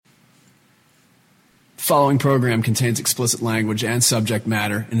following program contains explicit language and subject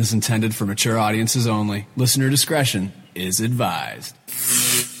matter and is intended for mature audiences only. Listener discretion is advised.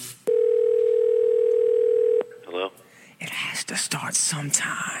 Hello? It has to start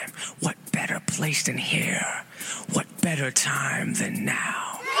sometime. What better place than here? What better time than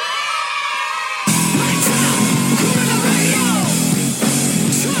now? Lights out! Gorilla Radio!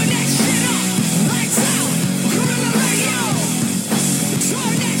 Turn that shit up! Lights out! Gorilla Radio!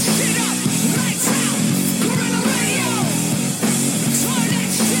 Turn that shit up! Lights out! Gorilla Radio! Turn that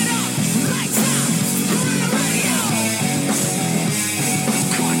shit up! Lights out! Gorilla Radio!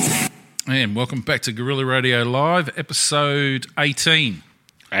 And welcome back to Guerrilla Radio Live, episode 18.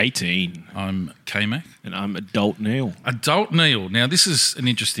 18. I'm K-Mac. And I'm Adult Neil. Adult Neil. Now, this is an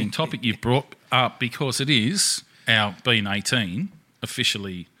interesting topic you've brought up because it is our being 18,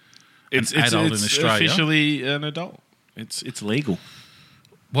 officially It's adult in Australia. Officially an adult. It's legal.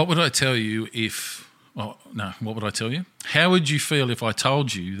 What would I tell you if... Oh, no, what would I tell you? How would you feel if I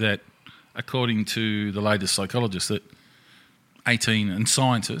told you that, according to the latest psychologists, that 18 and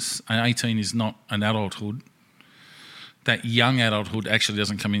scientists, and 18 is not an adulthood, that young adulthood actually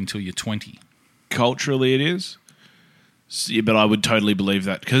doesn't come in until you're 20. Culturally it is. Yeah, but I would totally believe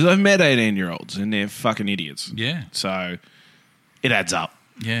that because I've met 18-year-olds and they're fucking idiots. Yeah. So it adds up.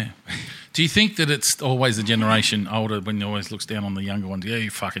 Yeah. Do you think that it's always the generation older when it always looks down on the younger ones? Yeah, you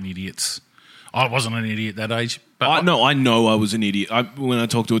fucking idiots. I wasn't an idiot that age. But I know I was an idiot. When I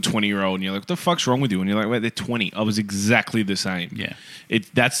talk to a 20-year-old and you're like, what the fuck's wrong with you? And you're like, wait, they're 20. I was exactly the same. Yeah.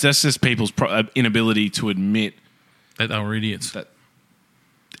 That's just people's inability to admit that they were idiots. That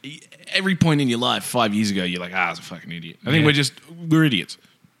every point in your life 5 years ago, you're like, I was a fucking idiot. I think we're idiots.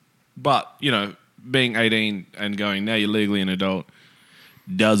 But, you know, being 18 and going, now you're legally an adult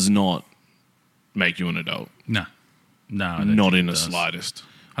does not make you an adult. No. No. I don't Not think in it the does. slightest.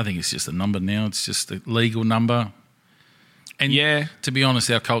 I think it's just a number now. It's just a legal number. And Yeah. to be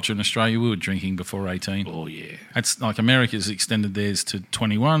honest, our culture in Australia, we were drinking before 18. Oh, yeah. It's like America's extended theirs to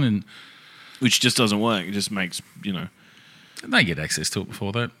 21 and Which just doesn't work. It just makes, they get access to it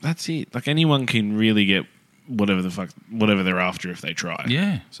before that. that's it. Like anyone can really get whatever they're after if they try.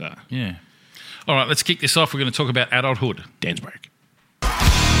 Yeah. So, Yeah. All right, let's kick this off. We're going to talk about adulthood. dance break. You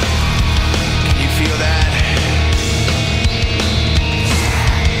feel that?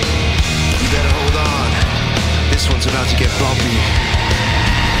 You better hold on. This one's about to get bumpy.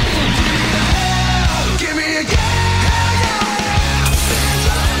 Give me a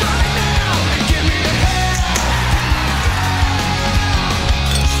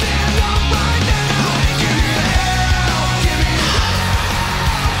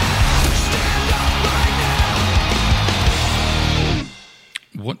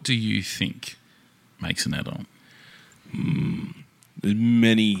What do you think makes an adult? There's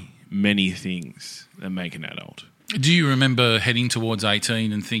many, many things that make an adult. Do you remember heading towards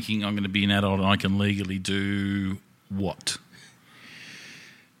 18 and thinking, I'm going to be an adult and I can legally do what?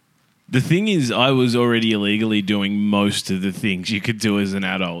 The thing is, I was already illegally doing most of the things you could do as an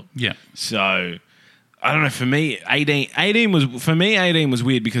adult. Yeah. So, I don't know, for me, 18 was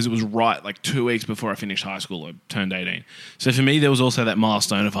weird because it was right like 2 weeks before I finished high school. I turned 18. So for me, there was also that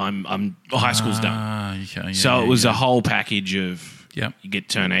milestone of high school's done. Okay, yeah, So yeah, it was yeah. a whole package of Yep. you get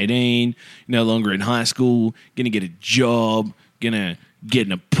to turn 18, no longer in high school, going to get a job, going to get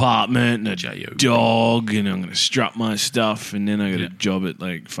an apartment and a J-O-B. dog, and I'm going to strut my stuff, and then I got Yeah. a job at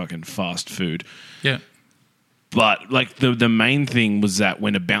like fucking fast food. Yeah. But like the main thing was that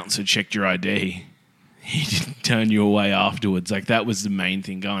when a bouncer checked your ID, he didn't turn you away afterwards. Like that was the main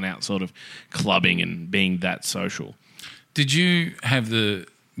thing, going out sort of clubbing and being that social. Did you have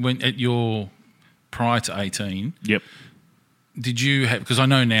when at your prior to 18, Yep. did you have, because I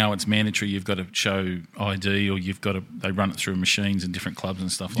know now it's mandatory, you've got to show ID or they run it through machines in different clubs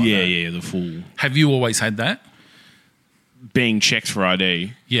and stuff like that. Yeah, the full Have you always had that? being checked for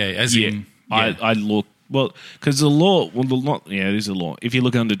ID. Yeah, as Yeah, in... Yeah. I look well because the law. Well, it is a law. If you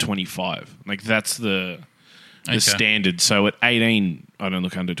look under 25, like that's the Okay. standard. So at 18, I don't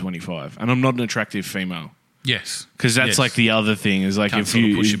look under 25, and I'm not an attractive female. Yes. Because that's Yes. like the other thing is like Can't if sort of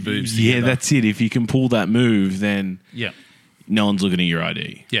you push your boobs yeah, together. that's it. If you can pull that move, then Yeah. no one's looking at your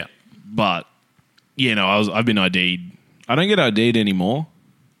ID. Yeah. But I've been ID'd. I don't get ID'd anymore,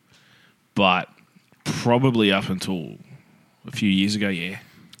 but probably up until a few years ago, yeah.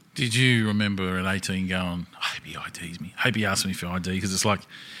 Did you remember at 18 going, I hope he IDs me. I hope he asks me for ID because it's like,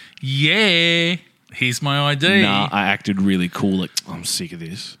 yeah, here's my ID. Nah, I acted really cool. Like, I'm sick of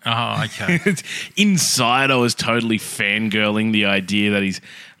this. Oh, okay. Inside, I was totally fangirling the idea that he's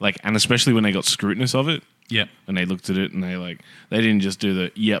like, and especially when they got scrutinous of it, Yep. and they looked at it and they didn't just do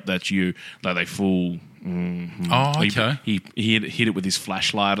the, yep, that's you. Like, they full Oh, okay. He hit it with his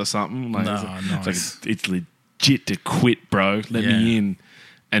flashlight or something. Like, No, it's nice. it's legit to quit, bro. Let Yeah. me in.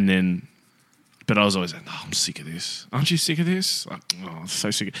 And then, but I was always like, I'm sick of this. Aren't you sick of this? Like, I'm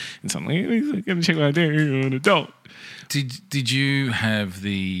so sick of And suddenly, I'm going to check my ID. You're an adult. Did you have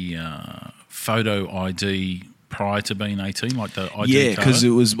the photo ID prior to being 18, like the ID Yeah, card?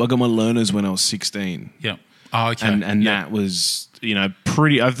 because I got my learners when I was 16. Yeah. Oh, okay. And yeah. that was, I'm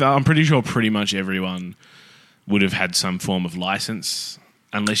pretty sure pretty much everyone would have had some form of license,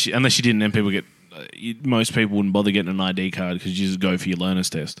 unless you didn't. Then people get most people wouldn't bother getting an ID card because you just go for your learner's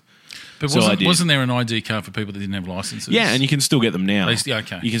test. But So I did. wasn't there an ID card for people that didn't have licenses? Yeah, and you can still get them now. Yeah,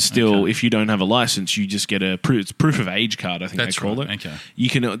 okay. You can still, Okay. if you don't have a license, you just get it's proof of age card. I think That's they call right, it. okay. You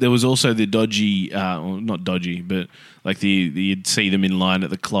can. There was also the dodgy, well, not dodgy, but like you'd see them in line at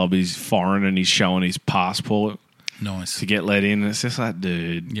the club. He's foreign and he's showing his passport Nice. to get let in. It's just like,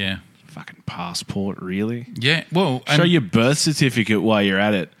 dude, Yeah. fucking passport, really? Yeah. Well, Show your birth certificate while you're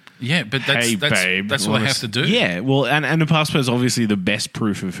at it. yeah, but that's Hey, that's, babe. that's what I have to do. Yeah, well, and the passport is obviously the best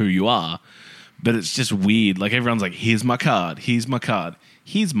proof of who you are, but it's just weird. Like, everyone's like, here's my card, here's my card,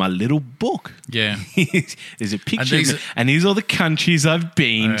 here's my little book. Yeah. There's a picture, these of me, and here's all the countries I've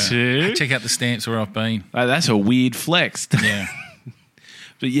been to. Check out the stamps where I've been. Like, that's a weird flex. Yeah.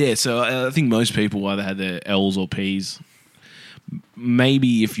 But yeah, so I think most people either had their L's or P's.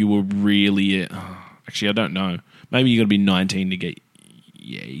 Maybe if you were really, actually, I don't know. Maybe you got to be 19 to get.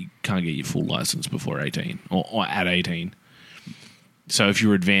 Yeah, you can't get your full license before 18 or at 18. So if you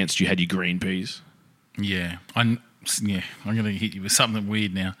were advanced, you had your green P's. Yeah. I'm going to hit you with something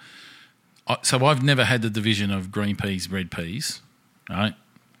weird now. So I've never had the division of green peas, red peas, right?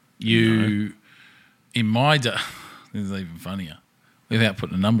 In my day, this is even funnier, without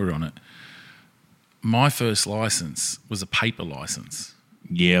putting a number on it, my first license was a paper license.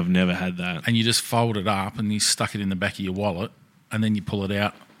 Yeah, I've never had that. And you just fold it up and you stuck it in the back of your wallet and then you pull it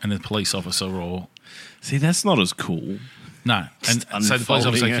out and the police officer or... See, that's not as cool. No. And Just so the police officer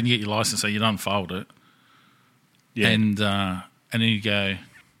unfolding said, it. can you get your license? So you'd unfold it. Yeah. And then you go,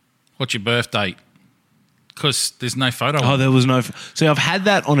 what's your birth date? Because there's no photo. Oh, there was no. See, I've had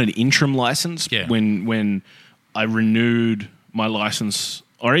that on an interim license Yeah. when I renewed my license,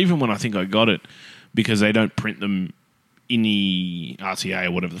 or even when I think I got it, because they don't print them in the RTA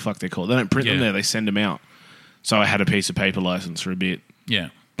or whatever the fuck they're called. They don't print them Yeah. there; they send them out. So I had a piece of paper license for a bit, Yeah.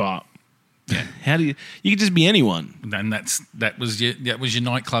 but how do you could just be anyone? And that was your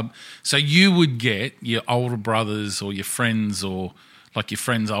nightclub. So you would get your older brothers or your friends or like your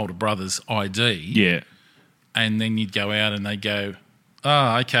friend's older brother's ID. Yeah, And then you'd go out and they go,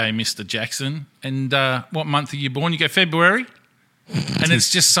 oh, okay, Mr. Jackson. And what month are you born? You go, February. And it's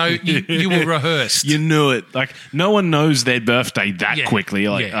just so you were rehearsed. you knew it. Like, no one knows their birthday that Yeah. quickly.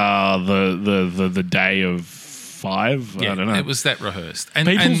 Like, Yeah. the day of 5. Yeah, I don't know. it was that rehearsed. And,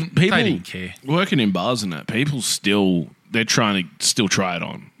 People and they didn't care. working in bars and that, people they're trying to still try it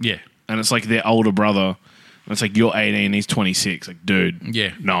on. Yeah. And it's like their older brother, and it's like, you're 18, he's 26. Like, dude,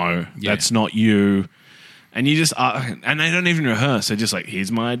 Yeah. no, Yeah. that's not you. And you just, and they don't even rehearse. They're just like,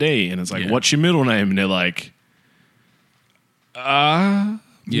 here's my ID. And it's like, Yeah. what's your middle name? And they're like, Yeah.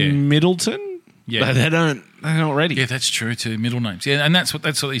 Middleton? Yeah. But they're not ready. Yeah, that's true too. Middle names. Yeah, and that's what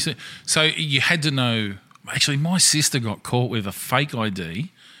they said. So you had to know. Actually, my sister got caught with a fake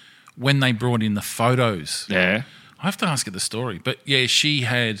ID when they brought in the photos. Yeah. I have to ask her the story, but yeah, she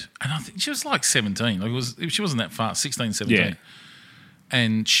had, and I think she was like 17. Like she wasn't that far, 16, 17. Yeah.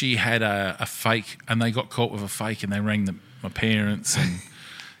 And she had a fake, and they got caught with a fake, and they rang my parents, and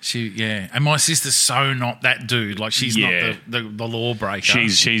and my sister's so not that dude. Like she's Yeah. not the lawbreaker.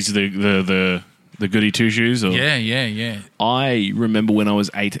 She's the goody two shoes. Or? Yeah. I remember when I was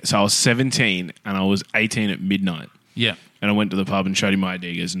 8, so I was 17 and I was 18 at midnight, Yeah. and I went to the pub and showed him my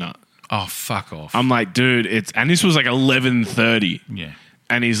ID. He goes, "No." Oh, fuck off. I'm like, dude, and this was like 11:30, yeah.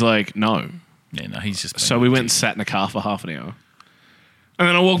 and he's like, "No." Yeah, no, he's just... So we went and sat in a car for half an hour, and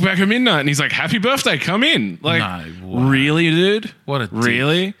then I walked back at midnight, and he's like, "Happy birthday, come in." Like, No way. really, dude? What a dick.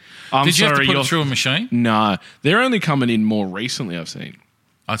 really? I'm Did you have to sorry, put you're- it through a machine? No, they're only coming in more recently. I've seen.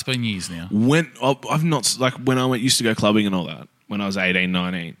 Oh, it's been years now. I've not, like, when I used to go clubbing and all that when I was 18,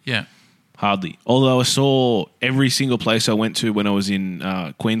 19. Yeah. Hardly. Although I saw every single place I went to when I was in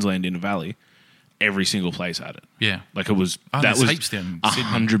Queensland in the Valley, every single place had it. Yeah. Like, it was Oh, that there's was heaps down in Sydney.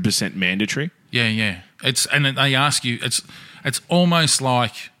 100% mandatory. Yeah. And then they ask you, it's almost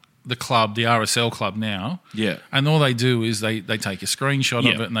like the club, the RSL club now. Yeah. And all they do is they take a screenshot of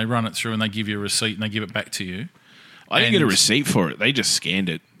Yeah. it and they run it through and they give you a receipt and they give it back to you. I didn't get a And- receipt for it. They just scanned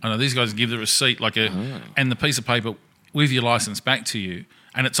it. I know these guys give the receipt and the piece of paper with your license back to you,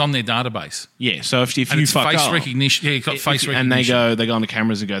 and it's on their database. Yeah, so if And you it's fuck face up, recognition. Yeah, you've got face and recognition. they go on the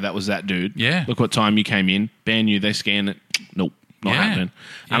cameras and go, that was that dude. Yeah. Look what time you came in. Ban you. They scan it. Nope. Not Yeah. happening.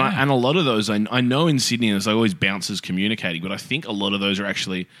 Yeah. And a lot of those, I know in Sydney there's always bouncers communicating, but I think a lot of those are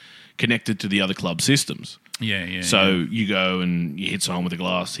actually connected to the other club systems. Yeah. So you go and you hit someone with a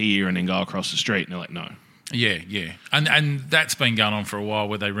glass here and then go across the street and they're like, no. Yeah. And that's been going on for a while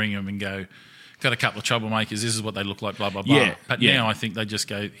where they ring them and go, got a couple of troublemakers, this is what they look like, blah, blah, blah. Yeah, But yeah. now I think they just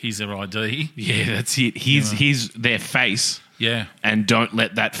go, here's their ID. Yeah, that's it. Here's their face Yeah, and don't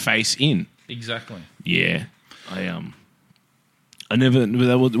let that face in. exactly. Yeah. I never,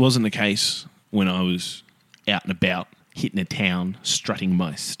 that wasn't the case when I was out and about, hitting a town, strutting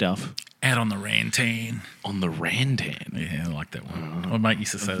my stuff Out on the Rantan. on the Randan. Yeah, I like that one. My mate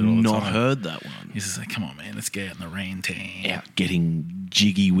used to say that all the Not time. heard that one. He used to say, come on, man, let's get out on the Rantan. Out getting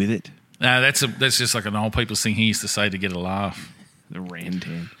jiggy with it. No, that's just like an old people's thing he used to say to get a laugh. The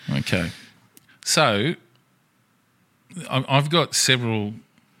Randan. Okay. So, I've got several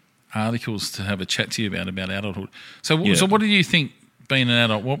articles to have a chat to you about adulthood. So, Yeah. so what do you think being an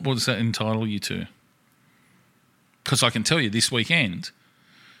adult, what does that entitle you to? Because I can tell you this weekend,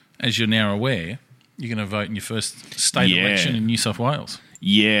 as you're now aware, you're going to vote in your first state Yeah. election in New South Wales.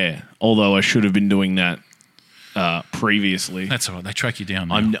 Yeah, although I should have been doing that previously. That's all right. They track you down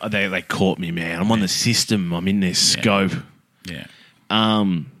now. They caught me, man. I'm on the system. I'm in their scope. Yeah.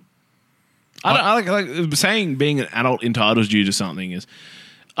 I like saying being an adult entitles you to something is.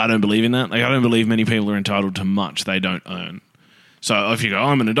 I don't believe in that. Like I don't believe many people are entitled to much they don't own. So if you go,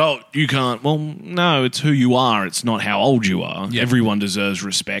 I'm an adult, you can't. Well, no, it's who you are. It's not how old you are. Yeah. Everyone deserves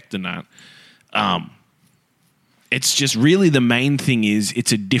respect and that. It's just really the main thing is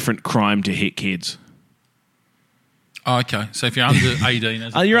it's a different crime to hit kids. Oh, okay. So if you're under 18,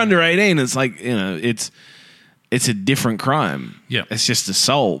 as You're under 18. It's like it's a different crime. Yeah. It's just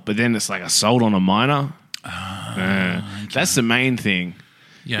assault, but then it's like assault on a minor. That's the main thing.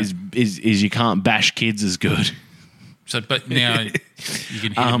 yeah. Is you can't bash kids as good. So, but now you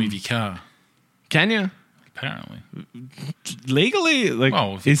can hit him with your car. Can you? Apparently, Legally? Like,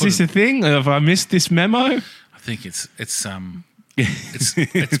 Well, if you is put this it- a thing? Have I missed this memo? I think it's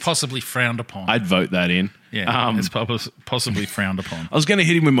possibly frowned upon. I'd vote that in. Yeah, it's possibly frowned upon. I was going to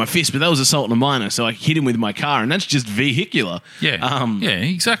hit him with my fist, but that was assault on a minor, so I hit him with my car, and that's just vehicular. Yeah, yeah,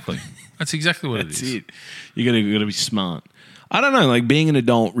 exactly. That's exactly what That's it is. it. You got to be smart. I don't know. Like being an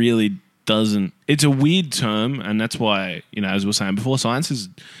adult really doesn't. It's a weird term, and that's why as we were saying before, science is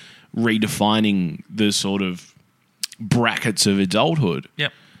redefining the sort of brackets of adulthood.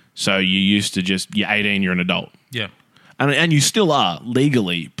 Yep. So you used to you're 18, you're an adult, Yeah. and you still are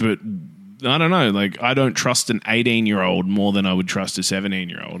legally, but I don't know. Like I don't trust an 18-year-old more than I would trust a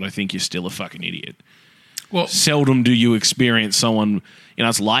 17-year-old. I think you're still a fucking idiot. Well, Seldom do you experience someone,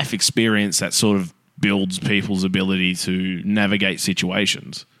 it's life experience that sort of builds people's ability to navigate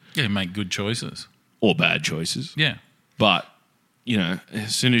situations yeah, make good choices. or bad choices. Yeah. But,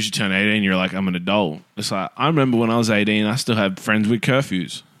 as soon as you turn 18, you're like, I'm an adult. It's like, I remember when I was 18, I still had friends with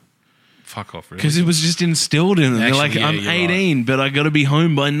curfews Fuck off, really. because it was just instilled in them. They're like, Actually, yeah, I'm you're 18, but I got to be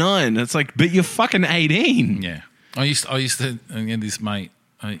home by 9. It's like, but you're fucking 18. Yeah. I used to get this mate.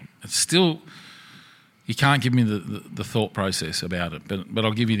 It's still, you can't give me the thought process about it, but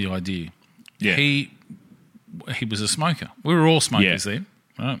I'll give you the idea. Yeah. He was a smoker. We were all smokers then.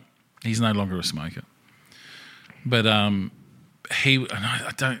 Right? He's no longer a smoker. But he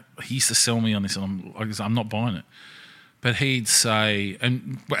used to sell me on this, and I'm not buying it. But he'd say,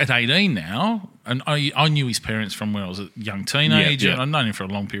 and at 18 now, and I knew his parents from when I was a young teenager, Yeah. and I'd known him for a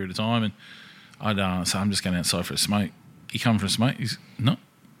long period of time, and I'd say, I'm just going outside for a smoke. You come for a smoke? He's, no,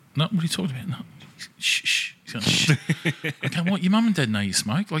 what are you talking about? No. Shh. He's going, shh. Okay, what? Your mum and dad know you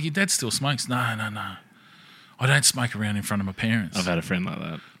smoke? Like your dad still smokes? No. I don't smoke around in front of my parents. I've had a friend like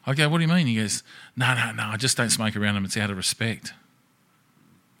that. I go, what do you mean? He goes, no, I just don't smoke around them. It's out of respect.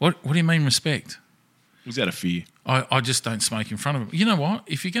 What do you mean respect? Was that a fear? I just don't smoke in front of them. You know what?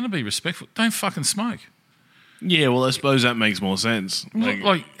 If you're going to be respectful, don't fucking smoke. Yeah, well, I suppose that makes more sense. And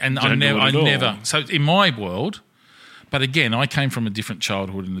don't do it I at all. never. So in my world, but again, I came from a different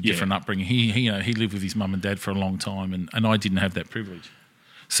childhood and a different upbringing. He lived with his mum and dad for a long time, and I didn't have that privilege.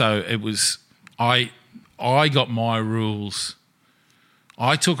 So it was I got my rules.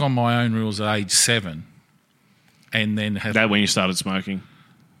 I took on my own rules at age 7, and then had that when you started smoking?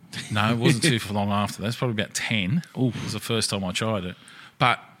 no, it wasn't too long after. That's probably about 10. It was the first time I tried it.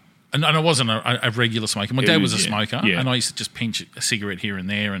 But and I wasn't a regular smoker. My dad was a smoker, and I used to just pinch a cigarette here and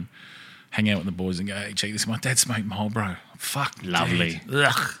there and hang out with the boys and go, hey, check this. My dad smoked Marlboro. Fuck, Lovely.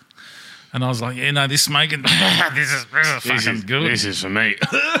 Dad. Ugh. And I was like, yeah, no, this smoking, this is fucking good. This is for me.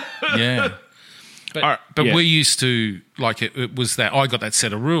 Yeah. But, All right, but yeah. we used to, like, it was that I got that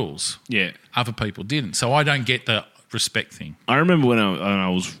set of rules. Yeah. Other people didn't. So I don't get the respect thing. I remember when I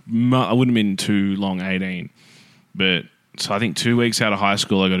wouldn't have been too long, 18, but so I think 2 weeks out of high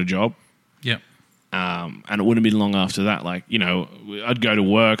school, I got a job. Yeah. And it wouldn't have been long after that. Like, you know, I'd go to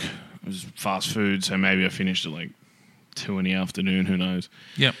work, it was fast food, so maybe I finished at like 2 in the afternoon, who knows.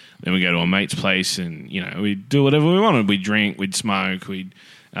 Yep. Then we'd go to a mate's place and, you know, we'd do whatever we wanted. We'd drink, we'd smoke, we'd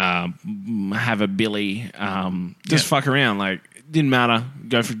have a billy, just fuck around. Like, it didn't matter.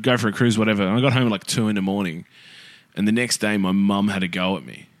 Go for a cruise, whatever. And I got home at like 2 in the morning. And the next day, my mum had a go at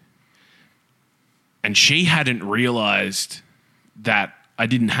me. And she hadn't realised that I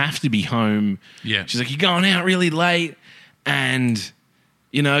didn't have to be home. Yeah. She's like, you're going out really late and,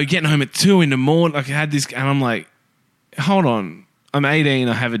 you know, getting home at 2 in the morning. Like, I had this, and I'm like, hold on. I'm 18.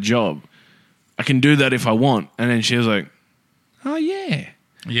 I have a job. I can do that if I want. And then she was like, oh, yeah.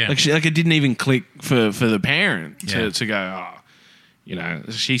 Yeah. Like, it didn't even click for the parent Yeah. to go, oh, you know,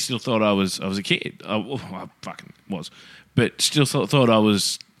 she still thought I was a kid. I fucking was. But still thought I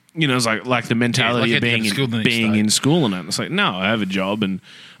was, you know, it's like the mentality like of had to go to school the next being day. in school and that. It's like, no, I have a job and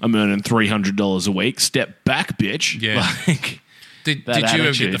I'm earning $300 a week. Step back, bitch. Yeah. Like, Did that you ever get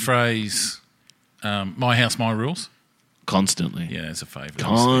attitude. the phrase, my house, my rules? constantly. Yeah, it's a favourite.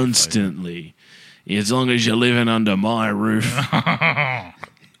 Constantly. As long as you're living under my roof. I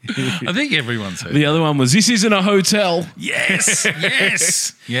think everyone's heard. The other one was, this isn't a hotel. Yes,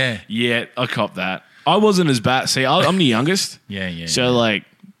 yes. Yeah, Yeah, I copped that. I wasn't as bad. See, I'm the youngest. yeah. So, like,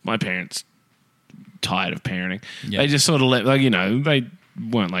 my parents tired of parenting. Yeah. They just sort of let, like, you know, they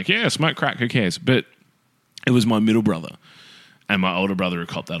weren't like, yeah, smoke crack, who cares? But it was my middle brother and my older brother who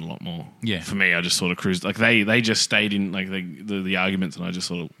copped that a lot more. Yeah. For me, I just sort of cruised. Like, they just stayed in, like, the arguments, and I just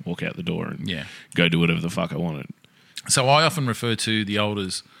sort of walk out the door and Yeah. go do whatever the fuck I wanted. So I often refer to the older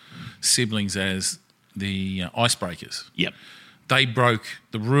siblings as the icebreakers. Yep. They broke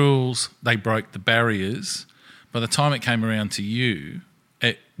the rules, they broke the barriers. By the time it came around to you,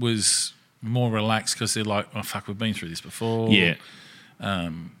 it was more relaxed because they're like, oh, fuck, we've been through this before. Yeah.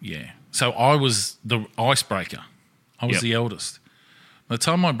 Yeah. So I was the icebreaker. I was Yep. the eldest. By the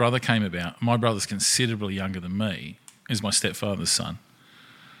time my brother came about, my brother's considerably younger than me, is my stepfather's son.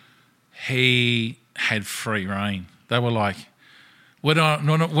 He had free reign. They were like, we're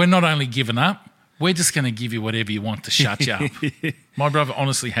not only giving up, we're just going to give you whatever you want to shut you up. My brother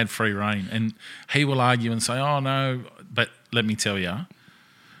honestly had free reign, and he will argue and say, oh, no, but let me tell you,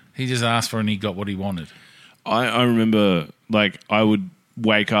 he just asked for it and he got what he wanted. I remember, like, I would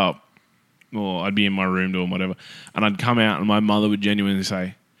wake up, or I'd be in my room doing whatever, and I'd come out and my mother would genuinely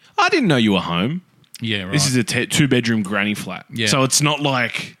say, I didn't know you were home. Yeah, right. This is a 2-bedroom granny flat. Yeah. So it's not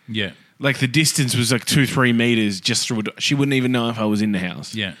like, Yeah, like the distance was like 2-3 meters just through. She wouldn't even know if I was in the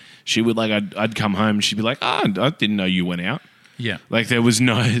house. yeah, She would, like, I'd come home and she'd be like, I didn't know you went out. yeah, Like, there was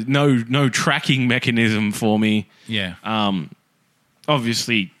no tracking mechanism for me. yeah.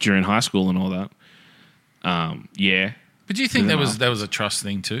 Obviously during high school and all that. Yeah. But do you think there was a trust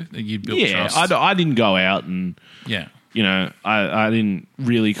thing too, that you built Yeah. trust? I didn't go out and, Yeah, you know, I didn't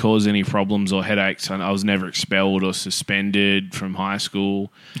really cause any problems or headaches. I was never expelled or suspended from high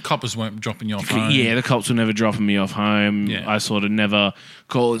school. the coppers weren't dropping you off home. Yeah, the cops were never dropping me off home. Yeah. I sort of never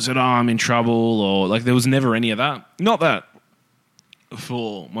called and said, oh, I'm in trouble, or like there was never any of that. Not that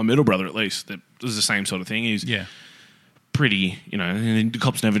for my middle brother, at least, that was the same sort of thing. He's yeah, pretty, you know, and the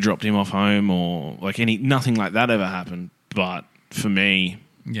cops never dropped him off home or like nothing like that ever happened. But for me,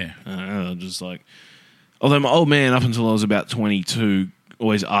 yeah, just like, although my old man, up until I was about 22,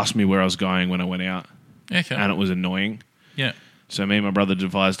 always asked me where I was going when I went out, okay, and it was annoying. yeah, So me and my brother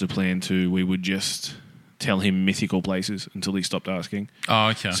devised a plan we would just tell him mythical places until he stopped asking. oh,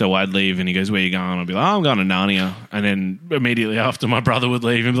 okay, So I'd leave and he goes, where you going? I'd be like, oh, I'm going to Narnia. And then immediately after my brother would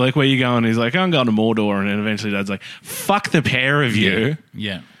leave and be like, where you going? He's like, I'm going to Mordor. And then eventually Dad's like, fuck the pair of you.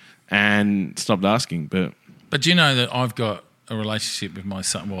 yeah. And stopped asking. But do you know that I've got a relationship with my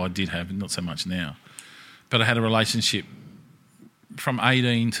son? Well, I did have, not so much now, but I had a relationship from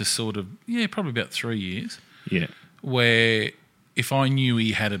 18 to sort of, probably about 3 years, Yeah. where if I knew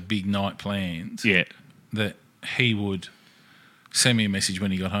he had a big night planned, Yeah. that he would send me a message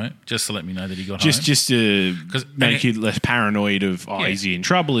when he got home, just to let me know that he got Just home. to 'Cause- make you less paranoid of, Yeah. is he in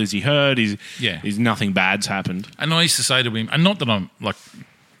trouble? Is he hurt? Is nothing bad's happened? And I used to say to him, and not that I'm like,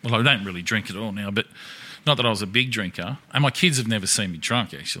 well, I don't really drink at all now, but not that I was a big drinker, and my kids have never seen me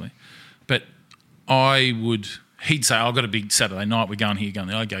drunk, actually. But he'd say, I've got a big Saturday night, we're going here, going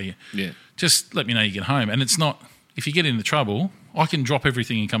there. I go, Yeah. just let me know you get home. And it's not, if you get into trouble, I can drop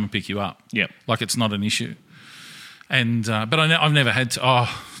everything and come and pick you up. Yep. Like it's not an issue. And but I've never had to.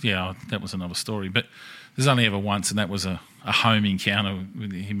 Oh, yeah, that was another story. But there's only ever once, and that was a home encounter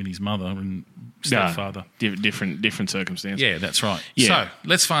with him and his mother and stepfather. Different circumstance. Yeah, that's right. Yeah. So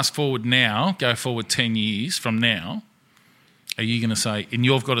let's fast forward now. Go forward 10 years from now. Are you going to say, and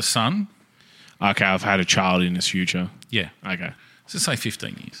you've got a son? Okay, I've had a child in this future. Yeah. Okay. Let's say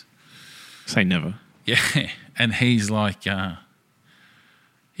 15 years. Say never. Yeah. And he's like, yeah,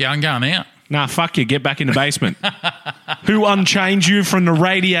 I'm going out. Nah, fuck you. Get back in the basement. Who unchained you from the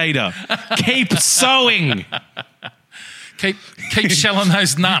radiator? Keep sewing. Keep shelling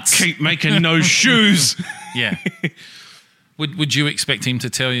those nuts. Keep making those shoes. Yeah. Would you expect him to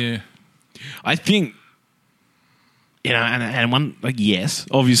tell you? I think, you know, and one, like, yes,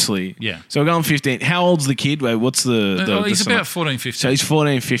 obviously. Yeah. So we're going 15. How old's the kid? Wait, what's the He's the about 14, 15. So he's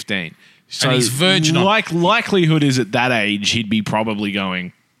 14, 15. So And he's virgin on- likelihood is at that age he'd be probably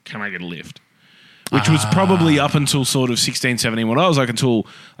going, can I get a lift? Which was probably up until sort of 16, 17. What I was like until,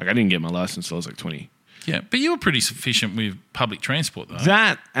 like, I didn't get my license until I was like 20. Yeah, but you were pretty sufficient with public transport, though.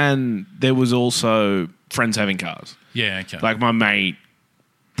 That, and there was also friends having cars. Yeah, okay. Like my mate,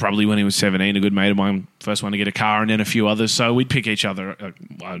 probably when he was 17, a good mate of mine, first one to get a car, and then a few others. So we'd pick each other.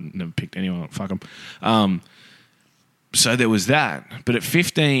 I never picked anyone. Fuck them. So there was that. But at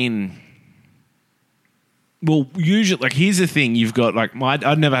 15, well, usually, like, here's the thing. You've got, like,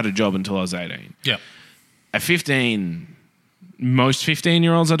 I'd never had a job until I was 18. Yeah. At 15, most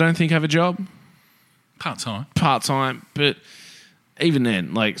 15-year-olds I don't think have a job. Part-time. Part-time. But even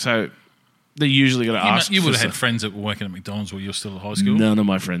then, like, so they usually got to ask. You would for have had stuff. friends that were working at McDonald's while you were still at high school? None of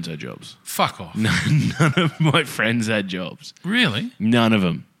my friends had jobs. Fuck off. None of my friends had jobs. Really? None of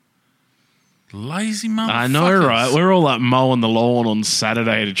them. Lazy motherfuckers. I know, right? We're all like mowing the lawn on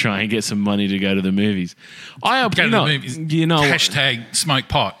Saturday to try and get some money to go to the movies. Go to the movies. You know, Hashtag smoke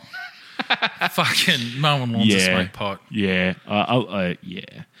pot. Fucking mowing lawns to smoke pot. yeah, yeah.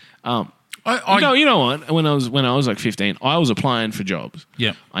 I You know what? When I was like 15, I was applying for jobs.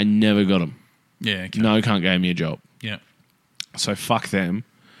 Yeah. I never got them. Yeah. Okay. No cunt gave me a job. Yeah. So fuck them.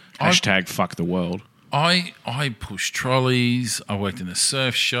 Hashtag fuck the world. I pushed trolleys. I worked in a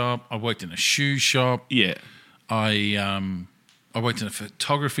surf shop. I worked in a shoe shop. Yeah. I worked in a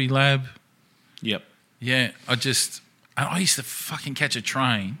photography lab. Yep. Yeah. I used to fucking catch a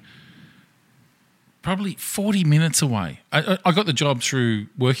train probably 40 minutes away. I got the job through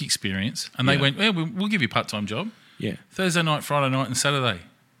work experience, and they went, we'll give you a part-time job. Yeah. Thursday night, Friday night, and Saturday.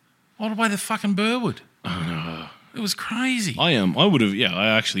 All the way to fucking Burwood. It was crazy. I would have. Yeah, I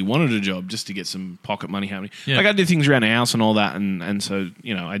actually wanted a job just to get some pocket money happening. Yeah. Like I did things around the house and all that, and so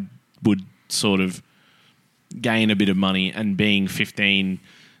you know I would sort of gain a bit of money. And being 15,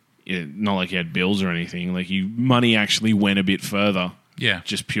 not like you had bills or anything. Like money actually went a bit further. Yeah.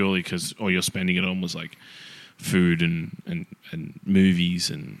 Just purely because all you're spending it on was like food and movies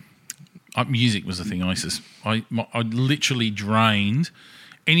and Music was the thing. I literally drained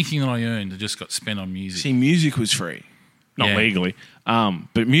anything that I earned. I just got spent on music. see, music was free, not Yeah. legally,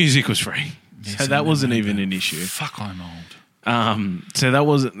 but music was free. Yes, So I that wasn't remember. even an issue. Fuck, I'm old. So that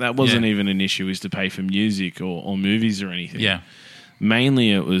wasn't Yeah. even an issue, is to pay for music or movies or anything. Yeah.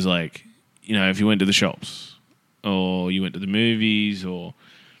 Mainly it was like, you know, if you went to the shops or you went to the movies or,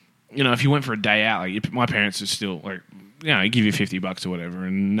 you know, if you went for a day out, like my parents are still like, you know, give you $50 or whatever.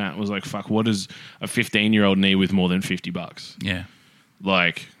 And that was like, fuck, what does a 15-year-old need with more than $50? Yeah.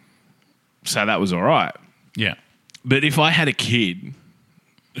 Like, so that was all right. Yeah. But if I had a kid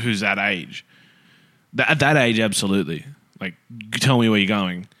who's that age, at that age, absolutely. Like, tell me where you're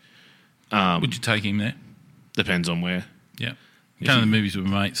going. Would you take him there? Depends on where. Yeah. Going to the movies with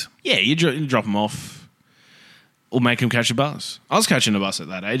mates. Yeah, you drop them off or make them catch a bus. I was catching a bus at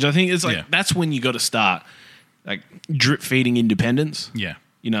that age. I think it's like Yeah. that's when you got to start, like, drip feeding independence. Yeah.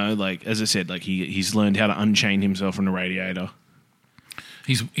 You know, like, as I said, like he's learned how to unchain himself from the radiator.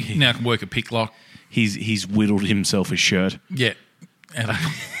 He now can work a pick lock. He's whittled himself a shirt Yeah. Out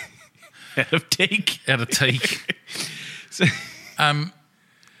out of teak. of teak. So- Yeah.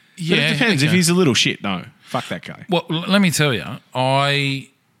 But it depends. If okay. he's a little shit, no. Fuck that guy. Well, let me tell you, I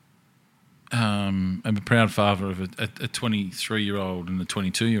am a proud father of a 23-year-old and a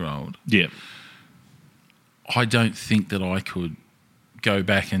 22-year-old. Yeah. I don't think that I could go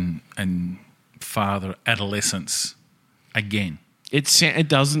back and father adolescence again. It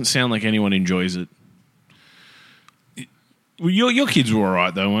doesn't sound like anyone enjoys it. Well, your kids were all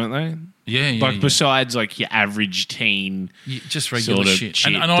right, though, weren't they? Yeah, Like, yeah. besides, like, your average teen Yeah, just regular sort of shit.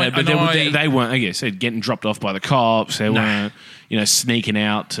 shit. And They weren't, I guess, they're getting dropped off by the cops. They weren't, you know, sneaking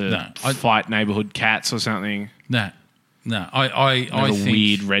out to No, fight neighborhood cats or something. Nah. No, I Like a think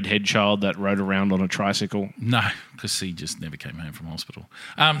weird redhead child that rode around on a tricycle. no, because he just never came home from hospital.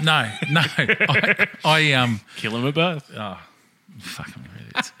 No, I Kill them at birth. fucking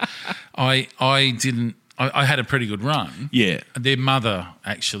idiots. I didn't. I had a pretty good run. Yeah. Their mother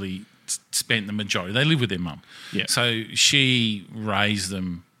actually spent the majority. They live with their mum. Yeah. So she raised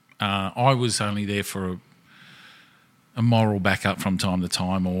them. I was only there for a moral backup from time to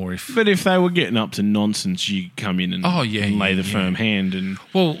time, or if. But if they were getting up to nonsense, you come in and, Oh, yeah, and lay the yeah. firm hand. And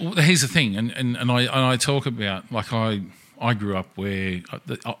Well, here's the thing, and I talk about, like, I grew up where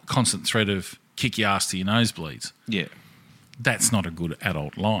the constant threat of kick your ass to your nosebleeds. yeah, That's not a good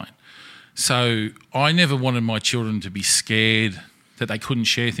adult line. So I never wanted my children to be scared that they couldn't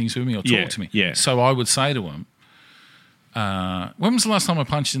share things with me or talk Yeah, to me. yeah. So I would say to them, when was the last time I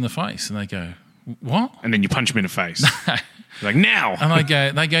punched you in the face? And they go, what? and then you punch them in the face. Like, now. And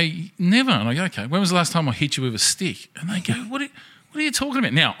they go, never. And I go, okay, when was the last time I hit you with a stick? And they go, what are you talking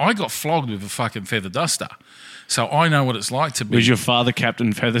about? Now, I got flogged with a fucking feather duster. So I know what it's like to be. Was your father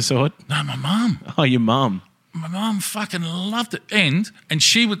Captain Feathersword? No, my mum. Oh, your mum. My mum fucking loved it. And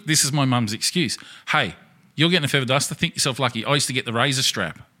she would, this is my mum's excuse. Hey, you're getting a feather duster, think yourself lucky. I used to get the razor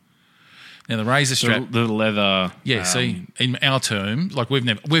strap. Now, the razor strap. The leather. Yeah, see, in our term, like we've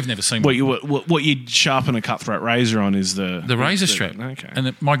never seen What you'd sharpen a cutthroat razor on is the razor strap. Okay.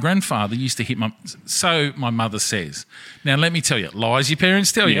 And my grandfather used to hit so my mother says. Now, let me tell you, lies your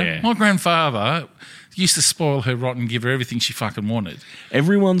parents tell you. Yeah. My grandfather used to spoil her rotten and give her everything she fucking wanted.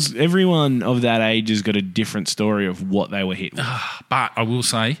 Everyone of that age has got a different story of what they were hit with. But I will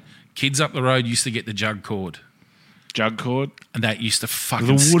say, kids up the road used to get the jug cord. Jug cord. And that used to fucking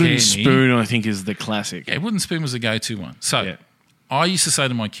The scare wooden me. spoon, I think, is the classic. Yeah, wooden spoon was the go-to one. So Yeah. I used to say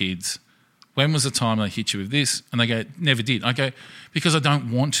to my kids, when was the time they hit you with this? And they go, never did. I go, because I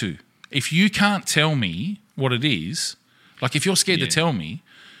don't want to. If you can't tell me what it is, like if you're scared to tell me,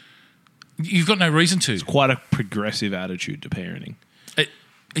 you've got no reason to. Quite a progressive attitude to parenting.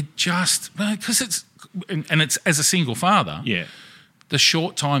 It just, because it's, and it's as a single father, Yeah. the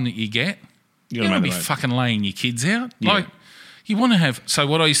short time that you get, you gotta don't want to make be the most. fucking laying your kids out. Yeah. Like, you want to have, so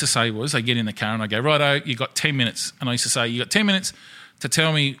what I used to say was, they get in the car and I go, righto, you got 10 minutes. And I used to say, you got 10 minutes to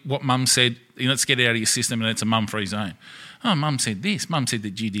tell me what mum said. Let's get it out of your system, and it's a mum-free zone. Oh, mum said this. Mum said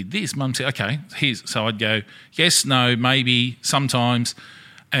that you did this. Mum said, okay, here's. So I'd go, yes, no, maybe, sometimes,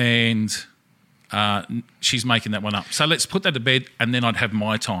 and she's making that one up. So let's put that to bed, and then I'd have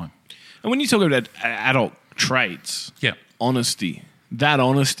my time. And when you talk about adult traits, Yeah. honesty, that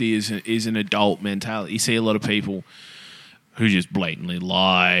honesty is an adult mentality. You see a lot of people who just blatantly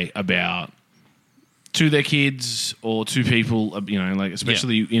lie about to their kids or to people, like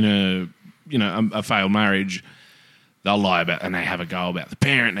especially in a failed marriage. They'll lie about, and they have a go about the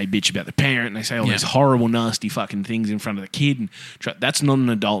parent, and they bitch about the parent, and they say all these horrible, nasty fucking things in front of the kid. And that's not an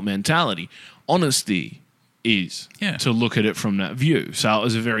adult mentality. Honesty is to look at it from that view. So it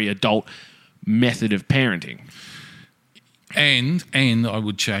was a very adult method of parenting. And I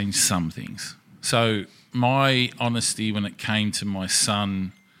would change some things. So my honesty when it came to my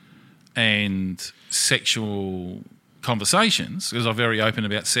son and sexual conversations, because I'm very open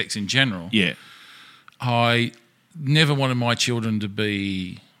about sex in general, Yeah. I never wanted my children to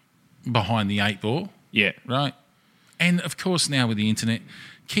be behind the 8 ball, Yeah. right? And of course now with the internet,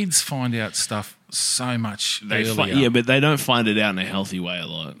 kids find out stuff so much earlier. But they don't find it out in a healthy way a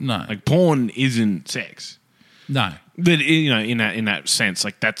lot. No. Like porn isn't sex. No. But in that sense,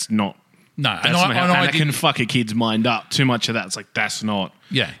 like that's not. No. That's And not how, I and it can fuck a kid's mind up. Too much of that, it's like that's not.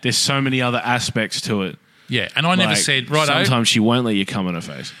 Yeah. There's so many other aspects to it. Yeah. And I never Like, said, right, sometimes she won't let you come in her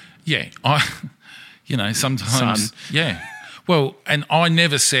face. yeah, sometimes. Son. Yeah. Well, and I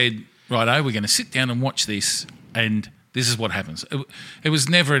never said, righto, we're going to sit down and watch this, and this is what happens. It was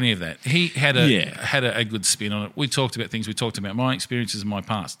never any of that. He had a good spin on it. We talked about things. We talked about my experiences and my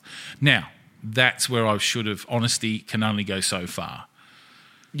past. Now, that's where I should have. Honesty can only go so far.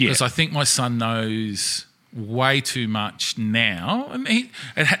 Yeah. Because I think my son knows way too much now, and it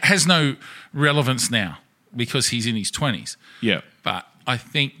has no relevance now because he's in his 20s. Yeah. But I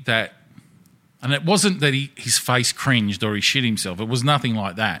think that, and it wasn't that his face cringed or he shit himself. It was nothing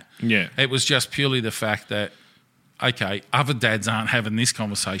like that. Yeah. It was just purely the fact that, okay, other dads aren't having this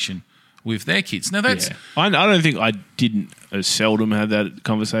conversation with their kids. Now that's... Yeah. I don't think I didn't seldom have that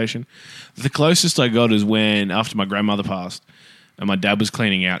conversation. The closest I got is when, after my grandmother passed, and my dad was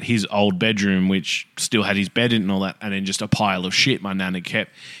cleaning out his old bedroom, which still had his bed in and all that, and then just a pile of shit my nan had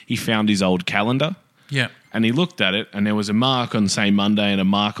kept. He found his old calendar. Yeah. And he looked at it, and there was a mark on, say, Monday and a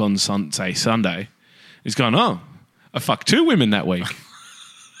mark on, say, Sunday. He's gone, oh, I fucked 2 women that week.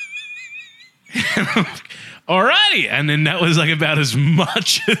 alrighty. And then that was like about as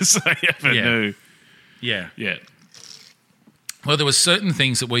much as I ever Yeah. knew. Yeah. Yeah. Well, there were certain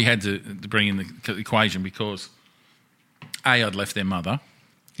things that we had to bring in the equation because, A, I'd left their mother,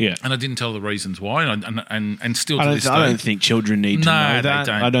 Yeah. and I didn't tell the reasons why, and still I to don't, this I day. don't think children need to No, know they that.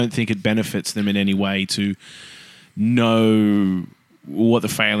 don't. I don't think it benefits them in any way to know what the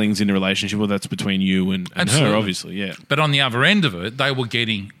failings in the relationship, well, that's between you and her, Absolutely. obviously, yeah. But on the other end of it, they were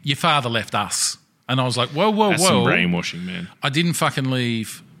getting, your father left us. And I was like, whoa. That's some brainwashing, man. I didn't fucking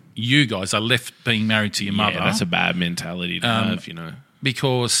leave you guys. I left being married to your mother. Yeah, that's a bad mentality to have, you know.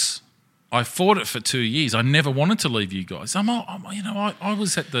 because I fought it for 2 years. I never wanted to leave you guys. I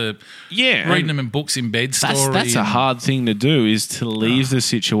was at the Yeah, reading them in books in bed story. That's a and- hard thing to do, is to leave the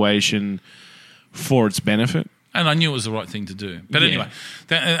situation for its benefit. And I knew it was the right thing to do. But Yeah. anyway,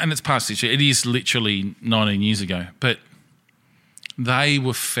 and it's past this year. It is literally 19 years ago. But they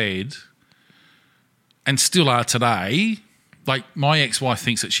were fed and still are today. Like, my ex-wife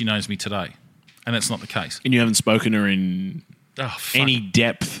thinks that she knows me today. And that's not the case. And you haven't spoken to her in Oh, fuck. any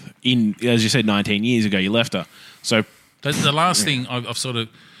depth in, as you said, 19 years ago, you left her. So, The last thing I've sort of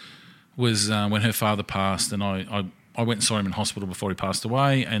was when her father passed, and I went and saw him in hospital before he passed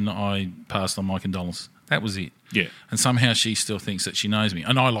away, and I passed on my condolences. That was it. yeah. And somehow she still thinks that she knows me.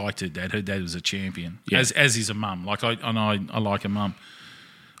 And I liked her dad. Her dad was a champion, Yeah. as is a mum. Like I like a mum.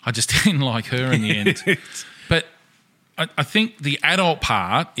 I just didn't like her in the end. But I think the adult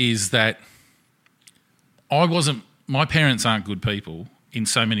part is that my parents aren't good people in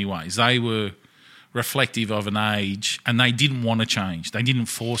so many ways. They were reflective of an age, and they didn't want to change. They didn't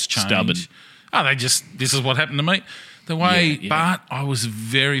force change. Stubborn. Oh, this is what happened to me. The way, Yeah. but I was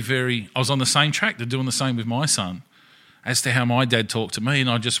I was on the same track. They're doing the same with my son as to how my dad talked to me, and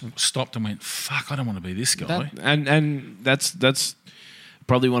I just stopped and went, fuck, I don't want to be this guy. And that's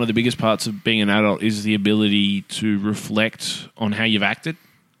probably one of the biggest parts of being an adult, is the ability to reflect on how you've acted,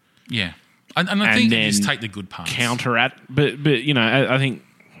 Yeah. And I And think then just take the good parts. but you know, I think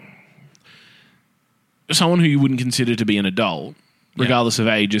someone who you wouldn't consider to be an adult, regardless of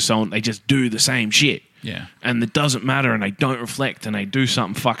age, is someone, they just do the same shit. Yeah. And it doesn't matter, and they don't reflect, and they do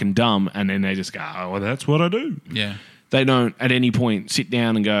something fucking dumb, and then they just go, oh, well, that's what I do. Yeah. They don't at any point sit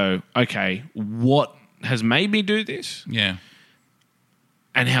down and go, okay, what has made me do this, Yeah.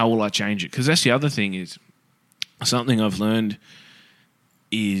 and how will I change it? Because that's the other thing, is something I've learned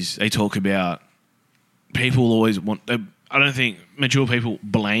is they talk about people always want. I don't think mature people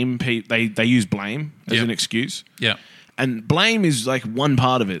blame people. They use blame as Yeah. an excuse. Yeah. And blame is like one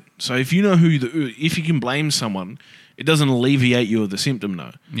part of it. So if you know if you can blame someone, it doesn't alleviate you of the symptom,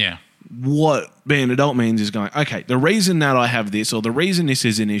 though. Yeah. What being an adult means is going, okay, the reason that I have this, or the reason this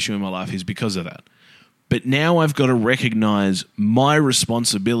is an issue in my life, is because of that. But now I've got to recognize my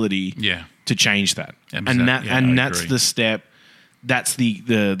responsibility Yeah. to change that. Exactly. Yeah, I That's agree. the step. That's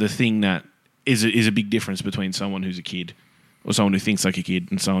the thing that is a big difference between someone who's a kid, or someone who thinks like a kid,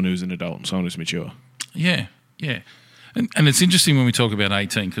 and someone who's an adult, and someone who's mature. Yeah. Yeah. And it's interesting when we talk about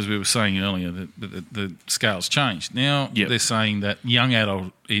 18, because we were saying earlier that the scale's changed. Now Yep. they're saying that young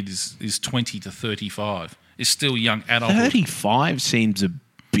adult is 20 to 35. Is still young adult. 35 seems a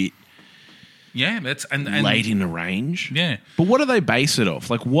bit Yeah, that's and late in the range. Yeah. But what do they base it off?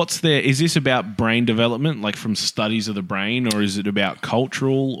 Like, is this about brain development, like from studies of the brain, or is it about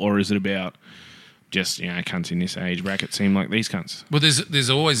cultural, or is it about just, cunts in this age bracket seem like these cunts? Well, there's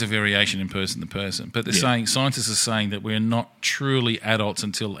always a variation in person to person, but they're saying, scientists are saying that we're not truly adults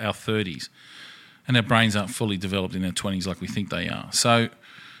until our 30s, and our brains aren't fully developed in our 20s like we think they are. So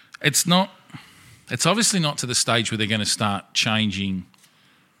it's obviously not to the stage where they're going to start changing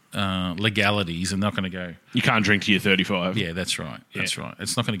legalities, and they're not going to go, You can't drink till you're 35. yeah, that's right. That's right.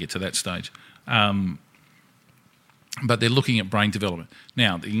 It's not going to get to that stage. But they're looking at brain development.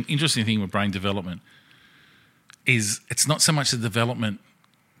 Now, the interesting thing with brain development is it's not so much the development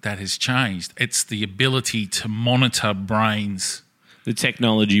that has changed, it's the ability to monitor brains. The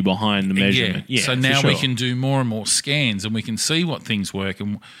technology behind the measurement. Yeah, so for now we sure. can do more and more scans, and we can see what things work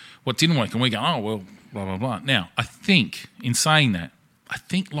and what didn't work. And we go, oh, well, blah, blah, blah. Now, I think in saying that, I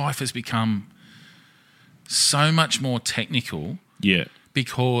think life has become so much more technical Yeah.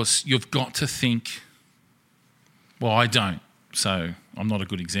 because you've got to think. Well, I don't, so I'm not a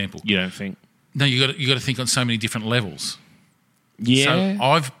good example. You don't think? No, you got to think on so many different levels. Yeah. So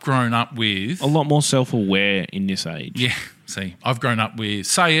I've grown up with a lot more self-aware in this age. yeah. See, I've grown up with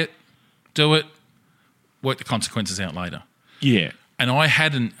say it, do it, work the consequences out later. Yeah. And I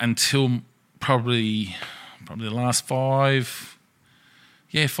hadn't until probably the last 5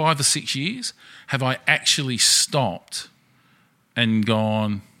 or 6 years have I actually stopped and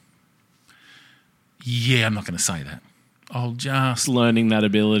gone, Yeah, I'm not going to say that. I'll just Learning that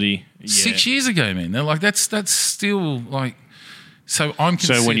ability. Yeah. 6 years ago, man. They're like that's still like. So I'm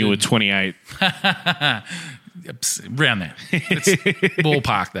So when you were considered- 28, around that. Let's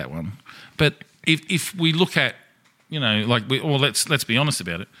ballpark that one. But if we look at, let's be honest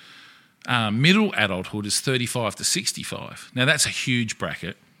about it. Middle adulthood is 35 to 65. Now that's a huge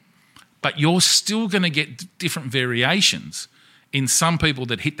bracket, but you're still going to get different variations in some people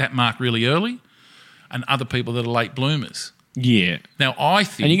that hit that mark really early, and other people that are late bloomers. yeah. Now I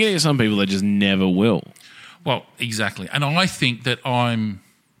think, And you're going to get some people that just never will. well, exactly, and I think that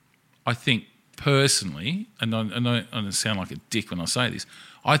I think personally, and I sound like a dick when I say this,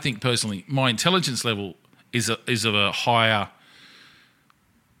 I think personally my intelligence level is of a higher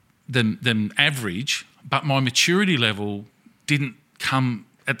than average, but my maturity level didn't come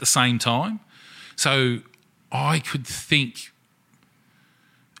at the same time. So I could think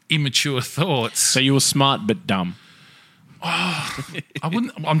immature thoughts. So you were smart but dumb.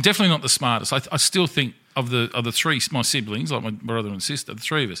 I'm definitely not the smartest. I still think of the three, my siblings, like my brother and sister, the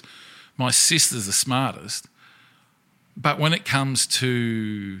three of us, my sister's the smartest. But when it comes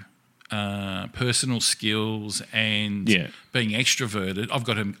to personal skills and Yeah. being extroverted, I've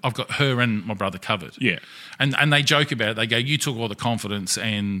got her and my brother covered. Yeah. And they joke about it. They go, "You took all the confidence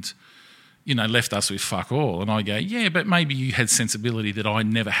and left us with fuck all." And I go, "Yeah, but maybe you had sensibility that I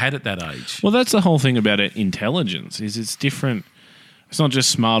never had at that age." Well, that's the whole thing about it. Intelligence is it's different. It's not just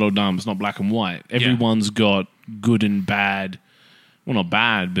smart or dumb. It's not black and white. Everyone's got good and bad. Well, not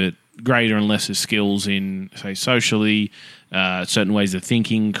bad, but greater and lesser skills in, say, socially, certain ways of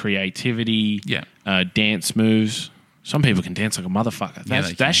thinking, creativity, dance moves. Some people can dance like a motherfucker. they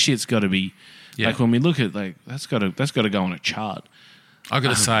can. That shit's got to be like when we look at that's got to go on a chart. I've got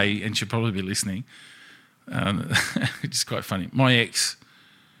to say, and she'll probably be listening, which is quite funny. My ex,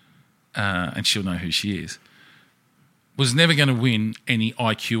 and she'll know who she is, was never going to win any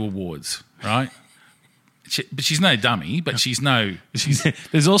IQ awards, right? But she's no dummy, but she's no...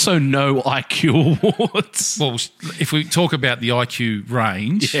 There's also no IQ awards. Well, if we talk about the IQ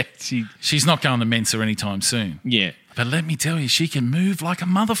range, Yeah, she's not going to Mensa anytime soon. yeah. But let me tell you, she can move like a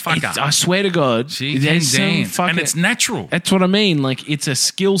motherfucker. I swear to God, She can there's some dance, fucking- and it's natural. That's what I mean. Like, it's a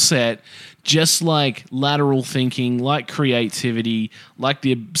skill set, just like lateral thinking, like creativity, like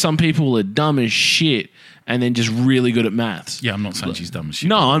some people are dumb as shit and then just really good at maths. Yeah, I'm not saying she's dumb as shit.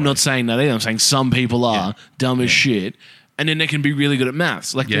 No, I'm not saying that either. I'm saying some people are dumb as shit and then they can be really good at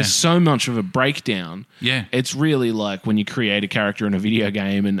maths. Like, there's so much of a breakdown. Yeah. It's really like when you create a character in a video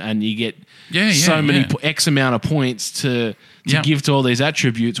game and you get Yeah, many yeah. X amount of points to give to all these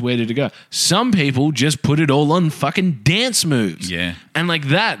attributes. Where did it go? Some people just put it all on fucking dance moves. Yeah. And like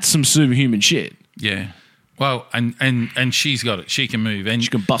that's some superhuman shit. Yeah. Well, and she's got it. She can move. And She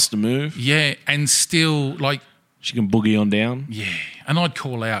can bust a move. yeah, and still, like, She can boogie on down. yeah. And I'd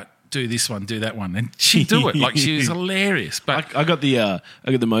call out, do this one, do that one. And she'd do it. Like, she was hilarious. But I got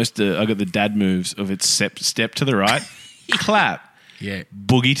the dad moves of it's step to the right, clap, yeah.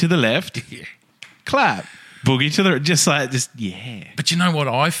 boogie to the left, clap, boogie to the yeah. But you know what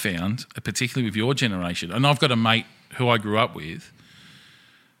I found, particularly with your generation, and I've got a mate who I grew up with,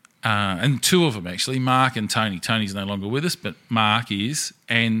 and two of them actually, Mark and Tony. Tony's no longer with us, but Mark is.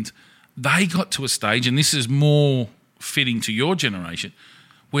 And they got to a stage, and this is more fitting to your generation,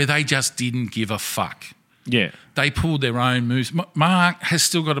 where they just didn't give a fuck. Yeah. They pulled their own moves. Mark has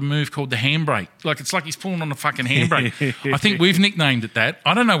still got a move called the handbrake. Like, it's like he's pulling on a fucking handbrake. I think we've nicknamed it that.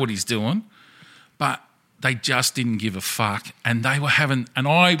 I don't know what he's doing, but they just didn't give a fuck. And they were having,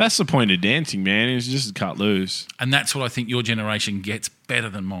 That's the point of dancing, man. It's just cut loose. and that's what I think your generation gets better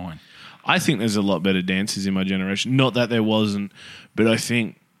than mine. I think there's a lot better dancers in my generation. Not that there wasn't, but I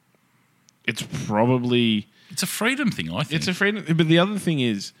think it's probably... It's a freedom thing, I think. It's a freedom. But the other thing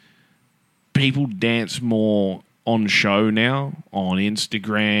is people dance more on show now on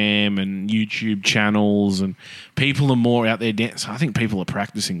Instagram and YouTube channels, and people are more out there dancing. I think people are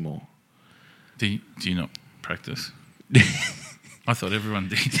practicing more. Do you not practice? I thought everyone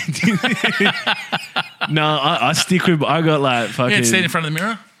did. No, I stick with. I got like fucking. Yeah, stand in front of the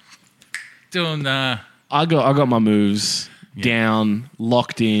mirror, doing. I got my moves down,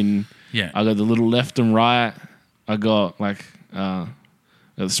 locked in. Yeah. I got the little left and right. I got like the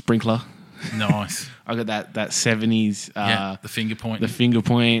sprinkler. Nice. I got that 70s. Yeah, the finger point. The finger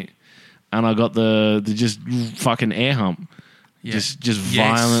point, and I got the just fucking air hump. Yeah. Just Yes.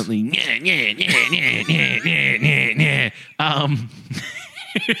 violently. Yeah,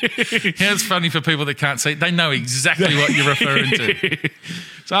 it's funny for people that can't see. They know exactly what you're referring to.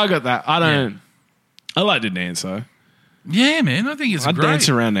 So I got that. I don't. I like to dance though. Yeah, man. I think it's I great. dance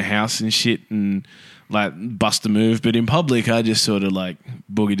around the house and shit and like bust a move, but in public, I just sort of like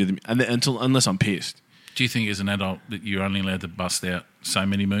boogie to the unless I'm pissed. Do you think as an adult that you're only allowed to bust out so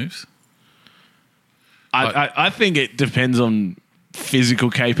many moves? I think it depends on physical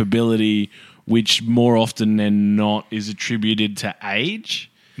capability, which more often than not is attributed to age.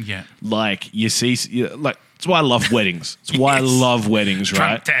 Yeah. Like you see, like it's why I love weddings. It's why I love weddings, Drunk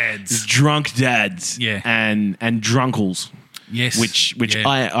right? dads. It's drunk dads, Yeah. and drunkles, Yes. which Yeah.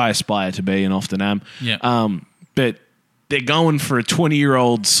 I aspire to be and often am. Yeah. But they're going for a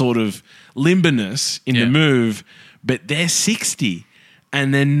 20-year-old sort of limberness in Yeah. the move, but they're 60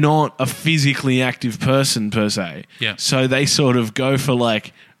 and they're not a physically active person per se. Yeah. So they sort of go for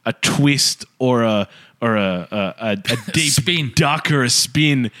like a twist or a deep Spin. duck or a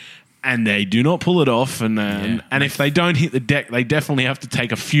spin, and they do not pull it off. And Yeah. if they don't hit the deck, they definitely have to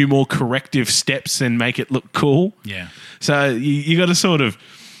take a few more corrective steps and make it look cool. Yeah. So you got to sort of,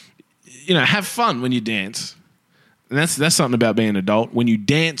 have fun when you dance. And that's something about being an adult. When you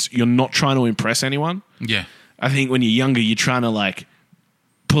dance, you're not trying to impress anyone. Yeah. I think when you're younger, you're trying to like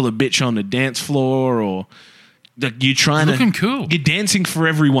pull a bitch on the dance floor, or like you're trying Looking to cool. You're dancing for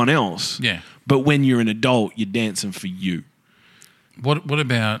everyone else. Yeah. But when you're an adult, you're dancing for you. What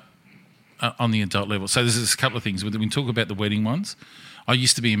about on the adult level? So there's a couple of things. When we talk about the wedding ones, I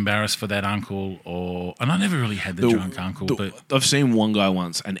used to be embarrassed for that uncle, and I never really had the drunk uncle. But I've seen one guy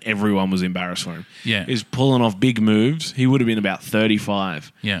once, and everyone was embarrassed for him. Yeah. He's pulling off big moves. He would have been about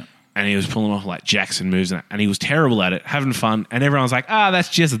 35. yeah, And he was pulling off like Jackson moves, and he was terrible at it, having fun. And everyone's like, that's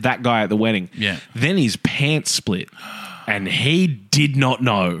just that guy at the wedding. Yeah. Then his pants split, and he did not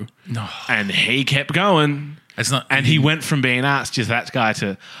know. No. And he kept going. it's not. And he went from being just that guy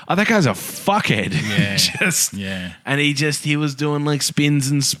to, that guy's a fuckhead. Yeah. Just, Yeah. And he was doing like spins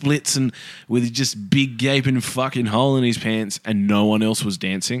and splits and with just big gaping fucking hole in his pants, and no one else was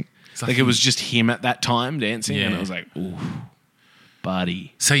dancing. Like it was just him at that time dancing. And Yeah. it was like, ooh,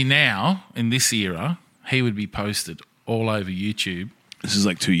 buddy. See, now in this era, he would be posted all over YouTube, This is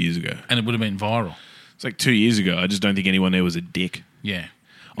like 2 years ago. and it would have been viral. It's like 2 years ago. I just don't think anyone there was a dick. Yeah.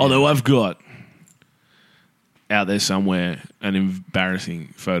 Although I've got out there somewhere an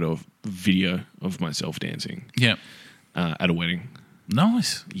embarrassing video of myself dancing Yeah. at a wedding.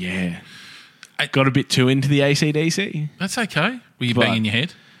 Nice. Yeah. I got a bit too into the AC/DC. That's okay. Were you But- banging your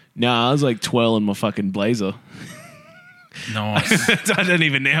head? No, I was like twirling my fucking blazer. Nice. I don't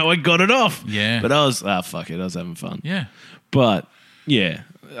even know how I got it off. Yeah. But I was, fuck it, I was having fun. Yeah. But, yeah,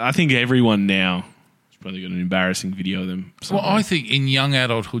 I think everyone now has probably got an embarrassing video of them. Well, I think in young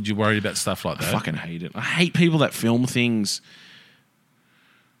adulthood, you're worried about stuff like I that. fucking hate it. I hate people that film things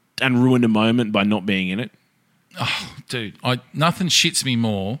and ruin a moment by not being in it. Dude, nothing shits me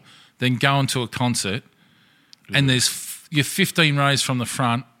more than going to a concert and you're 15 rows from the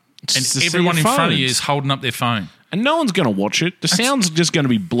front and Just to see everyone in your front of you phones. is holding up their phone. And no one's going to watch it. The sound's just going to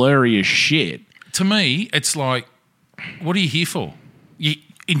be blurry as shit. To me, it's like, what are you here for? You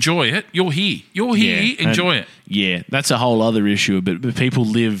enjoy it. You're here. You're here. and- Enjoy it. Yeah, that's a whole other issue. But people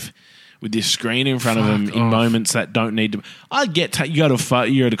live with this screen in front of them Fuck in off. moments that don't need to. I get you go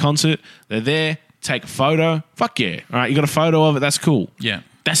to a concert. They're there. Take a photo. Fuck yeah! All right, you got a photo of it. That's cool. Yeah.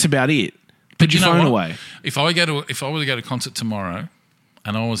 That's about it. Put your You know phone what? away. If I were to go to a concert tomorrow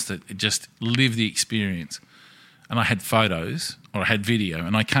and I was to just live the experience and I had photos or I had video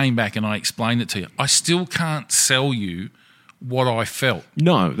and I came back and I explained it to you, I still can't sell you what I felt.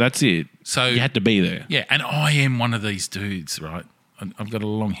 No, that's it. So You had to be there. Yeah, and I am one of these dudes, right? I've got a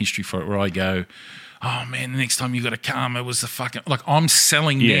long history for it where I go, oh man, the next time you got to come, it was the fucking, like I'm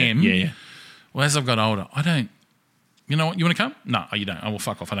selling them. Yeah. Well, as I've got older, I don't, you know what, you want to come? No, you don't. Oh, well,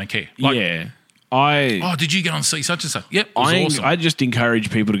 fuck off, I don't care. Like, Yeah. Oh, did you go and see such and such? Yep, it was awesome. I just encourage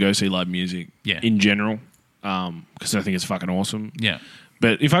people to go see live music. Yeah. In general, because I think it's fucking awesome. Yeah,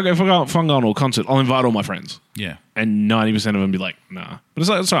 But if I'm going to a concert, I'll invite all my friends. yeah, And 90% of them be like, nah. But it's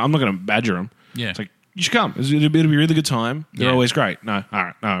like, sorry, I'm not going to badger them. Yeah. It's like, you should come. It'll be a really good time. They're Yeah. always great. No, all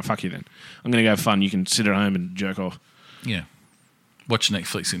right. No, fuck you then. I'm going to go have fun. You can sit at home and jerk off. yeah. Watch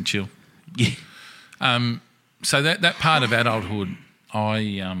Netflix and chill. Yeah. So that part of adulthood,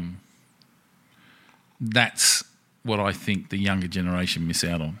 that's what I think the younger generation miss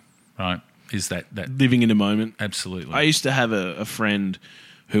out on, right? Is that Living in the moment. absolutely. I used to have a friend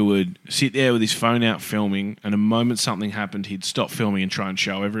who would sit there with his phone out filming, and the moment something happened, he'd stop filming and try and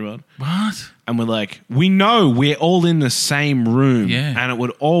show everyone. what? And we're like, we know we're all in the same room. Yeah. And it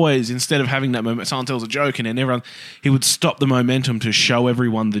would always, instead of having that moment, someone tells a joke and then everyone, he would stop the momentum to show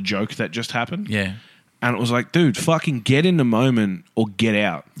everyone the joke that just happened. Yeah, And it was like, dude, fucking get in the moment or get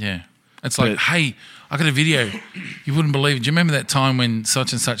out. yeah. It's like, But- hey, I got a video. You wouldn't believe it. Do you remember that time when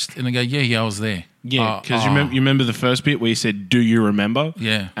such and such? And I go, yeah, I was there. Yeah, Oh, because you remember the first bit where you said, "Do you remember?"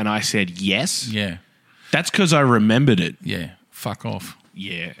 Yeah. and I said yes. Yeah, That's because I remembered it. yeah. Fuck off.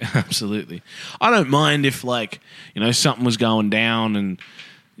 Yeah, absolutely. I don't mind if something was going down and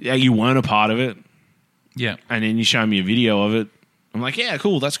you weren't a part of it, Yeah, and then you show me a video of it. I'm like, yeah,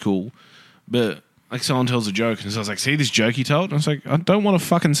 cool, that's cool. But like someone tells a joke, and so I was like, see this joke he told? And I was like, I don't want to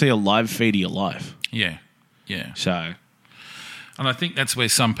fucking see a live feed of your life. yeah, yeah. So And I think that's where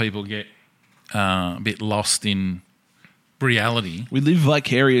some people get a bit lost in reality. we live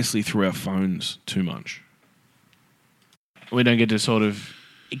vicariously through our phones too much. We don't get to sort of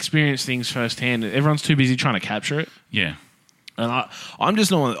experience things firsthand. Everyone's too busy trying to capture it. Yeah, And I'm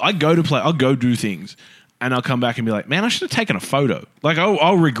just not one. I go to play. I'll go do things, and I'll come back and be like, "Man, I should have taken a photo." Like,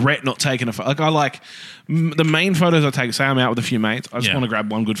 I'll regret not taking a photo. Like, the main photos I take. Say I'm out with a few mates. I just Yeah. want to grab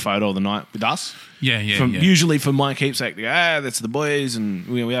one good photo of the night with us. yeah. Usually for my keepsake. That's the boys, and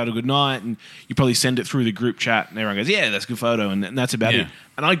we had a good night. And you probably send it through the group chat, and everyone goes, "Yeah, that's a good photo," and that's about Yeah. it.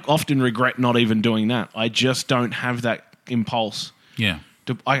 And I often regret not even doing that. I just don't have that impulse. Yeah,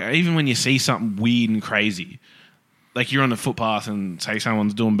 Even when you see something weird and crazy, like you're on the footpath and say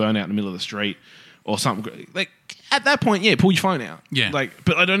someone's doing burnout in the middle of the street or something, like at that point, yeah, pull your phone out. Yeah. Like,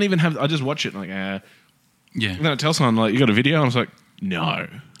 but I don't even have. I just watch it and and yeah, then I tell someone like, "You got a video?" And I was like, "No,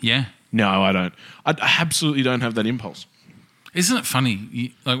 yeah. no, I don't. I absolutely don't have that impulse." Isn't it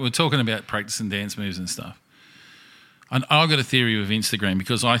funny? Like we're talking about practicing dance moves and stuff. And I've got a theory with Instagram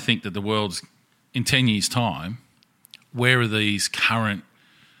because I think that the world's in 10 years' time. Where are these current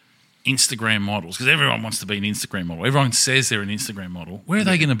Instagram models? Because everyone wants to be an Instagram model. Everyone says they're an Instagram model. Where are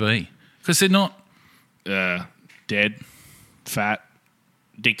they going to be? Because they're not. Dead, fat,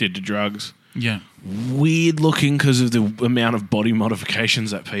 addicted to drugs, Yeah, weird looking because of the amount of body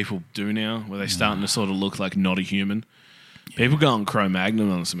modifications that people do now, where they're starting to sort of look like not a human. People go on Cro-Magnon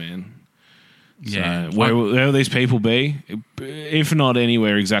on us, man. yeah. So where will these people be? If not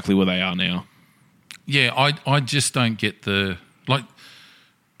anywhere exactly where they are now. Yeah, I just don't get the like,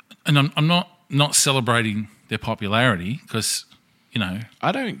 and I'm not celebrating their popularity because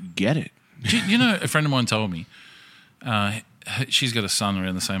I don't get it. a friend of mine told me she's got a son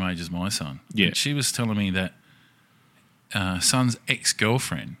around the same age as my son. Yeah. And she was telling me that son's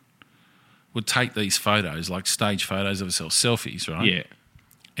ex-girlfriend would take these photos, like stage photos of herself, selfies, right? Yeah.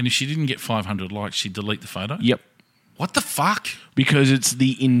 And if she didn't get 500 likes, she'd delete the photo. Yep. What the fuck? Because it's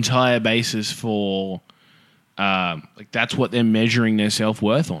the entire basis for, that's what they're measuring their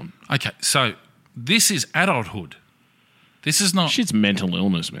self-worth on. Okay, so this is adulthood. This is not. Shit's mental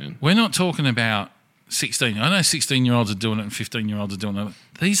illness, man. We're not talking about 16. I know 16-year-olds are doing it and 15-year-olds are doing it.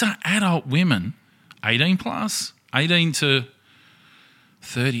 These are adult women, 18 plus, 18 to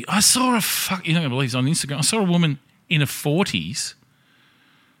 30. I saw you're not going to believe it's on Instagram. I saw a woman in her 40s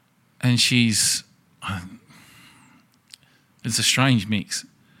and she's, it's a strange mix.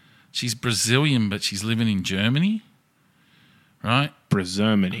 She's Brazilian, but she's living in Germany, right?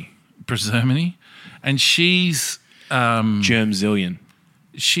 Brazermany. And she's Germzillion.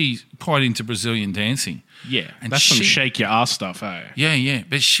 she's quite into Brazilian dancing. Yeah. And that's some she- shake your ass stuff, eh? Yeah.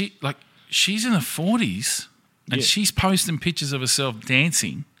 But she's in her 40s and Yeah. she's posting pictures of herself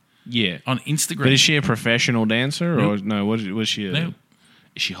dancing Yeah. on Instagram. But is she a professional dancer or no? Was she? No.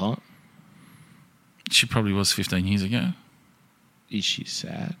 Is she hot? She probably was 15 years ago. Is she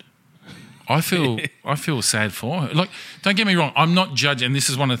sad? I feel sad for her. Like, don't get me wrong, I'm not judging, and this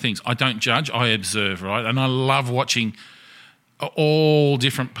is one of the things. I don't judge, I observe, right? And I love watching all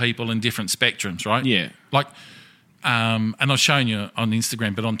different people in different spectrums, right? Yeah. Like, and I've shown you on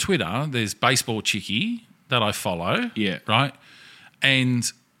Instagram, but on Twitter, there's Baseball Chickie that I follow. Yeah. Right?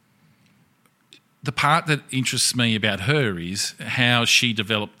 And the part that interests me about her is how she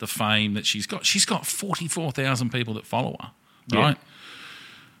developed the fame that she's got. She's got 44,000 people that follow her, right? Yeah.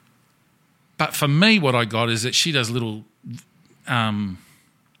 But for me, what I got is that she does little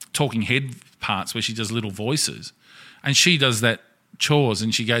talking head parts where she does little voices. And she does that chores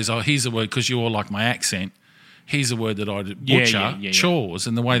and she goes, oh, here's a word, because you all like my accent. Here's a word that I butcher, yeah. chores,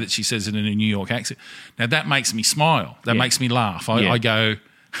 and the way that she says it in a New York accent. Now, that makes me smile. That makes me laugh. Yeah. I go,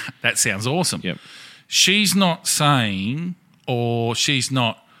 that sounds awesome. Yep. She's not saying, or she's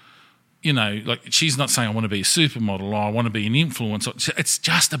not, she's not saying I want to be a supermodel or I want to be an influencer. It's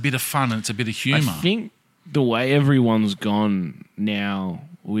just a bit of fun and it's a bit of humour. I think the way everyone's gone now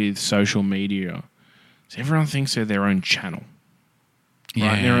with social media is everyone thinks they're their own channel.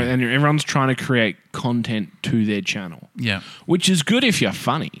 Right? And everyone's trying to create content to their channel. Yeah. Which is good if you're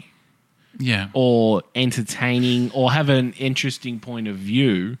funny Yeah. or entertaining or have an interesting point of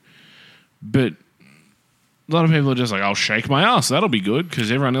view. But a lot of people are just like, I'll shake my ass. That'll be good,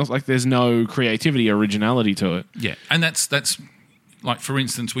 because everyone else, like, there's no creativity, originality to it. Yeah, and that's like, for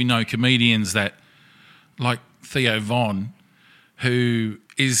instance, we know comedians that, like Theo Von, who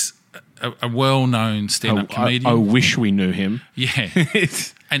is a well-known stand-up comedian. I wish we knew him. Yeah,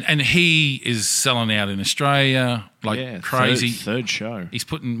 and he is selling out in Australia like crazy. Third show. He's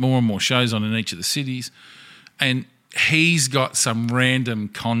putting more and more shows on in each of the cities, and he's got some random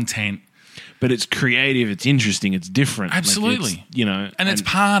content. But it's creative, it's interesting, it's different. Absolutely. Like, it's, and it's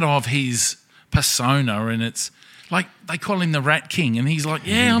part of his persona, and it's like they call him the Rat King, and he's like,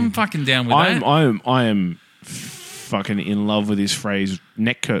 yeah, I'm fucking down with that. I am fucking in love with his phrase,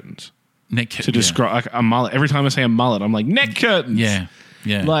 neck curtains. To describe like a mullet. Every time I say a mullet, I'm like, neck curtains. Yeah.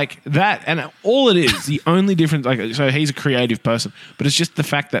 Yeah. Like that, and all it is, the only difference, like, so he's a creative person, but it's just the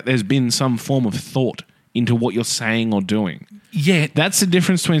fact that there's been some form of thought into what you're saying or doing. Yeah. That's the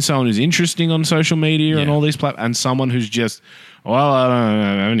difference between someone who's interesting on social media and all these platforms, and someone who's just, well, I don't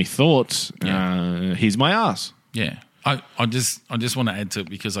have any thoughts. Yeah. Here's my ass. Yeah. I just want to add to it,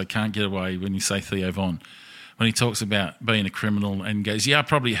 because I can't get away when you say Theo Von. When he talks about being a criminal and goes, yeah, I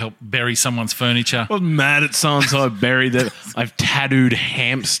probably helped bury someone's furniture. I was mad at so-and-so I buried that. I've tattooed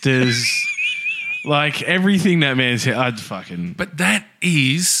hamsters. Like, everything that man said, I'd fucking... But that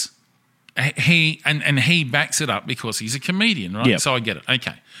is... He backs it up because he's a comedian, right? Yep. So I get it.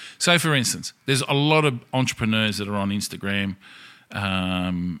 Okay. So, for instance, there's a lot of entrepreneurs that are on Instagram,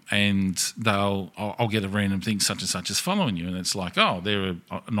 and I'll get a random thing such and such as following you, and it's like, oh, they're an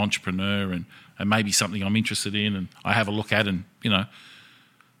entrepreneur and maybe something I'm interested in, and I have a look at, and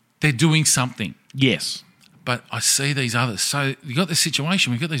they're doing something. Yes. But I see these others. So you got this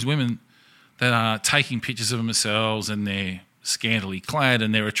situation. We've got these women that are taking pictures of themselves, and they're scantily clad,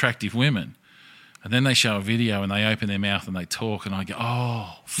 and they're attractive women. And then they show a video, and they open their mouth and they talk, and I go,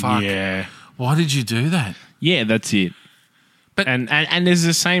 oh, fuck. Yeah. Why did you do that? Yeah, that's it. But and there's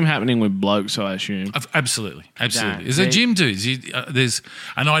the same happening with blokes, I assume. Absolutely. Nah, Is there gym dudes?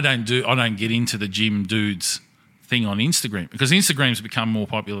 And I don't get into the gym dudes thing on Instagram, because Instagram's become more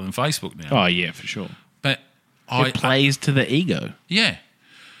popular than Facebook now. Oh, yeah, for sure. But It plays to the ego. Yeah.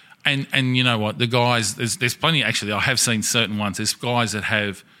 And you know what? The guys, there's plenty, actually. I have seen certain ones. There's guys that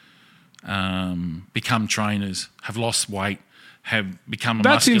have become trainers, have lost weight, have become a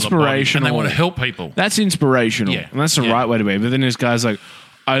That's muscular body, inspirational. and they want to help people. That's inspirational. Yeah. And that's the Yeah. right way to be. But then there's guys like,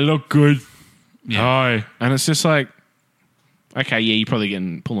 I look good. Yeah. Hi. And it's just like, okay, yeah, you're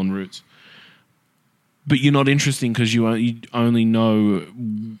probably pulling roots. But you're not interesting because you only know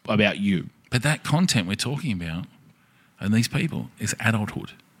about you. But that content we're talking about, and these people, is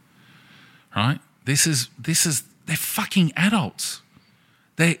adulthood, right? This is they're fucking adults.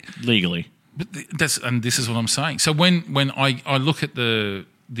 Legally. But this is what I'm saying. So when I look at the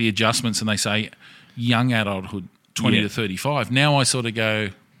adjustments and they say young adulthood, 20 to 35, now I sort of go,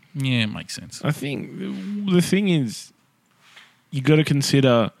 yeah, it makes sense. I think the thing is, you got to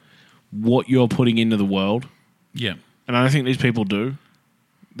consider what you're putting into the world. Yeah. And I don't think these people do.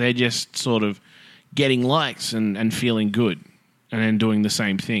 They're just sort of getting likes and feeling good and then doing the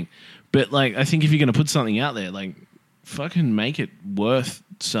same thing. But, like, I think if you're going to put something out there, like, fucking make it worth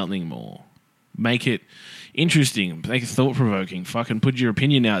something more. Make it interesting. Make it thought-provoking. Fucking put your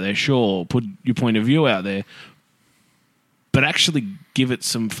opinion out there, sure. Put your point of view out there. But actually give it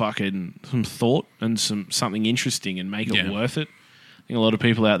some thought and something interesting and make it worth it. I think a lot of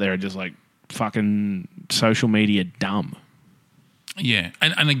people out there are just, like, fucking social media dumb. Yeah.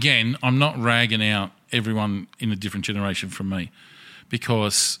 And again, I'm not ragging out everyone in a different generation from me,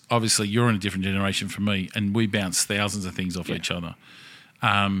 because obviously you're in a different generation from me, and we bounce thousands of things off each other.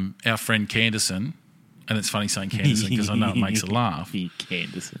 Our friend Canderson, and it's funny saying Canderson because I know it makes her laugh.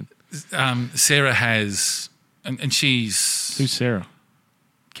 Canderson. Sarah has, and she's... Who's Sarah?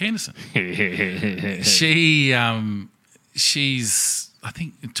 Canderson. She's, I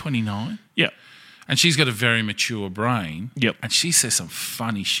think, 29. Yeah. And she's got a very mature brain. Yep. And she says some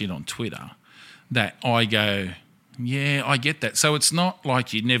funny shit on Twitter that I go, yeah, I get that. So it's not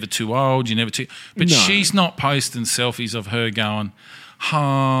like you're never too old, you're never too... But No. she's not posting selfies of her going,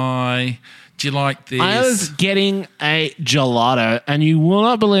 hi, do you like this? I was getting a gelato, and you will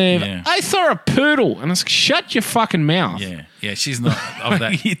not believe I saw a poodle, and I was like, shut your fucking mouth. Yeah, she's not of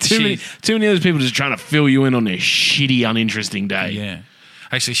that. too many of those people just trying to fill you in on their shitty, uninteresting day. Yeah.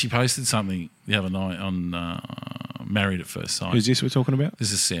 Actually, she posted something the other night on Married at First Sight. Who's this we're talking about?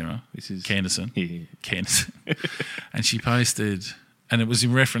 This is Sarah. This is Canderson. Yeah. Canderson. And she posted, and it was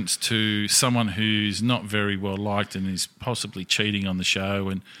in reference to someone who's not very well liked and is possibly cheating on the show.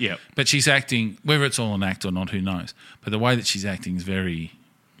 And Yep. But she's acting, whether it's all an act or not, who knows. But the way that she's acting is very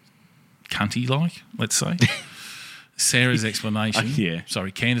cunty like, let's say. Sarah's explanation, Yeah.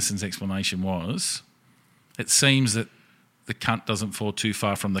 Candace's explanation was, it seems that the cunt doesn't fall too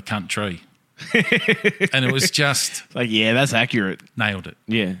far from the cunt tree. And it was just Like, yeah, that's accurate. nailed it.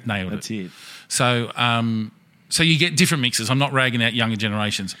 Yeah, Nailed that's it. So, so you get different mixes. I'm not ragging out younger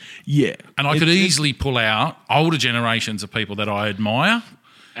generations. Yeah, And I could easily pull out older generations of people that I admire,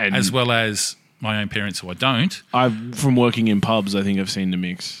 and as well as my own parents who I don't. from working in pubs, I think I've seen the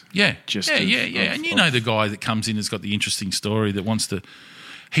mix. Yeah, Just yeah, of- yeah, yeah. of- And you of- know the guy that comes in has got the interesting story that wants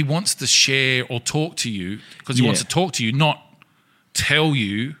to share or talk to you because he Yeah. wants to talk to you, not tell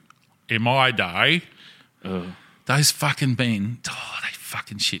you. In my day, those fucking men, they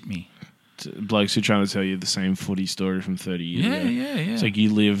fucking shit me. Blokes who are trying to tell you the same footy story from 30 years Yeah, ago. yeah, yeah. It's like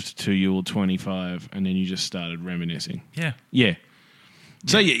you lived till you were 25 and then you just started reminiscing. Yeah, Yeah.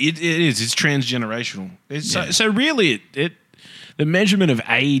 So yeah, it is. It's transgenerational. Yeah. So really, the measurement of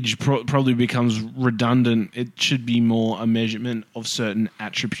age probably becomes redundant. It should be more a measurement of certain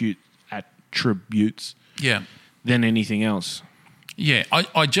attributes yeah. than anything else. Yeah,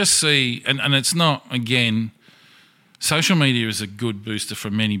 I just see, and it's not, again, social media is a good booster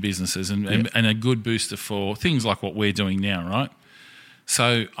for many businesses and a good booster for things like what we're doing now, right?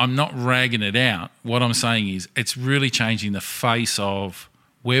 So I'm not ragging it out. What I'm saying is it's really changing the face of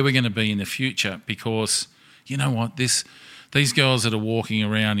where we're going to be in the future because, you know what, these girls that are walking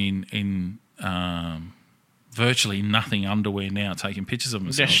around in virtually nothing underwear now taking pictures of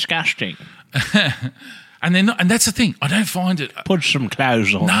themselves. Disgusting. And they're not, and that's the thing. I don't find it. Put some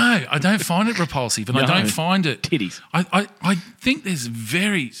clothes on. No, I don't find it repulsive, and I No. don't find it Titties. I think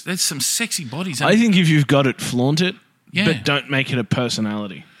there's some sexy bodies. I think if you've got it, flaunt it, Yeah. but don't make it a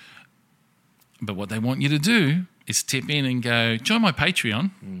personality. But what they want you to do is tip in and go, join my Patreon,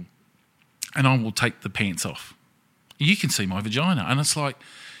 and I will take the pants off. You can see my vagina, and it's like,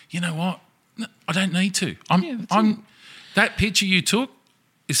 you know what? No, I don't need to. That picture you took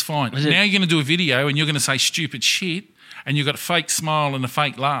is fine. Now you're going to do a video, and you're going to say stupid shit, and you've got a fake smile and a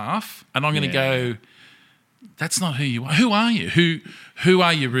fake laugh, and I'm going to go, that's not who you are. Who are you? Who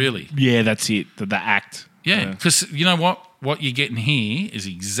are you really? Yeah, that's it. The act. Yeah, because you know what? What you're getting here is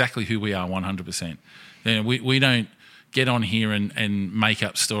exactly who we are 100%. You know, we don't get on here and make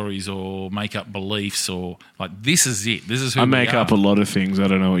up stories or make up beliefs or like this is it. This is who I we make are. up a lot of things. I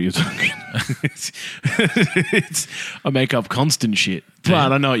don't know what you're talking. I make up constant shit.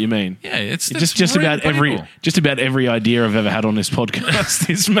 But I know what you mean. Yeah, it's Just really about every idea I've ever had on this podcast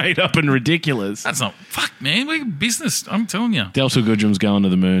is made up and ridiculous. That's not fuck, man. We're business. I'm telling you. Delta Goodrum's going to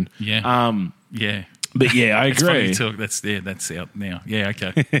the moon. Yeah. Yeah. But yeah, I It's funny agree. you talk. That's out now. Yeah.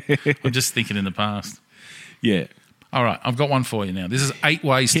 Okay. I'm just thinking in the past. Yeah, All right, I've got one for you now. This is 8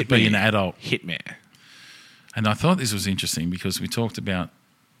 ways to Hit be me. an adult. hit me. And I thought this was interesting because we talked about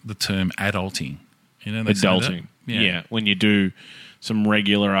the term adulting. You know, they say that? Adulting. Yeah, when you do some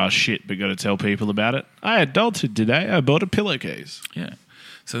regular ass shit, but got to tell people about it. I adulted today. I bought a pillowcase. Yeah.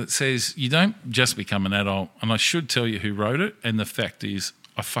 So it says you don't just become an adult, and I should tell you who wrote it, and the fact is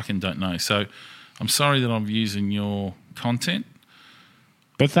I fucking don't know. So I'm sorry that I'm using your content,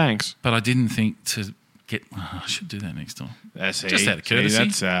 But thanks. but I didn't think to get... I should do that next time. That's Just out of courtesy.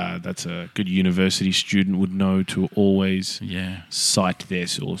 That's a good university student would know to always Yeah. cite their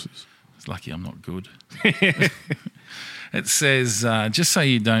sources. It's lucky I'm not good. It says, just say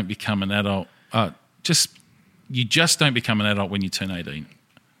you don't become an adult. You just don't become an adult when you turn 18.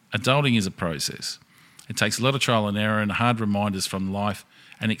 Adulting is a process. It takes a lot of trial and error and hard reminders from life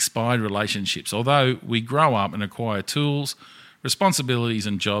and expired relationships. Although we grow up and acquire tools, responsibilities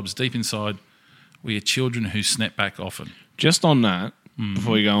and jobs, deep inside, we are children who snap back often. Just on that,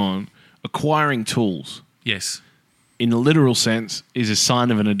 before you go on, acquiring tools, Yes. in a literal sense, is a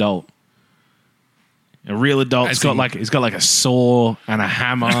sign of an adult. A real adult's As got in- like a saw and a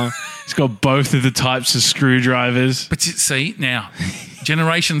hammer. He's got both of the types of screwdrivers. But see, now,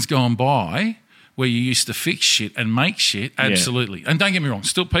 generations gone by where you used to fix shit and make shit, absolutely. And don't get me wrong,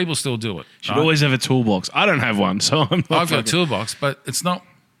 people still do it. Should right? always have a toolbox. I don't have one, so I'm not I've got a fucking- toolbox, but it's not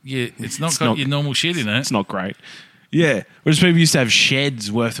got not- your normal shit in it. It's not great. Yeah. Whereas people used to have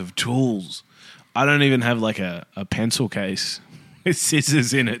sheds worth of tools. I don't even have like a pencil case with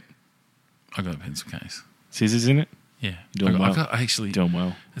scissors in it. I got a pencil case. Scissors in it? Yeah, Doing I well. got actually. Doing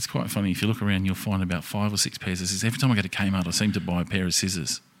well. It's quite funny. If you look around, you'll find about 5 or 6 pairs of scissors. Every time I go to Kmart, I seem to buy a pair of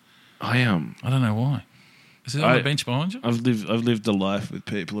scissors. I am. I don't know why. Is it on the bench behind you? I've lived a life with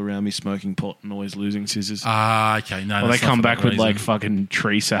people around me smoking pot and always losing scissors. Ah, okay. No, Or they that's not come for back that with reason. like fucking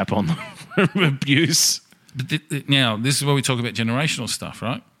tree sap on them from abuse. But now, this is where we talk about generational stuff,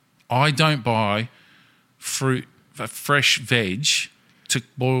 right? I don't buy fresh veg to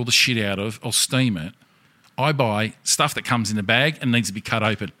boil the shit out of or steam it, I buy stuff that comes in a bag and needs to be cut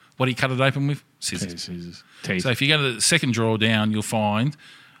open. What do you cut it open with? Scissors. Scissors. Teeth. So if you go to the second drawer down, you'll find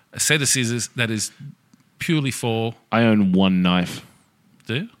a set of scissors that is purely for, I own one knife.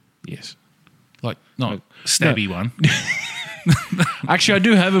 do you? Yes. Like, not stabby one. Actually, I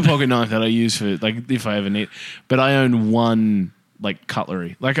do have a pocket knife that I use for, like, if I ever need. But I own one, like,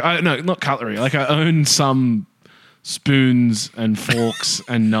 cutlery. Like, not cutlery. Like, I own some spoons and forks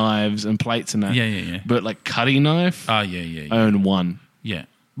and knives and plates and that. Yeah. But, like, cutting knife, Oh, I yeah. own one. Yeah.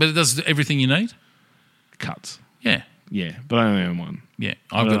 But it does everything you need? Cuts. Yeah. Yeah, but I only own one. Yeah.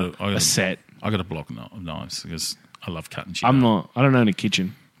 I got a set. I got a block of knives because I love cutting shit. I don't own a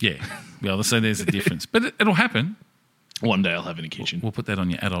kitchen. Yeah. Well, so there's a difference. But it'll happen. One day I'll have in a kitchen. We'll put that on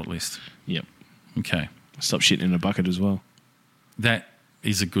your adult list. Yep. Okay. Stop shitting in a bucket as well. That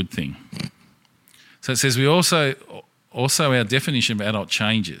is a good thing. So it says we also our definition of adult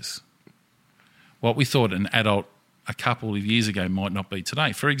changes. What we thought an adult a couple of years ago might not be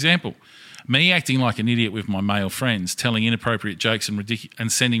today. For example, me acting like an idiot with my male friends, telling inappropriate jokes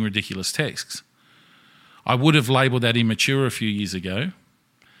and sending ridiculous texts. I would have labelled that immature a few years ago.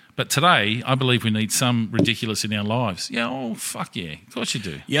 But today, I believe we need some ridiculous in our lives. Yeah, oh, fuck yeah. Of course you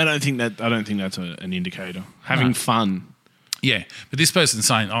do. Yeah, I don't think that's an indicator. Having fun. Yeah, but this person's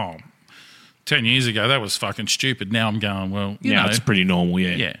saying, 10 years ago, that was fucking stupid. Now I'm going, well, you know. It's pretty normal,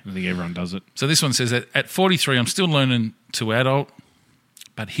 yeah. Yeah. I think everyone does it. So this one says that at 43, I'm still learning to adult,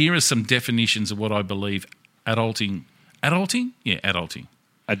 but here are some definitions of what I believe adulting. Adulting? Yeah, adulting.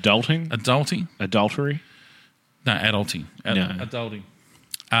 Adulting? Adulting? Adultery? No, adulting. No. Adulting.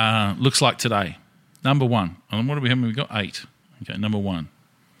 Looks like today. Number one. And what do we have? We got 8. Okay, number 1.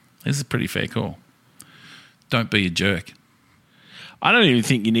 This is a pretty fair call. Don't be a jerk. I don't even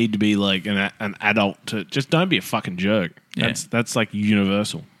think you need to be like an adult to just don't be a fucking jerk. Yeah. That's like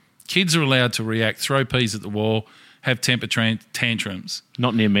universal. Kids are allowed to react, throw peas at the wall, have temper tantrums.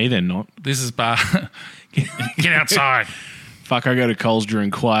 Not near me, they're not. This is get outside. Fuck, I go to Coles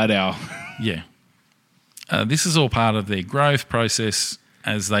during quiet hour. Yeah. This is all part of their growth process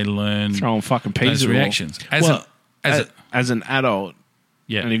as they learn Throwing fucking peas those at the wall. reactions. As an adult,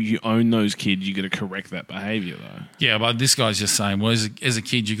 Yeah. and if you own those kids, you got to correct that behaviour though. Yeah, but this guy's just saying, well, as a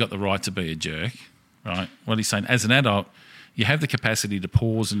kid, you got the right to be a jerk, right? What he's saying, as an adult, you have the capacity to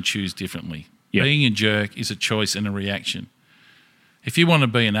pause and choose differently. Yep. Being a jerk is a choice and a reaction. If you want to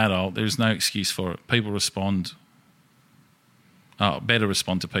be an adult, there's no excuse for it. People respond. Better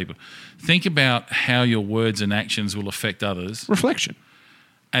respond to people. Think about how your words and actions will affect others Reflection.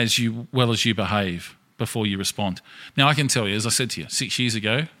 as well as you behave before you respond. Now, I can tell you, as I said to you, 6 years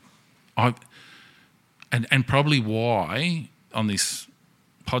ago, and probably why on this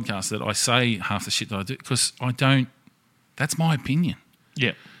podcast that I say half the shit that I do, because that's my opinion.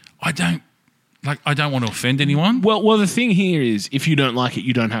 Yeah. I don't want to offend anyone. Well, the thing here is, if you don't like it,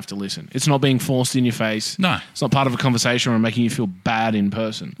 you don't have to listen. It's not being forced in your face. No. It's not part of a conversation or making you feel bad in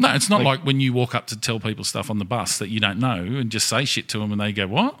person. No, it's not like when you walk up to tell people stuff on the bus that you don't know and just say shit to them and they go,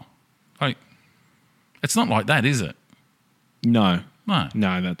 what? Like, it's not like that, is it? No. No.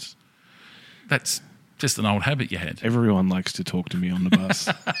 No, That's just an old habit you had. everyone likes to talk to me on the bus.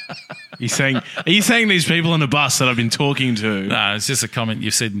 Are you saying these people on the bus that I've been talking to? No, it's just a comment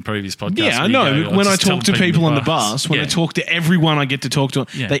you've said in previous podcasts. Yeah, I where you know. go, When I just tell talk to people on the bus, when I Yeah. talk to everyone I get to talk to,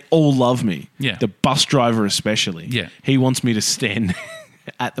 Yeah. they all love me. Yeah. The bus driver especially. Yeah. He wants me to stand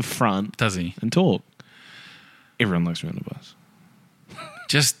at the front Does he? and talk. Everyone likes me on the bus.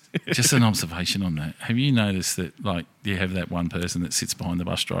 Just an observation on that. Have you noticed that, like, you have that one person that sits behind the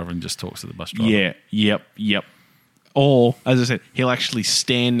bus driver and just talks to the bus driver? Yeah, yep. Or, as I said, he'll actually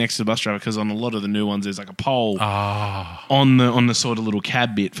stand next to the bus driver because on a lot of the new ones, there's like a pole on the sort of little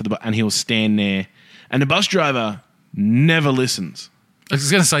cab bit for and he'll stand there. And the bus driver never listens. I was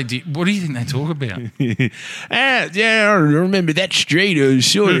going to say, what do you think they talk about? Yeah, I remember that street. I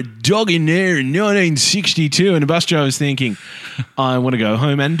saw a dog in there in 1962. And the bus driver's thinking, I want to go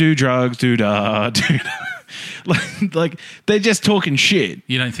home and do drugs, do-da. Like, they're just talking shit.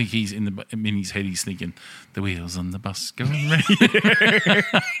 You don't think he's in his head, he's thinking, the wheels on the bus going round.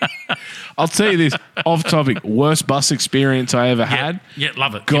 I'll tell you this, off topic, worst bus experience I ever had. Yeah,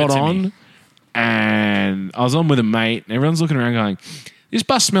 love it. Give Got it to on, me. and I was on with a mate, and everyone's looking around going, this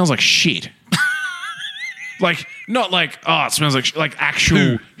bus smells like shit. Like, not like, it smells like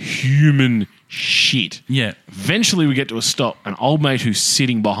actual human shit. Yeah. Eventually we get to a stop. An old mate who's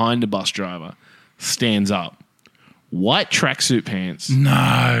sitting behind the bus driver stands up. White tracksuit pants.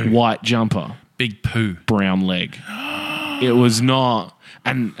 No. White jumper. Big poo. Brown leg. It was not.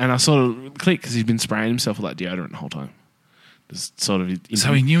 And I sort of clicked because he'd been spraying himself with that deodorant the whole time. Just sort of.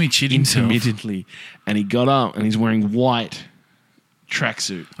 So he knew he'd shit himself. intermittently, and he got up and he's wearing white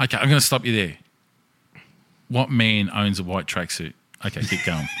tracksuit. Okay, I'm going to stop you there. What man owns a white tracksuit? Okay, keep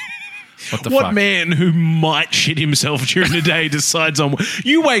going. What the What fuck? man who might shit himself during the day decides on?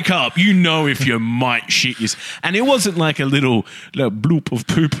 You wake up, you know if you might shit yourself, and it wasn't like a little bloop of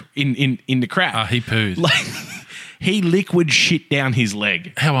poop in the crap. He pooed. Like he liquid shit down his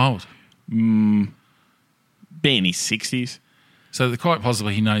leg. How old? Being in his 60s. So quite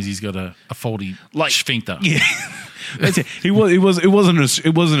possibly he knows he's got a faulty sphincter. Yeah, that's it. It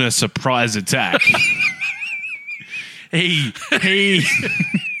wasn't a surprise attack. he.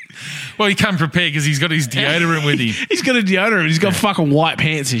 Well, he can't prepare because he's got his deodorant with him. He's got a deodorant. He's got fucking white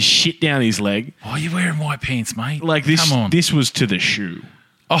pants and shit down his leg. Oh, you're wearing white pants, mate. Like this. Come on. This was to the shoe.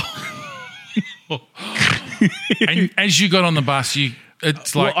 And as you got on the bus,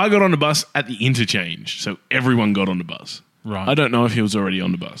 it's like I got on the bus at the interchange, so everyone got on the bus. Right. I don't know if he was already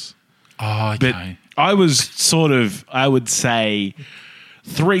on the bus, oh, but okay. I was sort of, I would say,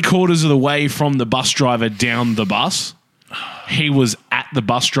 3/4 of the way from the bus driver down the bus. He was at the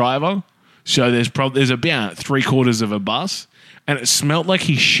bus driver, so there's about 3/4 of a bus, and it smelled like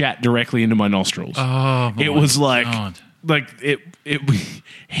he shat directly into my nostrils. Oh, my it was like God.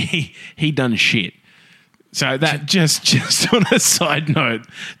 he done shit. So that just on a side note,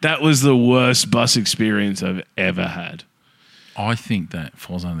 that was the worst bus experience I've ever had. I think that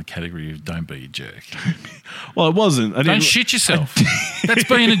falls under the category of don't be a jerk. Well, it wasn't. I Don't didn't, shit yourself. That's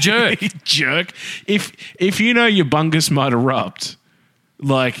being a jerk. jerk. If you know your bungus might erupt,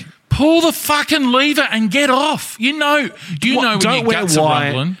 like Pull the fucking lever and get off. You know when don't your wear guts are white.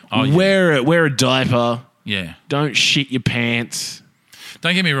 rumbling. Oh, yeah. Wear a diaper. Yeah. Don't shit your pants.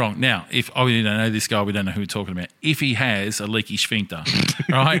 Don't get me wrong. Now, we don't know this guy, we don't know who we're talking about. If he has a leaky sphincter,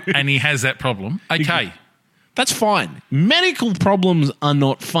 right, and he has that problem, okay. That's fine. Medical problems are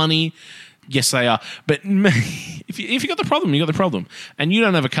not funny. Yes, they are. But if you got the problem, you got the problem. And you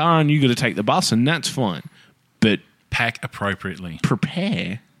don't have a car and you got to take the bus, and that's fine. But Pack appropriately.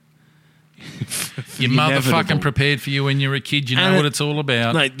 prepare. Your mother fucking prepared for you when you were a kid. You know And what it's all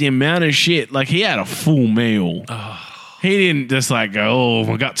about. Like the amount of shit. Like he had a full meal. He didn't just like go, oh,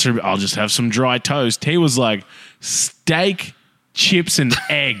 my guts are, I'll just have some dry toast. He was like steak, chips, and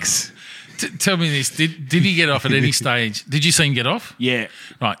eggs. Tell me this. Did he get off at any stage? Did you see him get off? Yeah.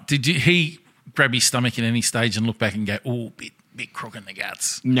 Right. Did he grab his stomach at any stage and look back and go, oh, bit crook in the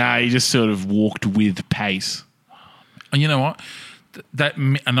guts? No, he just sort of walked with pace. And you know what?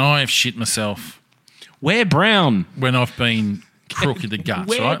 And I have shit myself Wear brown. when I've been crook in the guts,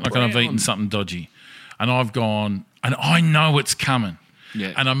 Wear right? Like when I've brown. eaten something dodgy. And I've gone, and I know it's coming.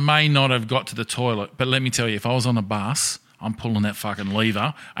 Yeah. And I may not have got to the toilet, but let me tell you, if I was on a bus, I'm pulling that fucking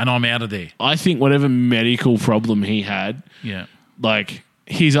lever and I'm out of there. I think whatever medical problem he had, Yeah. like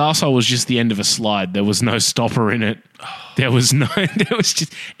his arsehole was just the end of a slide. There was no stopper in it. There was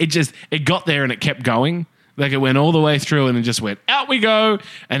it got there and it kept going. Like it went all the way through and it just went, out we go.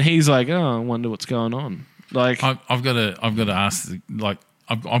 And he's like, oh, I wonder what's going on. Like, I've got to ask, like,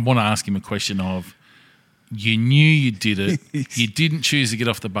 I want to ask him a question of, you knew you did it, you didn't choose to get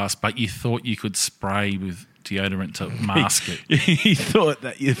off the bus, but you thought you could spray with deodorant to mask it. he thought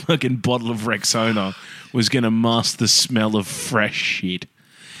that your fucking bottle of Rexona was going to mask the smell of fresh shit.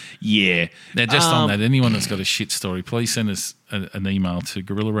 Yeah. Now, just on that, anyone that's got a shit story, please send us an email to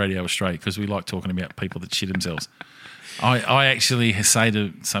Guerrilla Radio Australia because we like talking about people that shit themselves. I actually say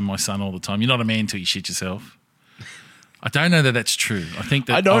to my son all the time, you're not a man till you shit yourself. I don't know that that's true. I think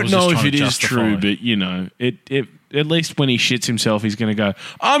that I don't was know just if trying it to is justify. true, but you know, it at least when he shits himself, he's going to go,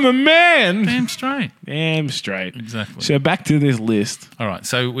 I'm a man. Damn straight. Damn straight. Exactly. So back to this list. All right,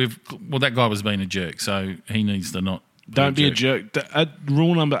 so that guy was being a jerk, so he needs to not Don't be a jerk.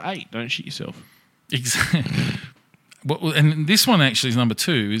 Rule number 8, don't shit yourself. Exactly. Well, and this one actually is number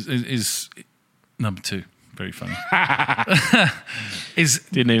 2. Is number 2. Very funny. Is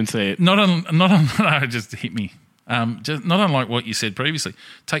Didn't even say it. not on. No, it just hit me. Just not unlike what you said previously.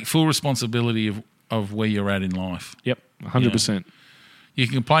 Take full responsibility of where you're at in life. Yep, 100%. You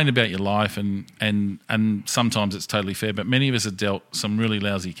can complain about your life, and sometimes it's totally fair. But many of us are dealt some really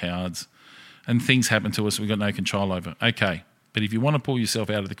lousy cards, and things happen to us we've got no control over. Okay, but if you want to pull yourself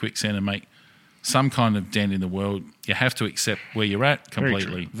out of the quicksand and make some kind of dent in the world, you have to accept where you're at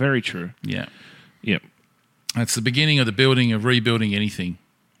completely. Very true. Yeah, Yep. that's the beginning of the building of rebuilding anything.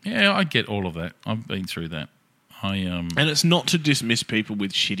 Yeah, I get all of that. I've been through that. And it's not to dismiss people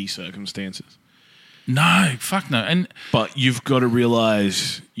with shitty circumstances. No, fuck no. And But you've got to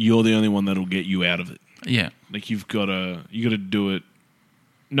realize you're the only one that'll get you out of it. yeah, Like you got to do it.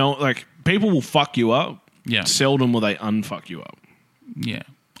 No, like people will fuck you up, Yeah. seldom will they unfuck you up. Yeah.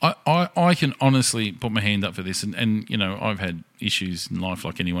 I can honestly put my hand up for this, and you know, I've had issues in life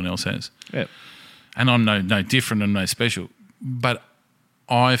like anyone else has. Yeah. And I'm no different and no special. But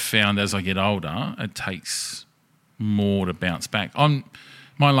I've found as I get older, it takes more to bounce back.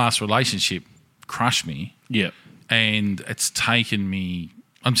 My last relationship crushed me, Yeah. and it's taken me.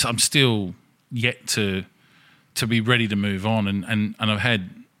 I'm still yet to be ready to move on, and I've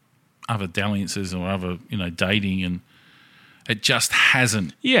had other dalliances or other dating, and it just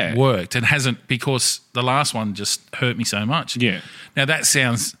hasn't Yeah. worked. It hasn't, because the last one just hurt me so much. Yeah. Now that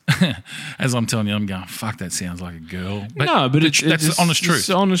sounds, as I'm telling you, I'm going, fuck, that sounds like a girl. No, but that's the honest truth. It's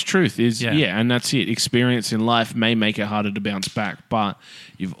the honest truth is, Yeah. yeah, and that's it. Experience in life may make it harder to bounce back, but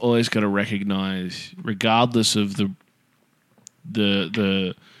you've always got to recognize, regardless of the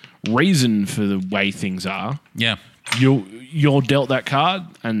reason for the way things are, Yeah. you're dealt that card,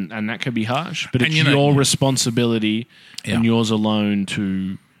 and that can be harsh, but it's And, your responsibility and Yeah. yours alone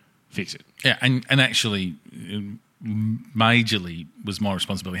to fix it. Yeah, and actually, majorly was my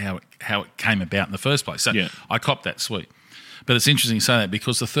responsibility how it came about in the first place. So Yeah. I copped that sweet. But it's interesting you say that,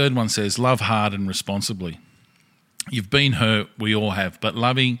 because the third one says, love hard and responsibly. You've been hurt, we all have, but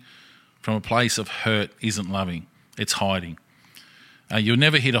loving from a place of hurt isn't loving, it's hiding. You'll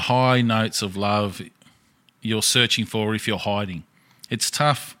never hit a high notes of love you're searching for if you're hiding. It's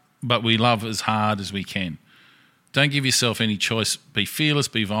tough, but we love as hard as we can. Don't give yourself any choice. Be fearless,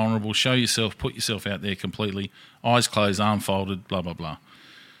 be vulnerable, show yourself, put yourself out there completely. Eyes closed, arm folded, blah, blah, blah.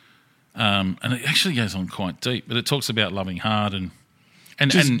 And it actually goes on quite deep, but it talks about loving hard and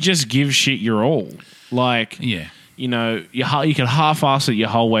Just give shit your all. Like, yeah, you can half-ass it your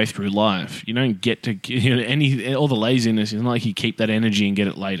whole way through life. You don't get to all the laziness. It's not like you keep that energy and get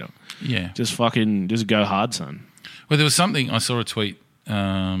it later. yeah. Just go hard, son. Well, there was something, I saw a tweet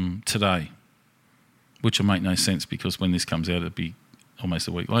today, which will make no sense because when this comes out, it'll be almost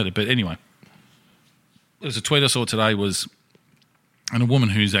a week later. But anyway, there was a tweet I saw today and a woman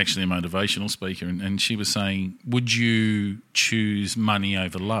who's actually a motivational speaker, and she was saying, would you choose money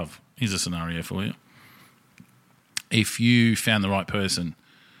over love? Here's a scenario for you. If you found the right person,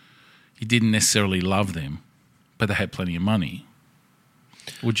 you didn't necessarily love them, but they had plenty of money,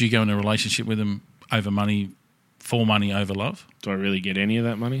 would you go in a relationship with them over money, for money over love? Do I really get any of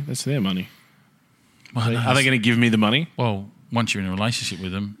that money? That's their money. Well, Are they going to give me the money? Well, once you're in a relationship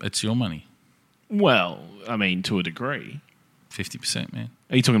with them, it's your money. Well, I mean, to a degree. 50%, man.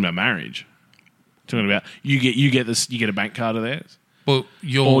 Are you talking about marriage? Talking about you get a bank card of theirs, Well,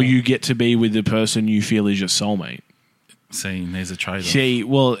 or you get to be with the person you feel is your soulmate. seeing there's a trade-off. See,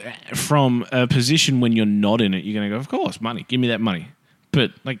 well, from a position when you're not in it, you're going to go, of course, money. Give me that money.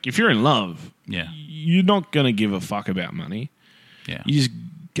 But like, if you're in love, Yeah, you're not going to give a fuck about money. yeah. You just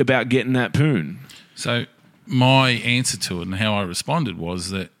about getting that poon. So my answer to it and how I responded was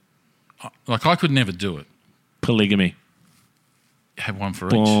that, like, I could never do it. Polygamy. Have one for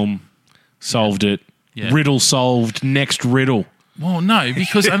each. Boom. Solved it. Yeah. Riddle solved. Next riddle. Well, no,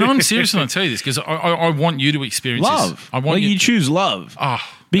 because, and I'm serious when I tell you this, because I want you to experience Love. this. I want you choose love. Oh,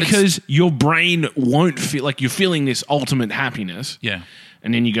 Because your brain won't feel like you're feeling this ultimate happiness. yeah,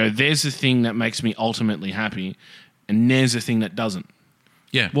 And then you go, there's the thing that makes me ultimately happy. And there's the thing that doesn't.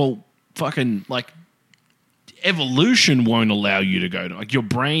 yeah. Well, fucking, like, evolution won't allow you to go to. Like, your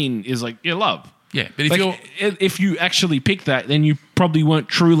brain is like, yeah, love. Yeah, but if Like, you're if you actually pick that, then you probably weren't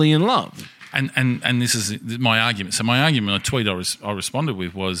truly in love. and this is my argument. So my argument, a tweet I responded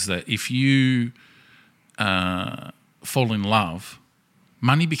with was that if you fall in love,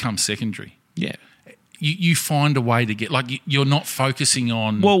 money becomes secondary. Yeah. You find a way to get, like, you're not focusing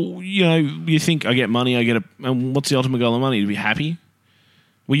on. Well, you think I get money, and what's the ultimate goal of money? To be happy?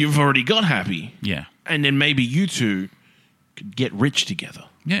 Well, you've already got happy. yeah, And then maybe you two could get rich together.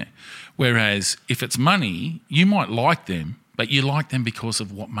 yeah. Whereas if it's money, you might like them, but you like them because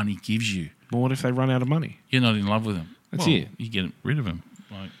of what money gives you. Well, what if they run out of money? You're not in love with them. That's Well, it. You get rid of them.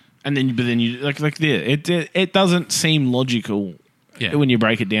 Like, And then, but then you like there. It doesn't seem logical yeah. when you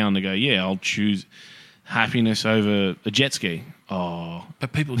break it down to go, yeah, I'll choose happiness over a jet ski. Oh,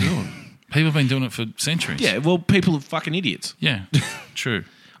 But people do it. People have been doing it for centuries. yeah. Well, people are fucking idiots. Yeah. True.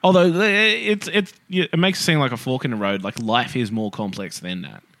 Although it makes it seem like a fork in the road. Like, life is more complex than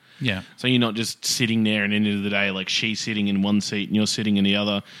that. Yeah. So you're not just sitting there and at the end of the day, like, she's sitting in one seat and you're sitting in the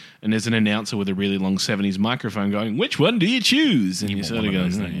other, and there's an announcer with a really long 70s microphone going, which one do you choose? And You you want sort of one go,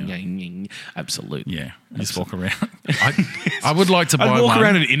 of those, don't you? absolutely. Yeah. You just walk around. I would like to buy I'd walk one.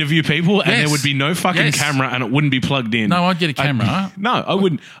 around and interview people, and Yes. there would be no fucking Yes. camera, and it wouldn't be plugged in. No, I'd get a camera. No, I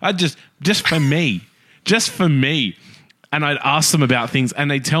wouldn't. I'd just for me, and I'd ask them about things, and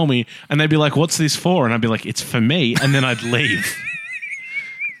they'd tell me, and they'd be like, "What's this for?" And I'd be like, "It's for me," and then I'd leave.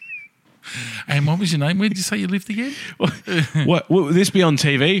 And what was your name? Where did you say you lived again? What would this be on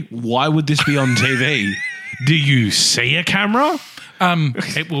TV? Why would this be on TV? Do you see a camera?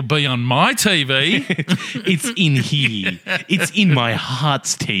 It will be on my TV. It's in here. It's in my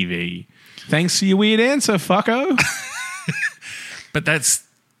heart's TV. Thanks for your weird answer, fucko. But that's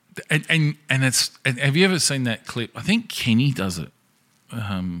and have you ever seen that clip? I think Kenny does it.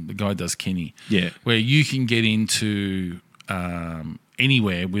 The guy does Kenny. Yeah. Where you can get into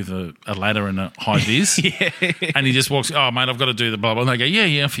anywhere with a ladder and a high vis. And he just walks, oh, mate, I've got to do the blah, blah. And they go,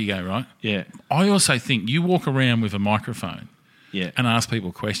 yeah, off you go, right? Yeah. I also think you walk around with a microphone Yeah. and ask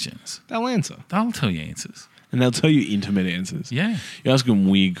people questions. They'll answer. They'll tell you answers. And they'll tell you intimate answers. Yeah. You ask them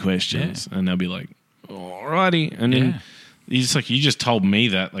weird questions, and they'll be like, alrighty. And then you just told me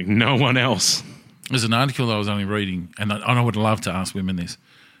that, like no one else. There's an article that I was only reading, and I would love to ask women this.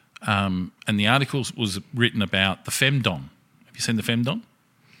 And the article was written about the femdom. Have you seen the femdom?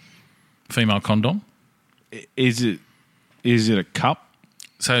 Female condom. Is it a cup?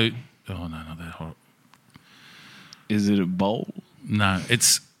 So, no, they're horrible. Is it a bowl? No,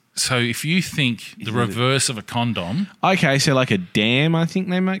 it's so if you think the reverse of a condom, Okay, so like a dam, I think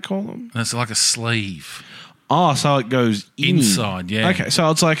they might call them. and it's like a sleeve Oh, so it goes inside. Yeah. Okay, so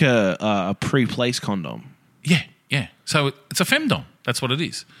it's like a pre-placed condom. Yeah. So it's a femdom. That's what it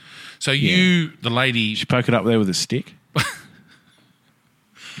is. So you, the lady, You poke it up there with a stick.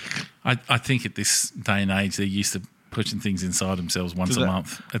 I think at this day and age they're used to pushing things inside themselves once a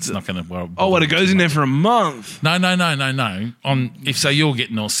month. It's not going to. Oh, what, it goes in there for a month. No. On if so, you're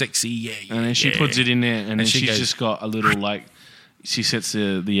getting all sexy, yeah. And then she puts it in there, and then she she's goes- just got a little, like, she sets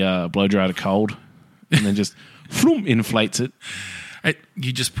the blow dryer to cold, and then just floom, inflates it.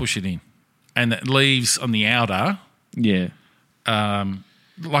 You just push it in, and it leaves on the outer Yeah.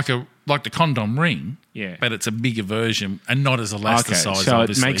 like the condom ring. Yeah. But it's a bigger version and not as Okay, elasticized. so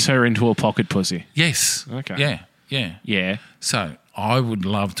obviously. it makes her into a pocket pussy. Yes. Okay. Yeah. Yeah. So I would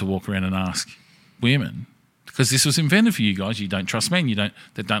love to walk around and ask women, because this was invented for you guys. You don't trust men. That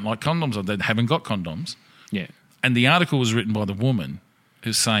don't like condoms or that haven't got condoms. Yeah. And the article was written by the woman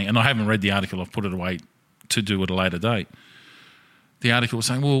who's saying, and I haven't read the article. I've put it away to do at a later date. The article was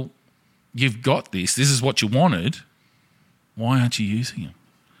saying, well, you've got this. This is what you wanted. Why aren't you using them?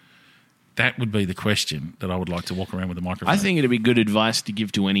 That would be the question that I would like to walk around with a microphone. I think it'd be good advice to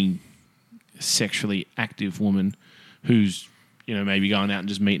give to any sexually active woman who's, maybe going out and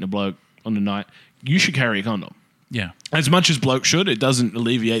just meeting a bloke on the night. You should carry a condom. Yeah. As much as blokes should, it doesn't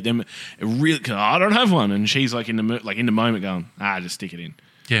alleviate them. It really, cause I don't have one, and she's like in the moment going, just stick it in,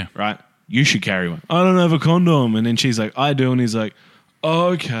 Yeah. right? You should carry one. I don't have a condom, and then she's like, I do, and he's like,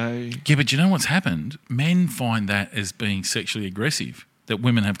 okay. Yeah, but you know what's happened? Men find that as being sexually aggressive, that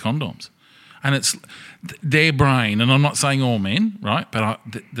women have condoms. And it's their brain, and I'm not saying all men, right? But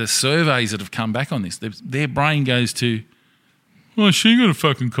the surveys that have come back on this, their brain goes to, oh, she got a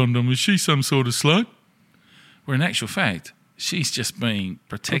fucking condom. Is she some sort of slut? Where in actual fact, she's just being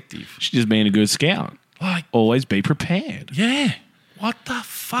protective. She's just being a good scout. Like, Always be prepared. yeah, what the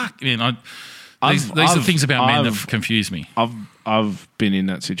fuck? I mean, these are the things about men that confuse me. I've been in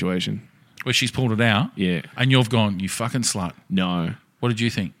that situation. Where she's pulled it out, Yeah. and you've gone, you fucking slut. No. What did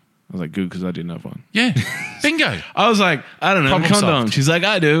you think? I was like, good, because I didn't have one. Yeah, bingo. I was like, I don't know, Problem condom. solved. She's like,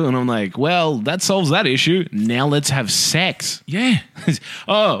 I do. And I'm like, well, that solves that issue. Now let's have sex. Yeah.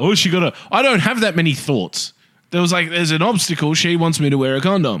 She got a... I don't have that many thoughts. There's an obstacle. She wants me to wear a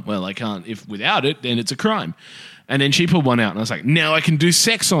condom. Well, I can't. If without it, then it's a crime. And then she pulled one out, and I was like, now I can do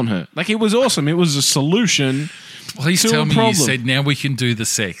sex on her. Like, it was awesome. It was a solution. Please to tell a me problem. you said, now we can do the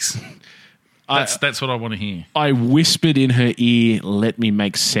sex. That's what I want to hear. I whispered in her ear, let me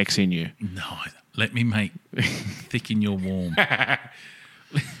make sex in you. No, let me make thicken your warm.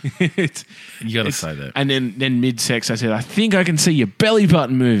 It's- You got to say that. And then mid-sex, I said, I think I can see your belly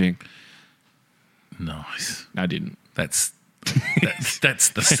button moving. Nice. I didn't. That's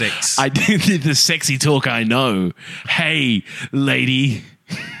the sex. I did the sexy talk I know. Hey, lady.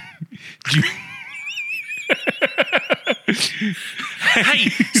 Hey,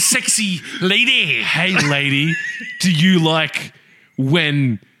 sexy lady. Hey, lady. Do you like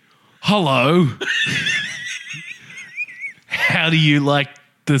when... Hello? How do you like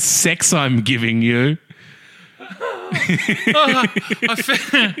the sex I'm giving you? I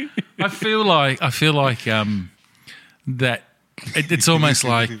feel like that. It's almost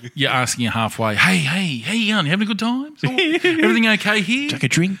like you're asking her halfway. Hey, you having a good time? Everything okay here? Like a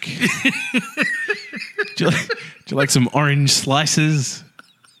drink? do you like some orange slices?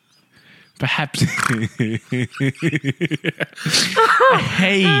 Perhaps.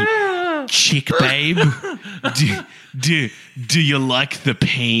 Hey, chick babe, do you like the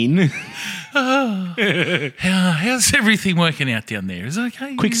pain? How's everything working out down there? Is it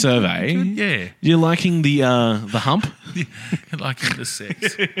okay? Quick survey. Good? Yeah. You liking the hump? Liking the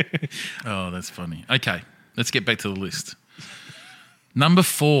sex. Oh, that's funny. Okay, let's get back to the list. Number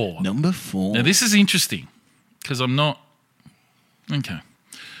 4. Number 4. Now, this is interesting because I'm not... Okay.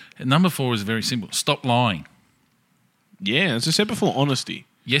 Number 4 is very simple. Stop lying. Yeah, as I said before, honesty.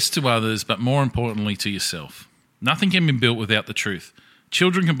 Yes to others, but more importantly to yourself. Nothing can be built without the truth.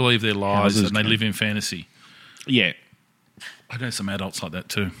 Children can believe their lies Houses and they can. live in fantasy. Yeah. I know some adults like that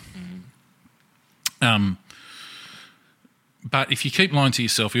too. But if you keep lying to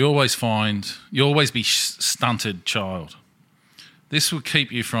yourself, you'll always be stunted child. This will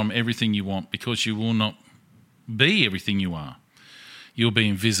keep you from everything you want because you will not be everything you are. You'll be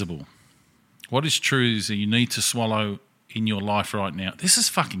invisible. What is true is that you need to swallow in your life right now. This is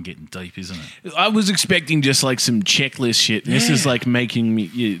fucking getting deep, isn't it? I was expecting just like some checklist shit. This is like making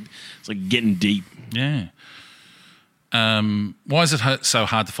me, it's like getting deep. Yeah. Why is it so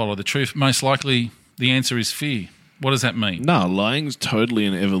hard to follow the truth? Most likely the answer is fear. What does that mean? No, lying's totally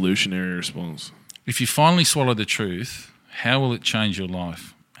an evolutionary response. If you finally swallow the truth, how will it change your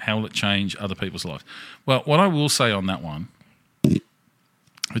life? How will it change other people's lives? Well, what I will say on that one,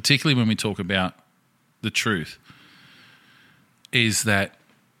 particularly when we talk about the truth, is that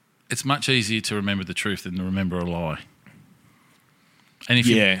it's much easier to remember the truth than to remember a lie. And if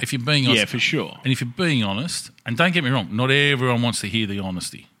you're being honest, yeah, for sure. and if you're being honest, and don't get me wrong, not everyone wants to hear the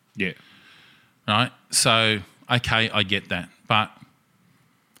honesty, Yeah. right? So, okay, I get that, but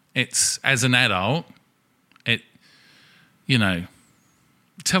it's as an adult,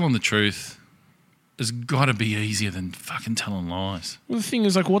 telling the truth has got to be easier than fucking telling lies. Well, the thing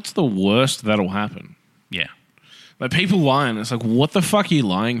is, like, what's the worst that'll happen? Yeah, Like, people lying. It's like, what the fuck are you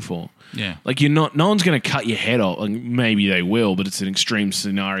lying for? yeah, Like, no one's going to cut your head off. Like, maybe they will, but it's an extreme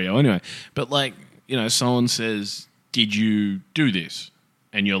scenario anyway. But, like, someone says, did you do this?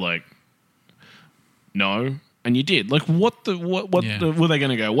 And you're like, no. And you did. Like, what Yeah. were they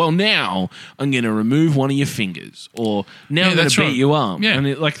going to go? Well, now I'm going to remove one of your fingers, or now I'm going that's to beat right. your arm. Yeah. And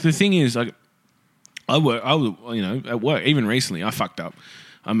the thing is, like, I was, at work, even recently, I fucked up.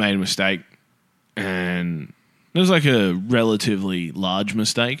 I made a mistake, and it was like a relatively large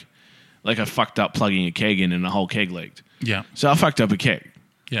mistake. Like, I fucked up plugging a keg in and the whole keg leaked. yeah, So I fucked up a keg.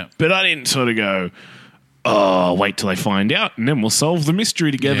 yeah. But I didn't sort of go, oh, wait till they find out and then we'll solve the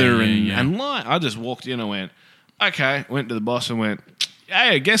mystery together and lie. I just walked in and went, okay. Went to the boss and went,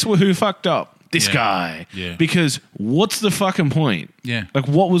 hey, guess who fucked up? This Yeah. guy. Yeah. Because what's the fucking point? Yeah. Like,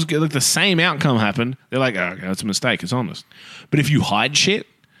 what was good? Like, the same outcome happened. They're like, oh, okay, it's a mistake. It's honest. But if you hide shit,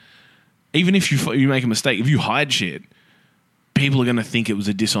 even if you make a mistake, if you hide shit, people are going to think it was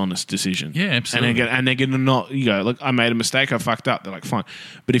a dishonest decision. Yeah, absolutely. And they're going to not, look, I made a mistake, I fucked up. They're like, fine.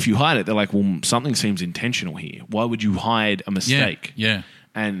 But if you hide it, they're like, well, something seems intentional here. Why would you hide a mistake? Yeah.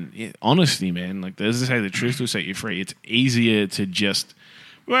 And honesty, man, like, as they say, the truth will set you free. It's easier to just,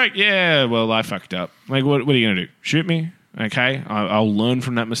 like, yeah, well, I fucked up. Like, what are you going to do? Shoot me? Okay, I'll learn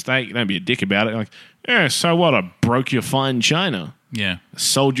from that mistake. Don't be a dick about it. Like, yeah, so what? I broke your fine china. Yeah.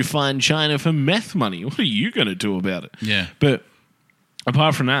 Sold your fine china for meth money. What are you going to do about it? Yeah. But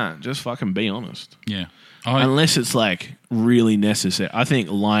apart from that, just fucking be honest. Yeah. Unless it's like really necessary. I think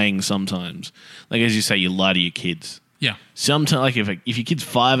lying sometimes, like as you say, you lie to your kids. Yeah. Sometimes, like if your kid's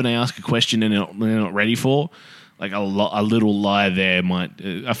 5 and they ask a question and they're not ready for, like a little lie there might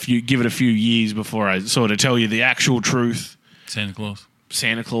give it a few years before I sort of tell you the actual truth. Santa Claus.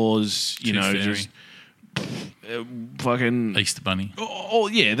 Santa Claus, Tooth Fairy. just fucking. Easter Bunny. Oh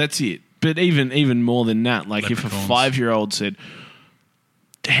yeah, that's it. But even more than that, like if a Leprechauns. 5-year-old said,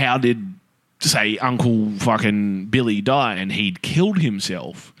 "How did say Uncle fucking Billy die?" and he'd killed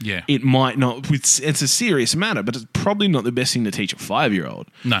himself, Yeah. it might not. It's a serious matter, but it's probably not the best thing to teach a 5-year-old.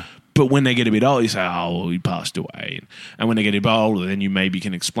 No. But when they get a bit older, you say, "Oh, well, he passed away," and when they get a bit older, then you maybe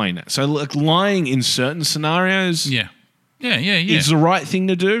can explain that. So, like, lying in certain scenarios, Yeah. Yeah. is the right thing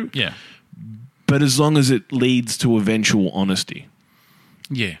to do. Yeah. But as long as it leads to eventual honesty.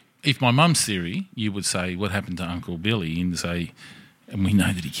 Yeah. If my mum's theory, you would say, what happened to Uncle Billy? And say, and we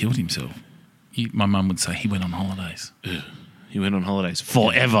know that he killed himself. My mum would say, he went on holidays. He went on holidays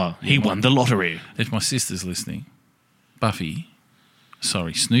forever. He won the lottery. If my sister's listening,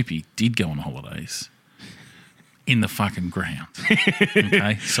 Snoopy did go on holidays in the fucking ground.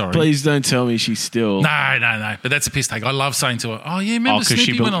 Okay, sorry. Please don't tell me she's still. No. But that's a piss take. I love saying to her, oh, yeah, remember because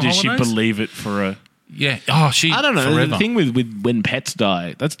Snoopy went on did holidays? she believe it for a. Yeah. Oh, she. I don't know. Forever. The thing with when pets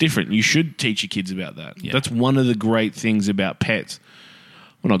die, that's different. You should teach your kids about that. Yeah. That's one of the great things about pets.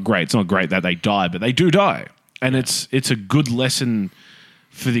 Well, not great. It's not great that they die, but they do die, and it's a good lesson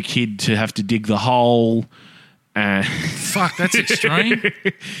for the kid to have to dig the hole. Fuck, that's extreme.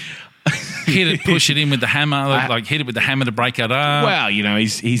 Hit it, push it in with the hammer, like hit it with the hammer to break it up. Well, you know,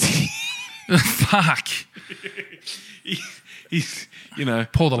 he's Fuck. he's you know.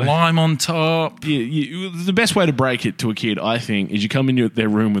 Pour the lime on top. The best way to break it to a kid, I think, is you come into their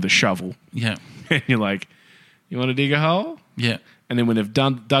room with a shovel Yeah. and you're like, "You want to dig a hole?" Yeah. And then when they've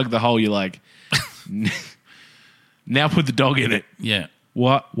dug the hole, you're like, "Now put the dog in it." Yeah.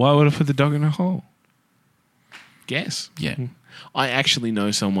 Why would I put the dog in a hole? Guess. Yeah. I actually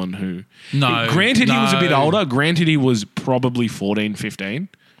know someone who... No. Granted, he was a bit no. older. Granted, he was probably 14, 15.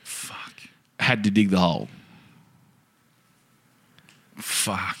 Fuck. Had to dig the hole.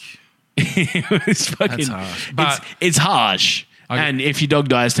 Fuck. It was fucking... That's harsh. But- it's harsh. And if your dog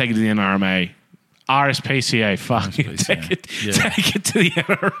dies, take it to the NRMA. RSPCA, fuck. RSPCA. Take it to the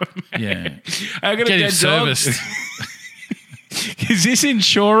NRMA. Yeah. I got a Get dead it serviced. dog. Is this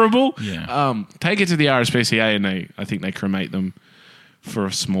insurable? Yeah. Take it to the RSPCA and I think they cremate them for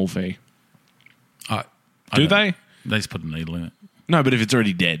a small fee. I Do don't- they? They just put a needle in it. No, but if it's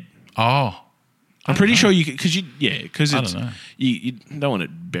already dead. Oh. I'm pretty sure you because because I it's don't know. you don't want to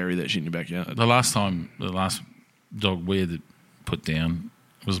bury that shit in your backyard. The last dog we had put down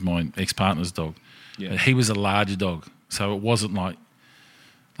was my ex-partner's dog. Yeah. But he was a larger dog, so it wasn't like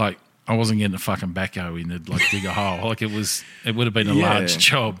I wasn't getting a fucking backhoe in to like dig a hole. Like it would have been a large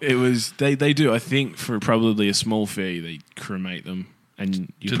job. It was they do. I think for probably a small fee they cremate them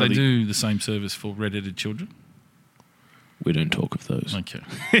and you Do probably, they do the same service for red-headed children? We don't talk of those. Okay.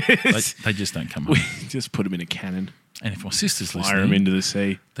 they just don't come home. We just put them in a cannon, And if my sister's fire them listening, into the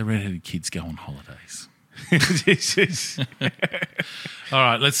sea. the red-headed kids go on holidays. This is- All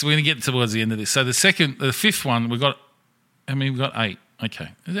right, we're going to get towards the end of this. So the fifth one, we've got 8. Okay.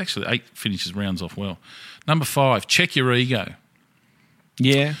 There's actually 8 finishes rounds off well. Number 5, check your ego.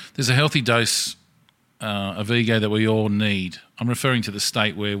 yeah. There's a healthy dose of ego that we all need. I'm referring to the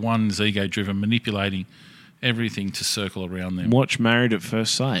state where one's ego-driven, manipulating everything to circle around them. Watch Married at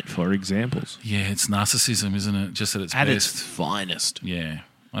First Sight for examples. Yeah, it's narcissism, isn't it? Just at its At best. its finest. Yeah,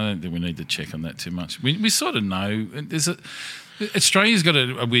 I don't think we need to check on that too much. We sort of know. Australia's got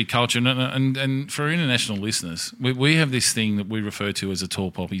a weird culture, and for international listeners, we have this thing that we refer to as a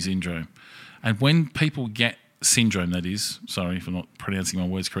tall poppy syndrome. And when people get syndrome, that is, sorry for not pronouncing my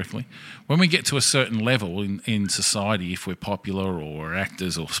words correctly, when we get to a certain level in society, if we're popular or we're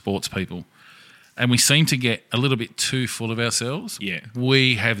actors or sports people, and we seem to get a little bit too full of ourselves, Yeah.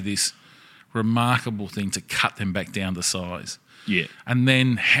 we have this remarkable thing to cut them back down to size. Yeah. And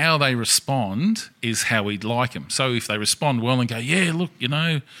then how they respond is how we'd like them. So if they respond well and go, yeah, look, you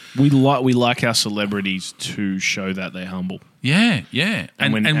know, We like our celebrities to show that they're humble. yeah.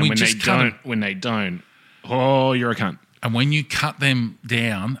 And when we they just cut don't, them. when they don't, oh, you're a cunt. And when you cut them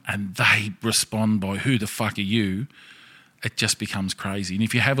down and they respond by who the fuck are you, it just becomes crazy. And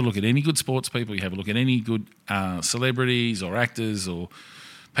if you have a look at any good sports people, you have a look at any good celebrities or actors or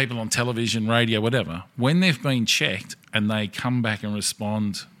people on television, radio, whatever, when they've been checked and they come back and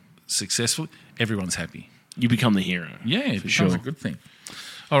respond successfully, everyone's happy. You become the hero. Yeah, it for becomes sure. a good thing.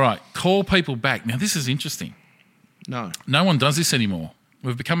 All right, call people back. Now, this is interesting. No. No one does this anymore.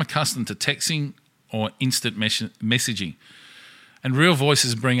 We've become accustomed to texting or instant messaging. And real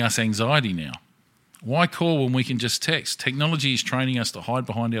voices bring us anxiety now. Why call when we can just text? Technology is training us to hide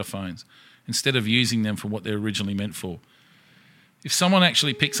behind our phones instead of using them for what they're originally meant for. If someone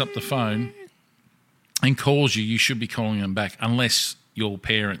actually picks up the phone and calls you, you should be calling them back, unless your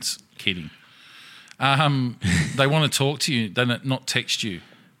parents. Kidding. They want to talk to you, they not text you.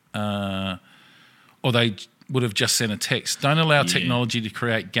 Or they would have just sent a text. Don't allow technology to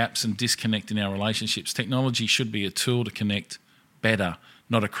create gaps and disconnect in our relationships. Technology should be a tool to connect better,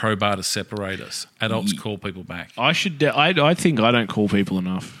 not a crowbar to separate us. Adults call people back. I should. I think I don't call people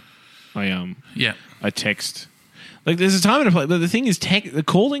enough. Yeah. I text. Like there's a time and a place. But the thing is, the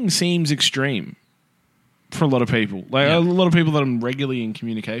calling seems extreme for a lot of people. Like Yeah. a lot of people that I'm regularly in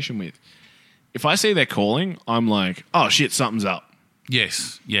communication with. If I see they're calling, I'm like, oh shit, something's up.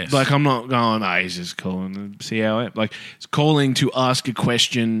 Yes. Like I'm not going, he's just calling to see how it. Like it's calling to ask a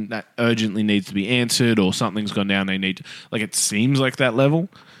question that urgently needs to be answered, or something's gone down. They need to, like it seems like that level,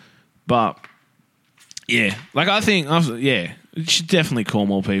 but yeah, like I think you should definitely call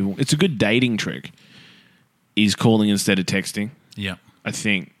more people. It's a good dating trick. Is calling instead of texting. Yeah. I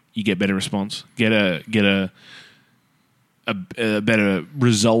think you get better response, get a better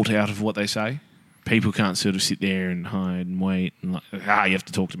result out of what they say. people can't sort of sit there and hide and wait and like, you have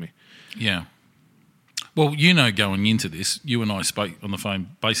to talk to me. Yeah. Well, going into this, you and I spoke on the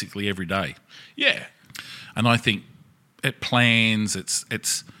phone basically every day. Yeah. And I think it plans,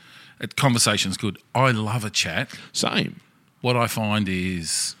 it's conversation's good. I love a chat. Same. What I find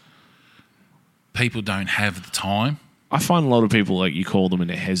is people don't have the time. I find a lot of people, like, you call them and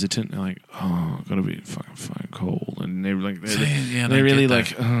they're hesitant. They're like, I've got to be a fucking phone call. And they're like, I they're don't really get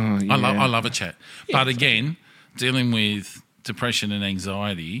like, that. yeah. I love a chat. But again, dealing with depression and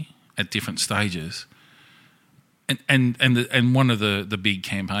anxiety at different stages, and one of the big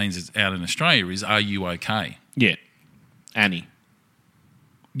campaigns that's out in Australia is Are You Okay? Yeah. Annie.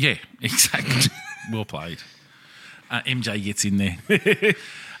 Yeah, exactly. Well played. MJ gets in there.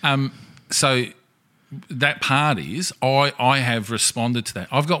 So that part is I have responded to that.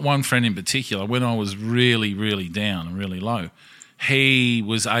 I've got one friend in particular, when I was really, really down and really low, he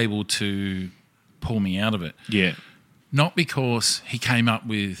was able to pull me out of it. Yeah. Not because he came up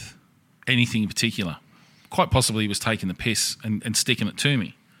with anything in particular. Quite possibly he was taking the piss and sticking it to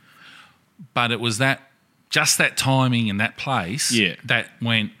me. But it was just that timing and that place that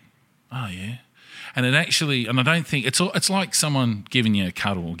went, oh, yeah. And it actually, and I don't think, it's like someone giving you a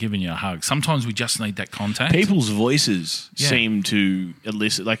cuddle or giving you a hug. Sometimes we just need that contact. People's voices seem to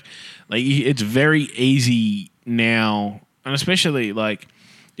elicit, like it's very easy now, and especially like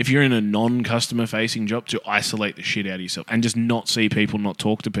if you're in a non-customer facing job, to isolate the shit out of yourself and just not see people, not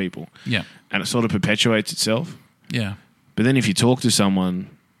talk to people. Yeah. And it sort of perpetuates itself. Yeah. But then if you talk to someone,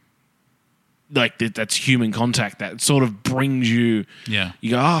 like that's human contact, that sort of brings you,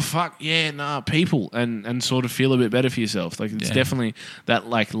 you go, oh, fuck, yeah, nah, people, and sort of feel a bit better for yourself. Like it's definitely that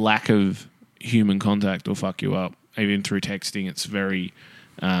like lack of human contact will fuck you up. Even through texting, it's very,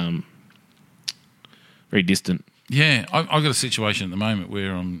 very distant. Yeah, I've got a situation at the moment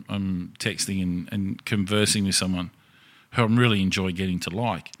where I'm texting and conversing with someone who I really enjoy getting to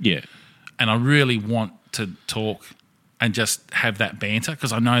like. Yeah. And I really want to talk and just have that banter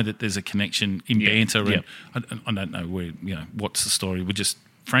because I know that there's a connection in banter. And I don't know where, what's the story. We're just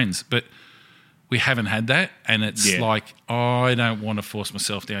friends. But we haven't had that. And it's like, I don't want to force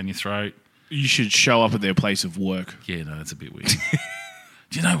myself down your throat. You should show up at their place of work. Yeah, no, that's a bit weird.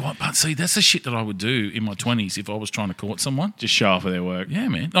 Do you know what? But see, that's the shit that I would do in my 20s if I was trying to court someone. Just show up at their work. Yeah,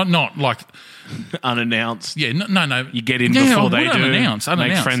 man. Not like... unannounced. Yeah, no. You get in before they do. Unannounced.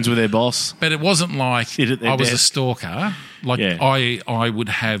 Make friends with their boss. But it wasn't like I was a desk. stalker. Like I would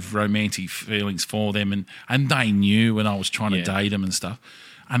have romantic feelings for them and they knew when I was trying to date them and stuff.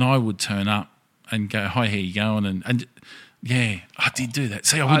 And I would turn up and go, hi, how you going? And yeah, I did do that.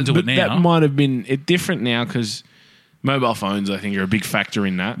 See, I wouldn't do it now. That might have been different now because... mobile phones, I think, are a big factor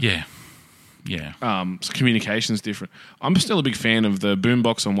in that. Yeah. Yeah. So communication's different. I'm still a big fan of the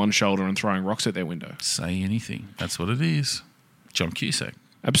boombox on one shoulder and throwing rocks at their window. Say anything. That's what it is. John Cusack.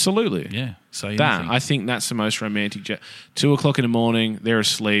 Absolutely. Yeah. Say that. anything. I think that's the most romantic. 2:00 in the morning, they're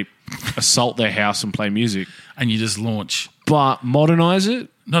asleep, assault their house and play music. And you just launch. But modernise it.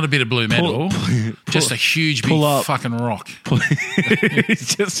 Not a bit of blue metal. Just a huge big fucking rock.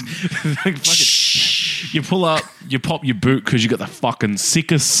 Just like fucking, you pull up, you pop your boot because you got the fucking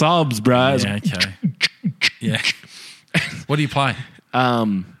sickest subs, bro. Yeah, okay. Yeah. What do you play?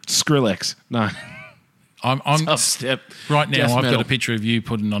 Skrillex. No. I'm Tough step. Right now, Death I've metal. got a picture of you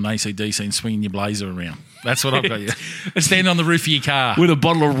putting on AC/DC and swinging your blazer around. That's what I've got you. Stand on the roof of your car. With a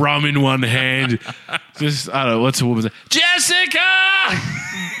bottle of rum in one hand. Just, I don't know, what's a woman's name? Jessica!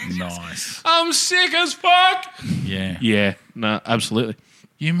 Nice. I'm sick as fuck! Yeah. Yeah, no, absolutely.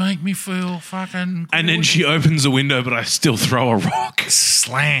 You make me feel fucking good. And then she opens the window, but I still throw a rock.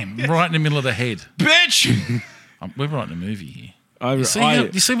 Slam. Right in the middle of the head. Bitch! We're writing a movie here. You see what I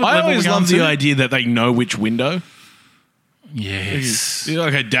level always we're going love the to? idea that they know which window. Yes. You're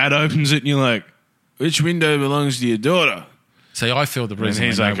like, her dad opens it and you're like, which window belongs to your daughter? See, I feel the And reason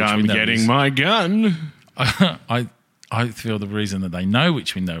he's they know like, which I'm window it getting is. my gun. I feel the reason that they know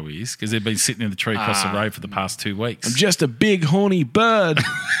which window it is because they've been sitting in the tree across the road for the past 2 weeks. I'm just a big horny bird.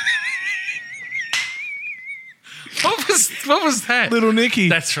 What was that? Little Nicky.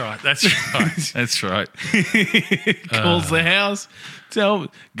 That's right. That's right. Calls the house. Go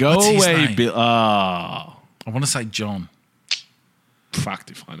What's his away, name? Bill. Oh, I want to say John.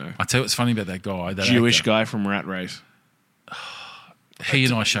 fucked if I know. I tell you what's funny about that guy. That Jewish actor. guy from Rat Race. He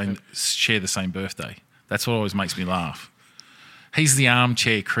and I share the same birthday. That's what always makes me laugh. He's the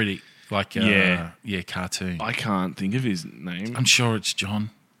armchair critic, like cartoon. I can't think of his name. I'm sure it's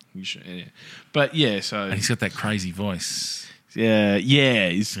John. You should, yeah. But yeah, so And he's got that crazy voice.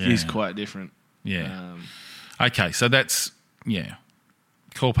 he's quite different. Yeah. Okay, so that's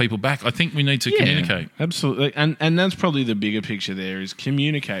call people back. I think we need to communicate. Absolutely. And that's probably the bigger picture there is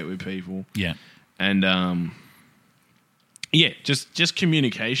communicate with people. Yeah. And just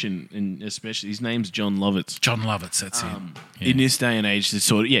communication, and especially his name's John Lovitz. John Lovitz, that's him. Yeah. In this day and age, to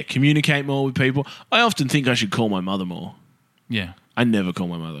sort of communicate more with people. I often think I should call my mother more. Yeah. I never call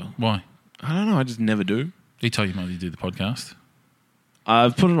my mother. Why? I don't know. I just never do. Did you tell your mother you do the podcast?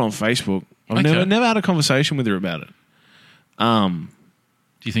 I've put it on Facebook. I've Okay. never had a conversation with her about it.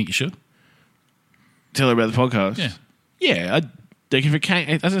 Do you think you should? Tell her about the podcast. Yeah. Yeah. Like if it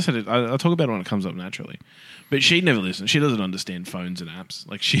came, as I said, I'll talk about it when it comes up naturally. But she never listens. She doesn't understand phones and apps.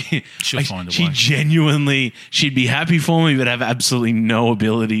 Like She'll find a she way. genuinely, she'd be happy for me, but have absolutely no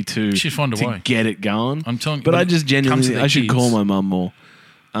ability to She'd find a to way. get it going. I'm telling you, but when I just it comes to genuinely, their I should kids- call my mum more.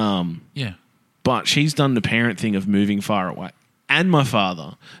 Yeah. But she's done the parent thing of moving far away. And my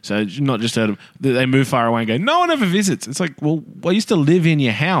father. So not just out of, they move far away and go, no one ever visits. It's like, well, I used to live in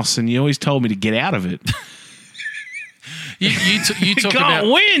your house and you always told me to get out of it. You talk can't about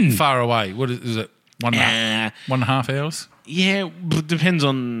win. far away. What is it? 1.5 hours? Yeah, but it depends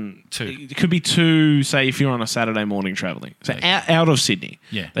on... 2. It could be 2, say, if you're on a Saturday morning travelling. So out of Sydney.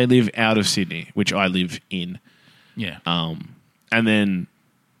 Yeah. They live out of Sydney, which I live in. Yeah. And then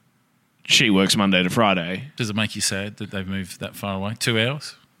she works Monday to Friday. Does it make you sad that they've moved that far away? 2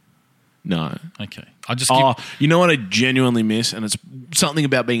 hours? No. Okay. I just Oh, you know what I genuinely miss? And it's something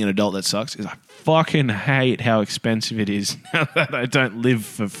about being an adult that sucks, is I fucking hate how expensive it is now that I don't live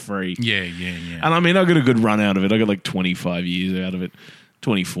for free. Yeah. And I mean, I got a good run out of it. I got like 25 years out of it,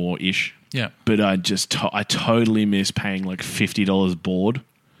 24-ish. Yeah. But I just, I totally miss paying like $50 board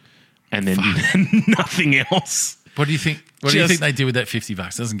and then nothing else. What do you think? What do you Just- think they do with that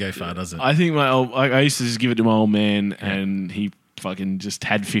 $50? Doesn't go far, does it? I think I used to just give it to my old man and he fucking just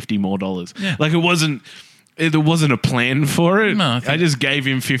had $50 more. Yeah. Like there wasn't a plan for it. No, I think- I just gave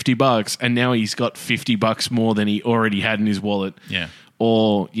him $50 and now he's got $50 more than he already had in his wallet. Yeah.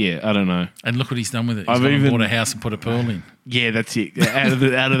 Or I don't know. And look what he's done with it. He's I've gone and even- bought a house and put a pearl in. Yeah, that's it. Out of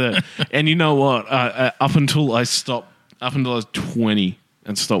the. And you know what? Up until I was 20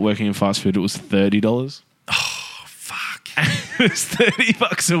 and stopped working in fast food, it was $30. Fuck. It was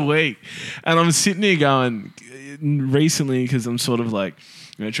 $30 a week, and I'm sitting here going recently because I'm sort of like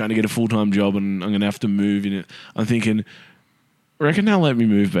trying to get a full-time job and I'm going to have to move in it. I'm thinking, reckon they'll let me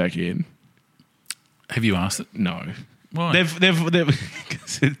move back in? Have you asked it? No. Why? They've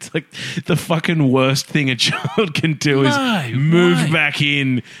cause it's like the fucking worst thing a child can do is No, move why? back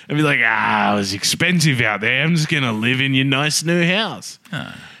in and be like, it was expensive out there. I'm just going to live in your nice new house.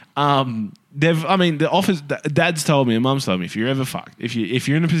 The office, Dad's told me and Mum's told me, if you're ever fucked, if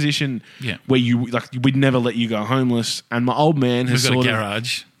you're in a position Yeah. where we'd never let you go homeless, and my old man has We've got a sort of,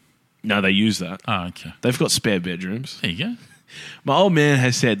 garage. no, they use that. Oh, okay. They've got spare bedrooms. There you go. My old man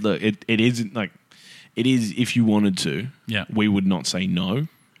has said, look, it isn't like, it is if you wanted to. Yeah. We would not say no.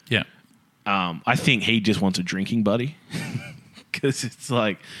 Yeah. I think he just wants a drinking buddy because it's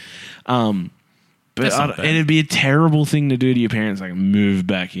like, but That's not bad. it'd be a terrible thing to do to your parents, like move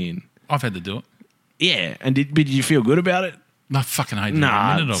back in. I've had to do it. Yeah, and did you feel good about it? I fucking hate it. every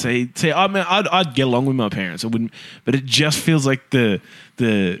minute Nah, of it. see, I mean, I'd get along with my parents. I wouldn't, but it just feels like the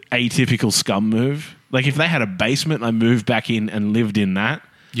atypical scum move. Like if they had a basement, and I moved back in and lived in that.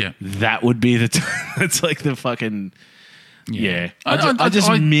 Yeah. That would be that's like the fucking. Yeah, I just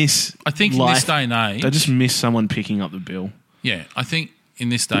I- miss. I think in life. this day and age, I just miss someone picking up the bill. yeah, I think in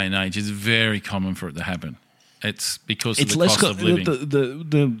this day and age, it's very common for it to happen. It's because of It's the less cost of living.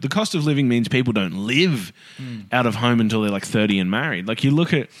 The cost of living means people don't live out of home until they're like 30 and married. Like you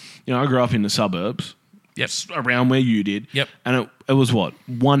look at, I grew up in the suburbs. Yep. Around where you did. Yep. And it was what?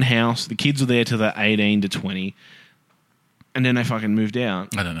 One house. The kids were there till they're 18 to 20. And then they fucking moved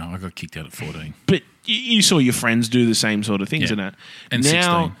out. I don't know. I got kicked out at 14. But you saw your friends do the same sort of things Yeah. and that. And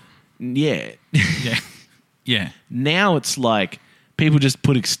now, yeah. Yeah. Yeah. Now it's like people just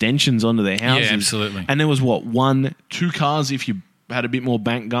put extensions onto their houses. absolutely. And there was what, 2 cars if you had a bit more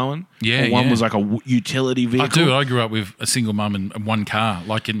bank going? Yeah, Or one yeah. was like a utility vehicle. I do. I grew up with a single mum and one car,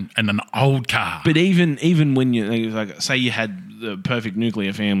 like and an old car. But even when you, like, say you had the perfect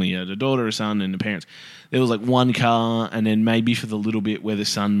nuclear family, you had a daughter, a son, and the parents, there was like one car, and then maybe for the little bit where the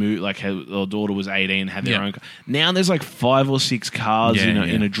son moved, like her daughter was 18, had their Yeah. own car. Now there's like 5 or 6 cars Yeah,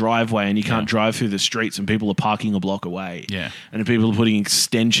 in yeah. a driveway, and you can't Yeah. drive through the streets, and people are parking a block away. Yeah. And people are putting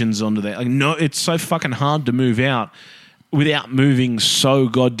extensions onto their, like, no, it's so fucking hard to move out without moving so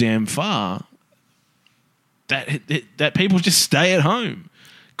goddamn far that people just stay at home.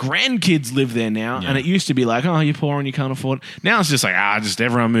 Grandkids live there now, Yeah. and it used to be like, oh, you're poor and you can't afford it. Now it's just like, just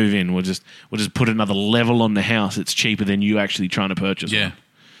everyone move in. We'll just put another level on the house. It's cheaper than you actually trying to purchase Yeah. one.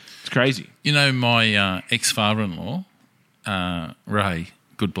 crazy. You know, my ex-father-in-law, Ray,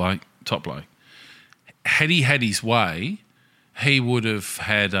 good bloke, top bloke, had he had his way, he would have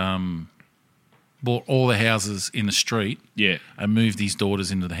had bought all the houses in the street Yeah. and moved his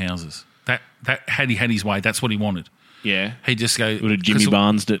daughters into the houses. That had he had his way, that's what he wanted. Yeah. He'd just go... Would have Jimmy 'cause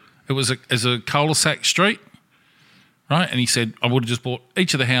Barnes'd it. It was a cul-de-sac street, right? And he said, I would have just bought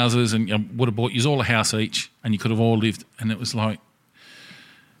each of the houses and would have bought you all a house each and you could have all lived. And it was like,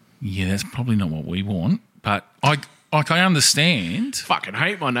 yeah, that's probably not what we want. But I understand. Fucking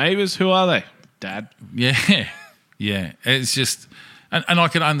hate my neighbours. Who are they? Dad. Yeah. Yeah. It's just, and I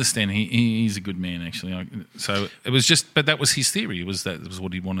can understand. He's a good man, actually. So it was just, but that was his theory. That was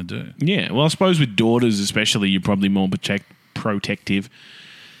what he wanted to do. Yeah. Well, I suppose with daughters especially, you're probably more protective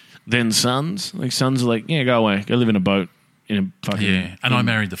than sons. Like sons are like, yeah, go away. Go live in a boat. In a fucking... Yeah. And I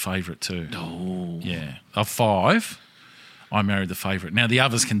married the favourite too. Oh. Yeah. Of 5, I married the favourite. Now, the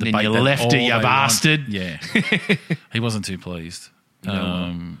others can Then debate you that left all her, you they want. bastard. Yeah. He wasn't too pleased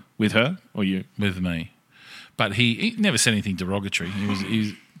With her or you? with me. But he never said anything derogatory.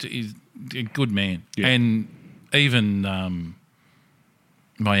 He's a good man. Yeah. And even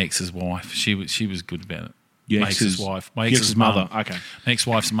my ex's wife, she was good about it. Your My ex's ex's- wife. My your ex's ex's mother. mum. Okay. My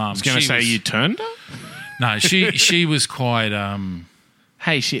ex-wife's mum. I was going to say you turned her? No, she was quite...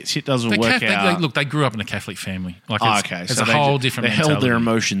 Hey, shit doesn't the work Catholic, out. look, they grew up in a Catholic family. Like Oh, it's, okay. it's So a they whole ju- different They held their mentality.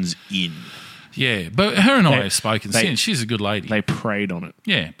 emotions in. Yeah, but her and I They- have spoken they- since. She's a good lady. They preyed on it.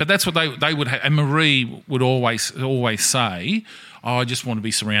 Yeah, but that's what they would have. And Marie would always say, oh, I just want to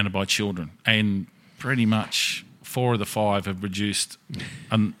be surrounded by children. And pretty much 4 of the 5 have reduced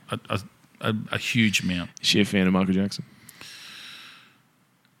a huge amount. Is she a fan of Michael Jackson?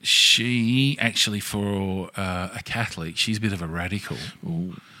 She actually, for a Catholic, she's a bit of a radical.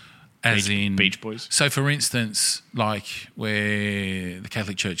 As in Beach Boys? So, for instance, like where the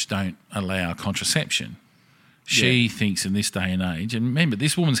Catholic Church don't allow contraception, she thinks in this day and age, and remember,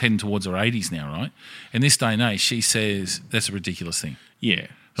 this woman's heading towards her 80s now, right? In this day and age, she says that's a ridiculous thing. Yeah.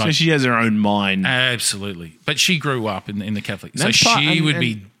 So Right. she has her own mind. Absolutely. But she grew up in the Catholic. So That's part- she and- would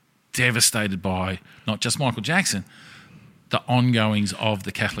be devastated by not just Michael Jackson, the ongoings of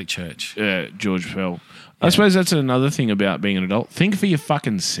the Catholic Church. George Fell. I suppose that's another thing about being an adult. Think for your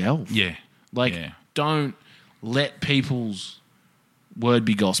fucking self. Yeah. Like, yeah. don't let people's word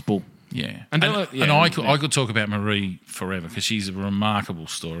be gospel. Yeah. And And, don't let- yeah, and I yeah. could talk about Marie forever because she's a remarkable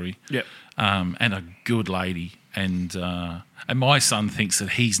story. Yep. And a good lady. And my son thinks that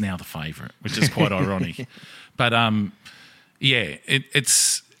he's now the favourite, which is quite ironic. But, yeah,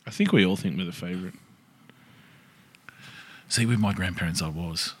 it's... I think we all think we're the favourite. See, with my grandparents I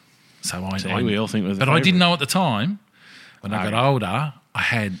was. So we all think we're the But I favourite. didn't know at the time. When I got older, I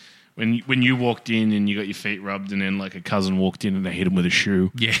had... When you walked in and you got your feet rubbed and then like a cousin walked in and they hit him with a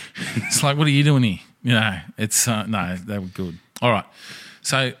shoe. Yeah. It's like, what are you doing here? You know, it's... no, they were good. All right.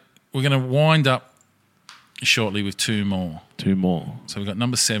 So we're going to wind up shortly with 2 more. 2 more. So we've got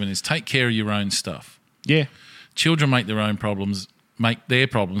number 7 is take care of your own stuff. Yeah. Children make their own problems, make their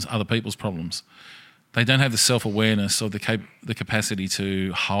problems other people's problems. They don't have the self-awareness or the capacity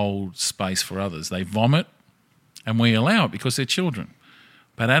to hold space for others. They vomit, and we allow it because they're children.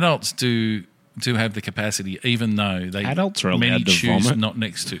 But adults do have the capacity, even though they Adults are allowed many to choose vomit. not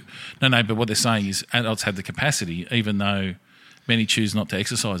next to. No. But what they're saying is adults have the capacity, even though many choose not to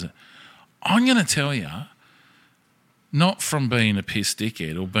exercise it. I'm going to tell you, not from being a piss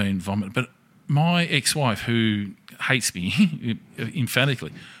dickhead or being vomit, but my ex-wife who hates me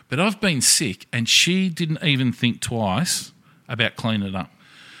emphatically, but I've been sick and she didn't even think twice about cleaning it up.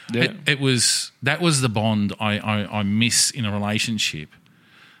 Yeah. That was the bond I miss in a relationship,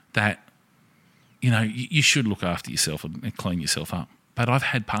 that, you know, you should look after yourself and clean yourself up. But I've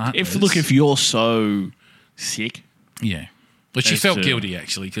had partners. If you're so sick, Yeah. But she As felt to- guilty,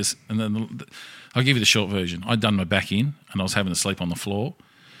 actually, because, and then I'll give you the short version. I'd done my back in and I was having to sleep on the floor.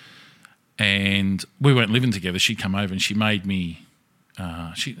 And we weren't living together. She'd come over and she made me,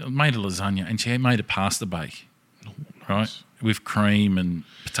 she made a lasagna and she made a pasta bake, right? With cream and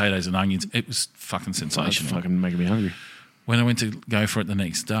potatoes and onions. It was fucking it's sensational. fucking making me hungry. When I went to go for it the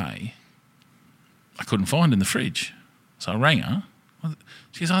next day, I couldn't find it in the fridge. So I rang her.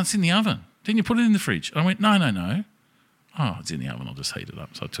 She goes, oh, it's in the oven. Didn't you put it in the fridge? I went, no. Oh, it's in the oven. I'll just heat it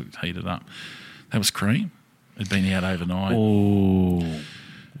up. So I took it, heated it up. That was cream. It'd been out overnight. Oh,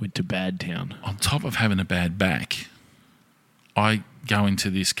 went to Bad Town. On top of having a bad back, I go into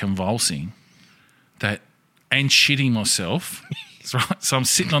this convulsing and shitting myself. That's right. So I'm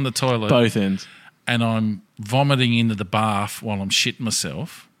sitting on the toilet Both ends. and I'm vomiting into the bath while I'm shitting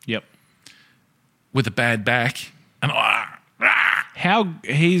myself Yep. with a bad back. And How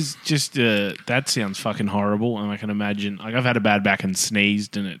he's just that sounds fucking horrible, and I can imagine. Like I've had a bad back and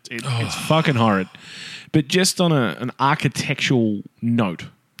sneezed, and it's fucking horrid. But just on an architectural note,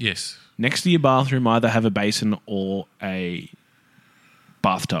 Yes. next to your bathroom, either have a basin or a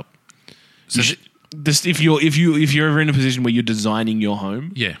bathtub. So If you're ever in a position where you're designing your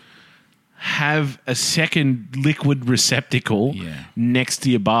home, yeah. have a second liquid receptacle Yeah. next to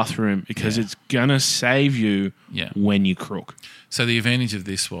your bathroom because it's gonna save you Yeah. when you crook. So the advantage of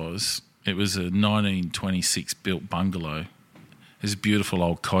this was it was a 1926 built bungalow. It was a beautiful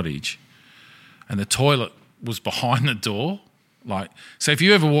old cottage. And the toilet was behind the door. So if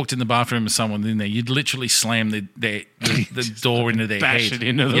you ever walked in the bathroom with someone in there, you'd literally slam the door into their Bash head. it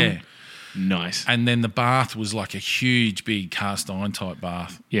into them. Yeah. Nice. And then the bath was like a huge, big cast iron type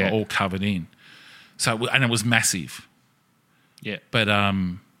bath, Yeah. all covered in. And it was massive. Yeah. But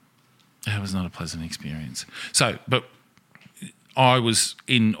it was not a pleasant experience. But I was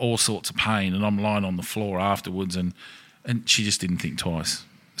in all sorts of pain, and I'm lying on the floor afterwards, and she just didn't think twice.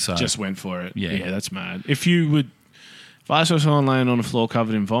 So Just went for it. Yeah. Yeah, that's mad. If I saw someone laying on the floor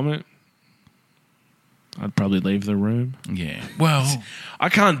covered in vomit, I'd probably leave the room. yeah. Well, I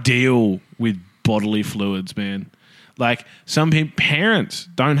can't deal with bodily fluids, man. Like some parents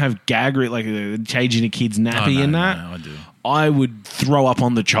don't have gag like changing a kid's nappy and that. No, I do. I would throw up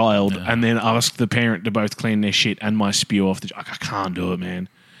on the child and then ask the parent to both clean their shit and my spew off the. I can't do it, man.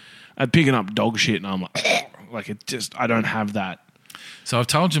 I'm picking up dog shit and I'm like it just. I don't have that. So I've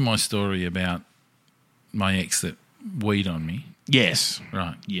told you my story about my ex that weed on me, Yes.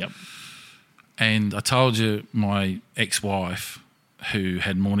 right? Yep. And I told you my ex-wife who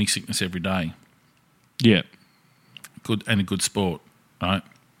had morning sickness every day. Yeah. Good and a good sport, right?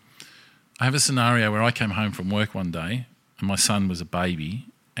 I have a scenario where I came home from work one day and my son was a baby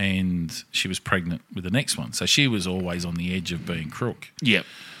and she was pregnant with the next one. So she was always on the edge of being crook. Yep.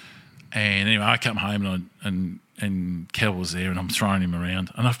 And anyway, I come home and Kel was there and I'm throwing him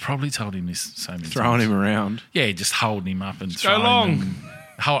around. And I've probably told him this so many Throwing times. him around. Yeah, just holding him up and Go throwing long. him.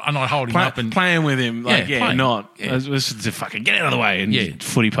 And I'd hold him up and playing with him. Like, Yeah, playing. not. Yeah. Let's just fucking get out of the way and Yeah.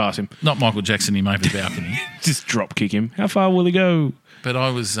 footy past him. not Michael Jackson him over the balcony. Just drop kick him. How far will he go? But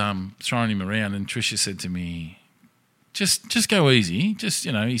I was throwing him around, and Tricia said to me, "Just go easy. Just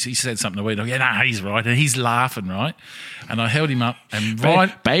he said something to Weed. Yeah, no, he's right, and he's laughing, right." And I held him up, and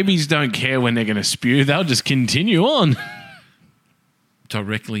Babies don't care when they're going to spew. They'll just continue on.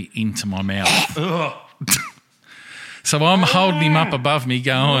 directly into my mouth. So I'm holding him up above me,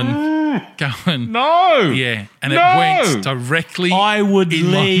 going, No. yeah, and No. it went directly I would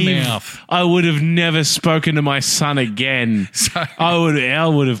in leave. my mouth. I would have never spoken to my son again. So, I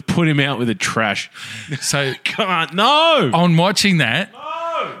would have put him out with the trash. so Come on. No. on watching that,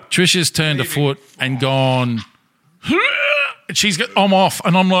 Trisha's turned a foot and gone. And she's got. I'm off,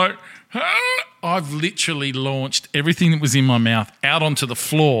 and I'm like, I've literally launched everything that was in my mouth out onto the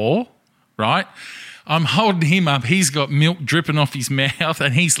floor. Right, I'm holding him up. He's got milk dripping off his mouth,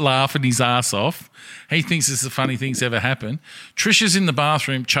 and he's laughing his ass off. He thinks it's the funny thing that's ever happened. Trisha's in the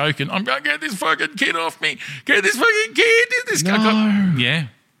bathroom choking. I'm going to get this fucking kid off me. Get this fucking kid. This No. yeah.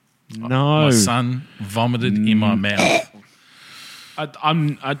 No. My son vomited in my mouth. I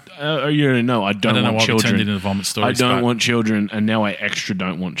don't I don't know want why we children. turned into the vomit I stories. don't but- want children, and now I extra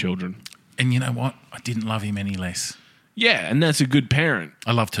don't want children. And you know what? I didn't love him any less. Yeah, and that's a good parent.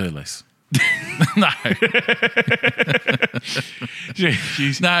 I loved her less. No.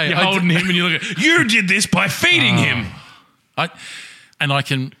 Jeez. No, You're I holding him and you look at, you did this by feeding him.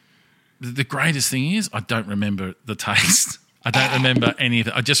 The greatest thing is I don't remember the taste. I don't remember any of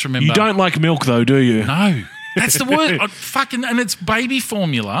it. I just remember. You don't like milk though, do you? No. That's the word. And it's baby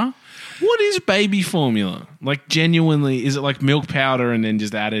formula. What is baby formula? Like genuinely, is it like milk powder and then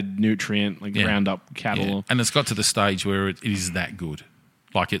just added nutrient, like Yeah. ground up cattle? Yeah. And it's got to the stage where it is that good.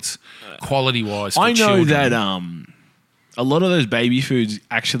 Like it's quality wise. I know that a lot of those baby foods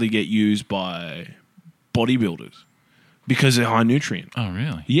actually get used by bodybuilders because they're high nutrient. Oh,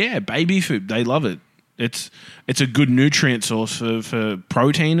 really? Yeah, baby food, they love it. It's a good nutrient source for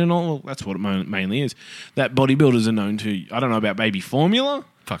protein and all. That's what it mainly is. That bodybuilders are known to. I don't know about baby formula,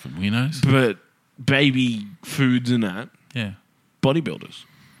 Fucking weirdos. but baby foods and that, Yeah. bodybuilders.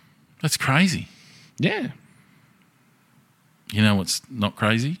 That's crazy. Yeah. You know what's not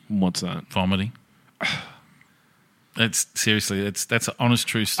crazy? What's that? Vomiting. That's seriously, that's an honest,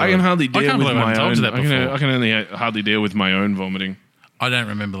 true story. I can hardly deal can't with believe I my haven't told own. you that before. I can only hardly deal with my own vomiting. I don't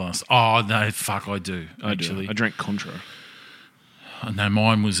remember last. Oh no, fuck, I do. Actually, I drank Contra. no,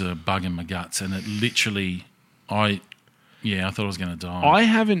 mine was a bug in my guts, and it literally, I thought I was going to die. I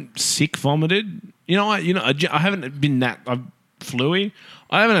haven't sick vomited. I haven't been that. I've flu-y.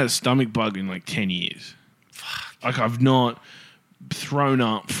 I haven't had a stomach bug in like 10 years. Like I've not thrown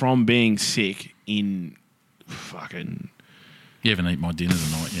up from being sick in fucking You haven't eaten my dinner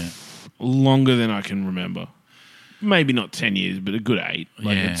tonight yet. longer than I can remember. Maybe not 10 years, but a good 8.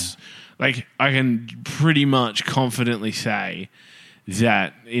 Like Yeah. it's like I can pretty much confidently say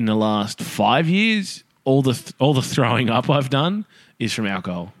that in the last 5 years, all the throwing up I've done is from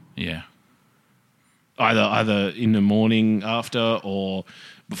alcohol. Yeah. Either in the morning after or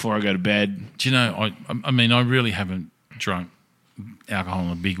before I go to bed. Do you know, I mean, I really haven't drunk alcohol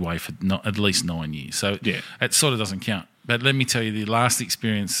in a big way for at least 9 years. So Yeah. it sort of doesn't count. But let me tell you, the last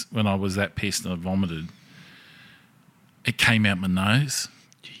experience when I was that pissed and I vomited, it came out my nose.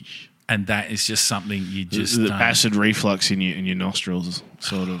 And that is just something you just The don't. acid reflux in your nostrils,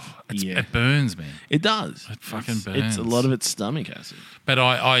 sort of. It burns, man. It does. It fucking It's burns. a lot of it's stomach acid. But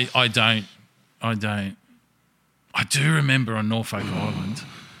I don't. I do remember on Norfolk Island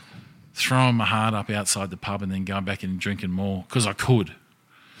throwing my heart up outside the pub and then going back and drinking more because I could.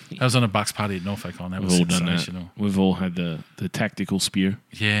 I was on a Bucks party at Norfolk Island. That was We've all done sensational. that. We've all had the tactical spew.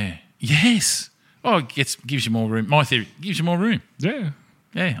 Yeah. Yes. Oh, it gives you more room. My theory gives you more room. Yeah.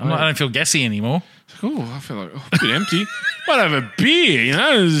 Yeah. I don't feel gassy anymore. Oh, I feel like a bit empty. Might have a beer, you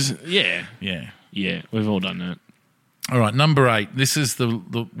know? Yeah. Yeah. Yeah, we've all done that. All right. Number 8. This is the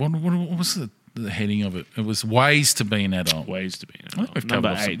what was the heading of it? It was ways to be an adult. Ways to be. I think we've Number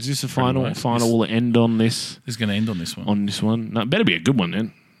covered off 8. Is this the some pretty final? ways. We'll end on this. This is going to end on this one. No, better be a good one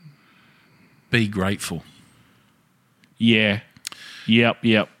then. Be grateful. Yeah. Yep.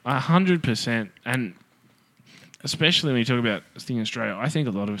 100%. And especially when you talk about this thing in Australia, I think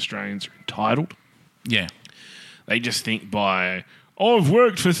a lot of Australians are entitled. Yeah. They just think by, I've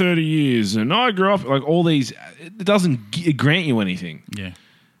worked for 30 years and I grew up, like all these, it doesn't grant you anything. Yeah.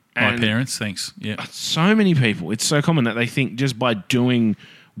 My And- parents, thanks. Yeah. So many people, it's so common that they think just by doing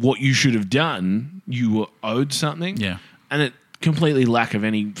what you should have done, you were owed something. Yeah. And it completely lack of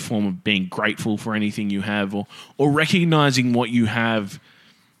any form of being grateful for anything you have or recognizing what you have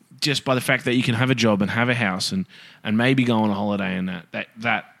just by the fact that you can have a job and have a house and maybe go on a holiday and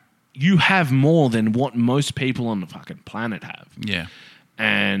that you have more than what most people on the fucking planet have. Yeah.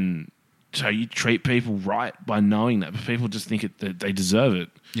 And so you treat people right by knowing that, but people just think that they deserve it.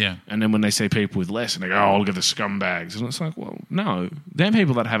 Yeah. And then when they see people with less and they go, oh, look at the scumbags. And it's like, well, no. They're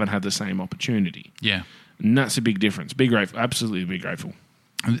people that haven't had the same opportunity. Yeah. And that's a big difference. Be grateful. Absolutely be grateful.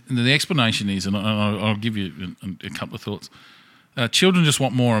 And the explanation is, and I'll give you a couple of thoughts. Children just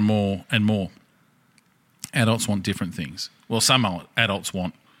want more and more and more. Adults want different things. Well, some adults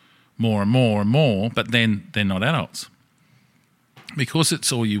want more and more and more, but then they're not adults. Because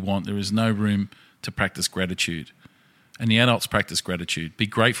it's all you want, there is no room to practice gratitude. And the adults practice gratitude. Be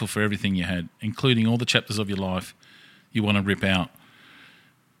grateful for everything you had, including all the chapters of your life you want to rip out.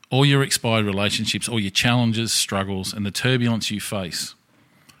 All your expired relationships, all your challenges, struggles, and the turbulence you face.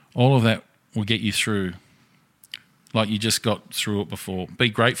 All of that will get you through like you just got through it before. Be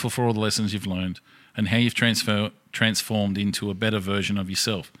grateful for all the lessons you've learned and how you've transformed into a better version of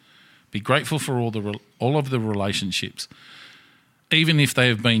yourself. Be grateful for all of the relationships, even if they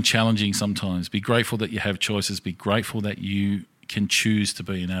have been challenging sometimes. Be grateful that you have choices. Be grateful that you can choose to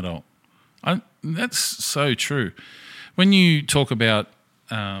be an adult. That's so true. When you talk about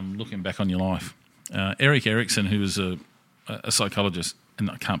looking back on your life, Erik Erikson, who was a psychologist,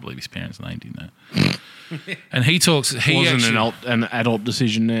 and I can't believe his parents named him that. And he talks. He Wasn't actually, an adult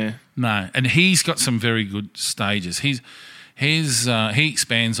decision there. no, and he's got some very good stages. He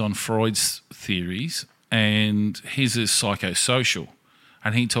expands on Freud's theories, and his is psychosocial,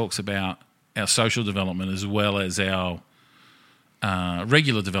 and he talks about our social development as well as our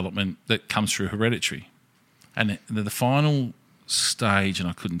regular development that comes through hereditary. And the final stage, and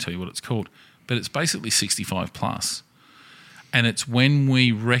I couldn't tell you what it's called, but it's basically 65 plus. And it's when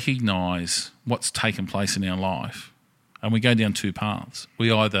we recognise what's taken place in our life and we go down two paths.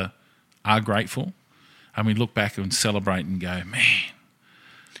 We either are grateful and we look back and celebrate and go, man,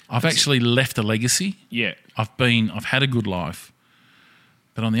 I've actually left a legacy. Yeah. I've had a good life.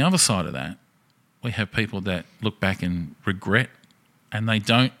 But on the other side of that, we have people that look back and regret and they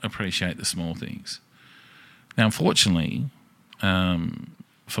don't appreciate the small things. Now, unfortunately,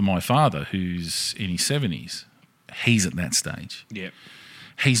 for my father, who's in his 70s, he's at that stage. Yeah.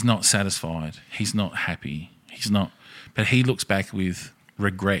 He's not satisfied. He's not happy. But he looks back with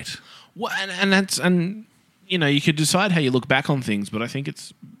regret. Well, and you know, you could decide how you look back on things, but I think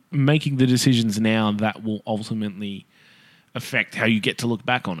it's making the decisions now that will ultimately affect how you get to look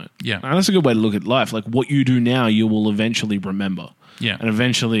back on it. Yeah. And that's a good way to look at life. Like what you do now, you will eventually remember. Yeah. And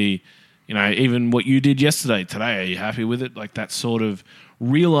eventually, You know, even what you did yesterday, today, are you happy with it? Like that sort of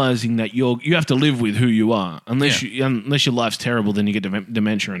realizing that you have to live with who you are. Unless your life's terrible, then you get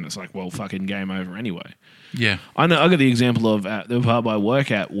dementia, and it's like, well, fucking game over anyway. Yeah. I know. I got the example of the pub I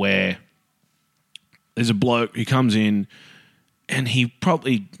work at where there's a bloke who comes in and he's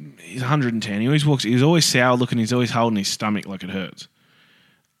 110. He always walks. He's always sour looking. He's always holding his stomach like it hurts.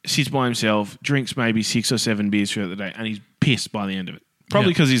 Sits by himself, drinks maybe 6 or 7 beers throughout the day, and he's pissed by the end of it.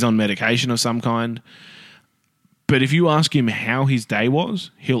 Probably because he's on medication of some kind. But if you ask him how his day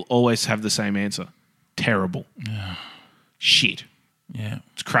was, he'll always have the same answer. Terrible. Shit. Yeah.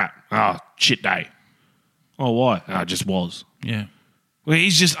 It's crap. Oh, shit day. Oh, why? Oh, it just was. Yeah. Well,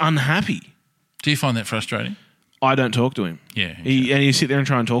 he's just unhappy. Do you find that frustrating? I don't talk to him. Yeah. And he sit there and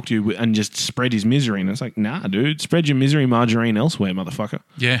try and talk to you and just spread his misery. And it's like, nah, dude, spread your misery margarine elsewhere, motherfucker.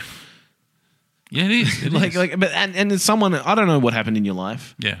 Yeah. Yeah, it is. It is. But it's someone, I don't know what happened in your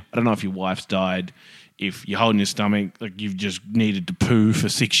life. Yeah. I don't know if your wife's died, if you're holding your stomach, like you've just needed to poo for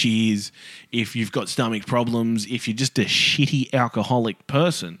 6 years, if you've got stomach problems, if you're just a shitty alcoholic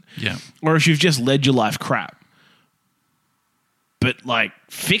person. Yeah. Or if you've just led your life crap. But, like,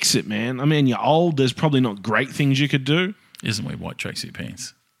 fix it, man. I mean, you're old. There's probably not great things you could do. Isn't wear white tracksuit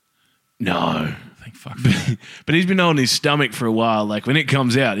pants? No. Thank fuck. But he's been holding his stomach for a while. Like, when it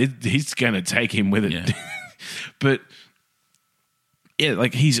comes out, he's going to take him with it. Yeah. But, yeah,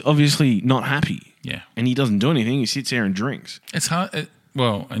 like, he's obviously not happy. Yeah. And he doesn't do anything. He sits there and drinks. It's hard.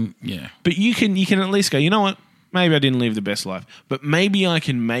 Yeah. But you can at least go, you know what? Maybe I didn't live the best life. But maybe I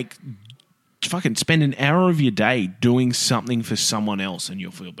can fucking spend an hour of your day doing something for someone else and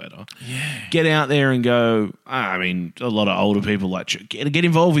you'll feel better. Yeah. Get out there and go, I mean, a lot of older people like get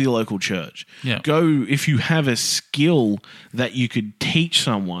involved with your local church. Yeah. Go, if you have a skill that you could teach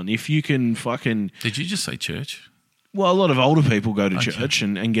someone, if you can fucking... Did you just say church? Well, a lot of older people go to church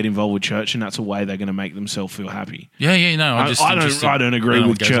and get involved with church, and that's a way they're going to make themselves feel happy. Yeah, no. I don't agree with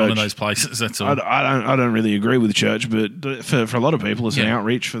what goes on church. in those places. That's all. I don't really agree with church, but for a lot of people, it's an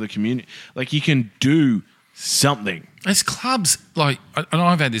outreach for the community. Like, you can do something. There's clubs and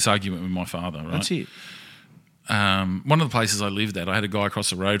I've had this argument with my father. Right? That's it. One of the places I lived at, I had a guy across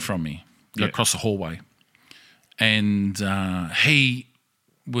the road from me, across the hallway, and he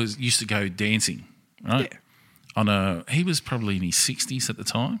used to go dancing, right? Yeah. He was probably in his 60s at the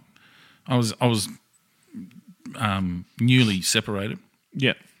time. I was newly separated.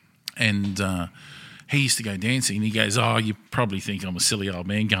 Yeah. And he used to go dancing, and he goes, "Oh, you probably think I'm a silly old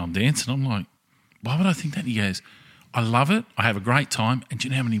man going dancing." I'm like, "Why would I think that?" And he goes, "I love it. I have a great time. And do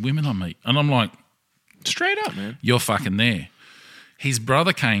you know how many women I meet?" And I'm like, straight up, man. "You're fucking there." His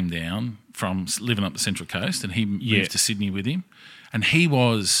brother came down from living up the Central Coast, and he moved to Sydney with him. And he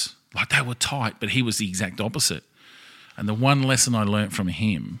was... like, they were tight, but he was the exact opposite. And the one lesson I learnt from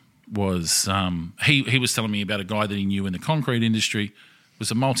him was he was telling me about a guy that he knew in the concrete industry,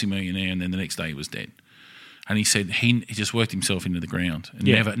 was a multimillionaire, and then the next day he was dead. And he said he just worked himself into the ground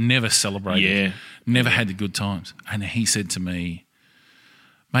and never celebrated, never had the good times. And he said to me,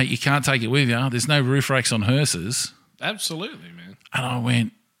 "Mate, you can't take it with you. There's no roof racks on hearses." Absolutely, man. And I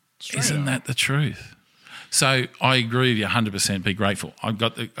went, "Isn't that the truth?" So I agree with you 100%. Be grateful. I've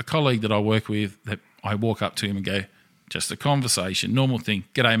got a colleague that I work with that I walk up to him and go, just a conversation, normal thing.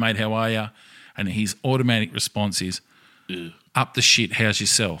 "G'day, mate, how are you?" And his automatic response is, "Up the shit, how's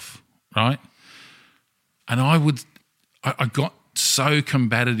yourself?" Right? And I got so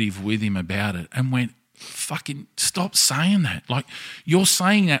combative with him about it and went, fucking stop saying that. Like, you're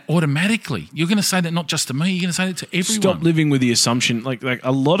saying that automatically. You're going to say that not just to me, you're going to say that to everyone. Stop living with the assumption, like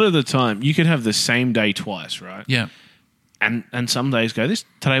a lot of the time, you could have the same day twice, right? Yeah. And some days go,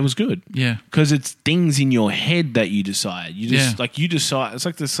 today was good. Yeah. Because it's things in your head that you decide. You decide. It's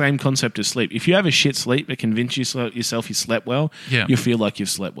like the same concept as sleep. If you have a shit sleep but convince yourself you slept well, you feel like you've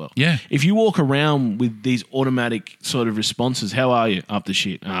slept well. Yeah. If you walk around with these automatic sort of responses, how are you? Up the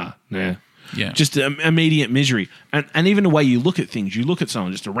shit. Nah. Yeah. Just immediate misery. And even the way you look at things, you look at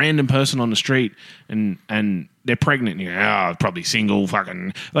someone, just a random person on the street and they're pregnant and you go, probably single,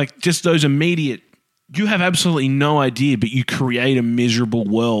 fucking, like just those immediate, you have absolutely no idea, but you create a miserable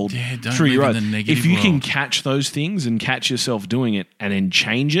world through your eyes. If you can catch those things and catch yourself doing it and then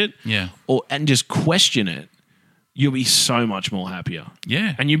change it and just question it, you'll be so much more happier.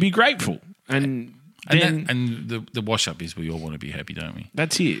 Yeah. And you'll be grateful. And the wash up is we all want to be happy, don't we?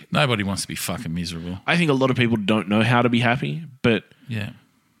 That's it. Nobody wants to be fucking miserable. I think a lot of people don't know how to be happy, but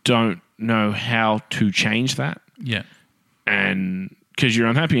don't know how to change that. Yeah. And because you're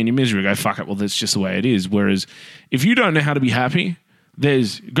unhappy and you're miserable, go, fuck it, well, that's just the way it is. Whereas if you don't know how to be happy,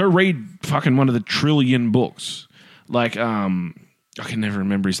 go read fucking one of the trillion books. Like, I can never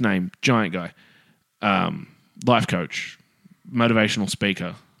remember his name. Giant guy. Life coach, motivational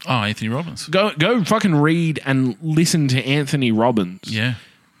speaker. Oh, Anthony Robbins. Go fucking read and listen to Anthony Robbins. Yeah.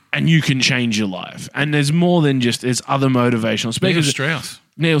 And you can change your life. And there's more than just, there's other motivational speakers.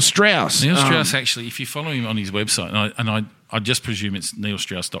 Neil Strauss. Neil Strauss. Actually, if you follow him on his website, and I just presume it's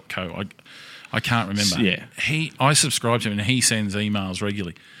neilstrauss.co. I can't remember. Yeah. I subscribe to him and he sends emails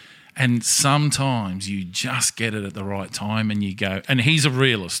regularly. And sometimes you just get it at the right time and you go, and he's a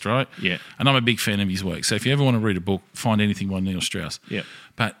realist, right? Yeah. And I'm a big fan of his work. So if you ever want to read a book, find anything by Neil Strauss. Yeah.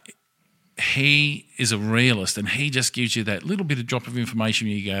 But he is a realist and he just gives you that little bit of drop of information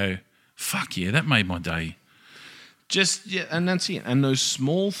where you go, fuck yeah, that made my day. And that's it. And those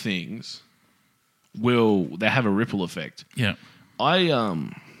small things they have a ripple effect. Yeah. I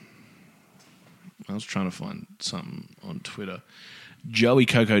was trying to find something on Twitter. Joey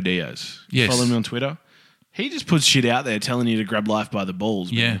Coco Diaz. Yes. Follow me on Twitter. He just puts shit out there telling you to grab life by the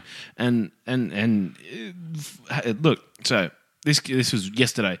balls, man. Yeah. And look, so this was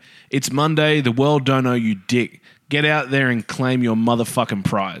yesterday. It's Monday. The world don't owe you dick. Get out there and claim your motherfucking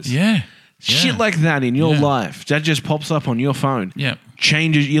prize. Yeah. Shit like that in your life that just pops up on your phone. Yeah.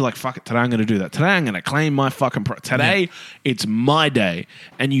 Changes. You're like, fuck it. Today I'm going to do that. Today I'm going to claim my fucking prize. Today it's my day.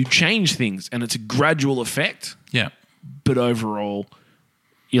 And you change things and it's a gradual effect. Yeah. But overall,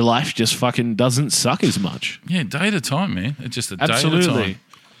 your life just fucking doesn't suck as much. Yeah, day at a time, man. It's just a day Absolutely.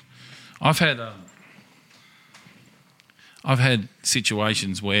 at a time. I've had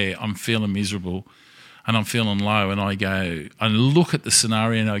situations where I'm feeling miserable and I'm feeling low and I look at the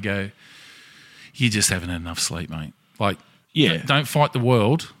scenario and I go, you just haven't had enough sleep, mate. Like, don't fight the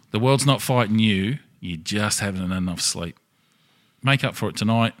world. The world's not fighting you. You just haven't had enough sleep. Make up for it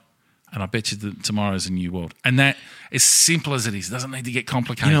tonight. And I bet you that tomorrow's a new world. And that, as simple as it is, doesn't need to get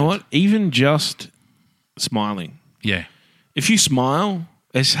complicated. You know what? Even just smiling. Yeah. If you smile,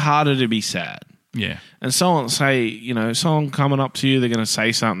 it's harder to be sad. Yeah. And someone coming up to you, they're going to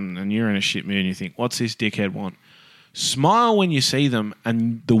say something and you're in a shit mood and you think, what's this dickhead want? Smile when you see them,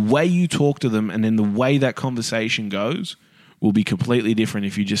 and the way you talk to them and then the way that conversation goes will be completely different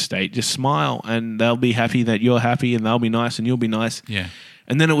if you just smile, and they'll be happy that you're happy and they'll be nice and you'll be nice. Yeah.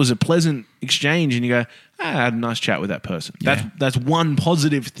 And then it was a pleasant exchange and you go, I had a nice chat with that person. Yeah. That's one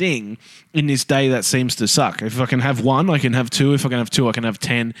positive thing in this day that seems to suck. If I can have one, I can have two. If I can have two, I can have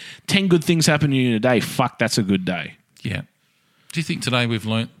 10. 10 good things happen to you in a day. Fuck, that's a good day. Yeah. Do you think today we've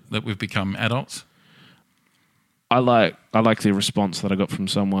learnt that we've become adults? I like the response that I got from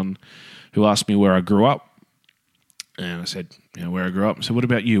someone who asked me where I grew up. And I said, where I grew up. I said, what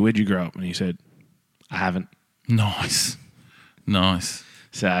about you? Where'd you grow up? And he said, I haven't. Nice.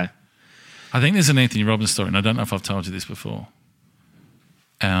 So I think there's an Anthony Robbins story, and I don't know if I've told you this before.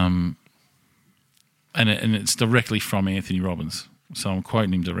 And it's directly from Anthony Robbins, so I'm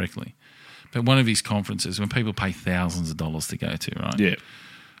quoting him directly. But one of his conferences, when people pay thousands of dollars to go to, right? yeah.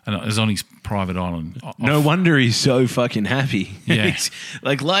 And it was on his private island. No wonder he's so fucking happy. Yeah.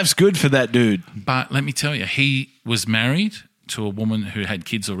 Like, life's good for that dude. But let me tell you, he was married to a woman who had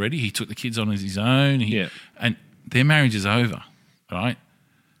kids already. He took the kids on as his own. And their marriage is over, right?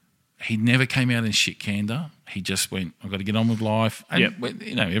 He never came out in shit candor. He just went, I've got to get on with life. And,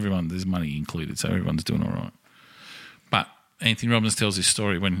 everyone, there's money included, so everyone's doing all right. But Anthony Robbins tells this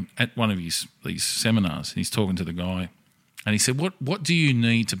story when at one of these seminars, he's talking to the guy, and he said, what do you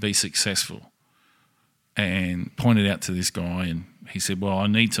need to be successful? And pointed out to this guy, and he said, well, I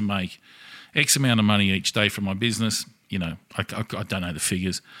need to make X amount of money each day from my business. I don't know the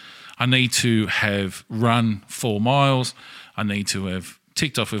figures. I need to have run 4 miles. I need to have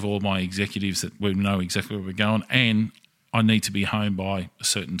ticked off with all my executives that we know exactly where we're going, and I need to be home by a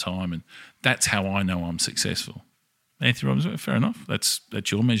certain time, and that's how I know I'm successful. Anthony Robbins went, fair enough, that's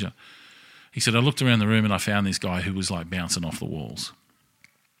your measure. He said, I looked around the room and I found this guy who was like bouncing off the walls.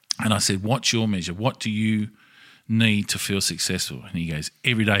 And I said, what's your measure? What do you need to feel successful? And he goes,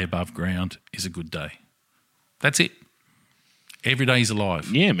 every day above ground is a good day. That's it. Every day is alive.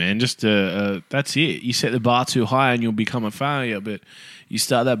 Yeah, man. Just that's it. You set the bar too high and you'll become a failure, but you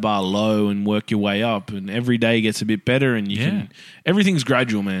start that bar low and work your way up, and every day gets a bit better, and everything's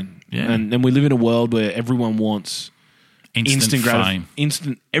gradual, man. Yeah. And we live in a world where everyone wants instant fame.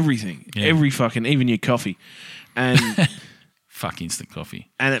 Instant everything. Yeah. Every fucking, even your coffee. And fuck instant coffee.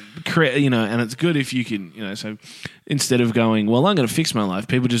 and and it's good if you can, so instead of going, well, I'm going to fix my life,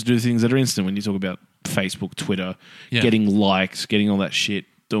 people just do things that are instant. When you talk about Facebook, Twitter, getting likes, getting all that shit,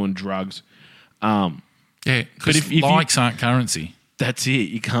 doing drugs. Yeah, because if likes aren't currency. That's it.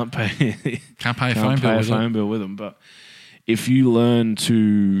 You can't pay a phone bill with them. But if you learn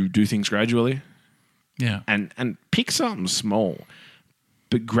to do things gradually, Yeah. and pick something small,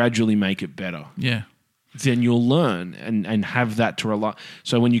 but gradually make it better. Yeah. Then you'll learn and have that to rely.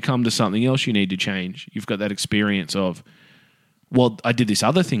 So when you come to something else you need to change, you've got that experience of, well, I did this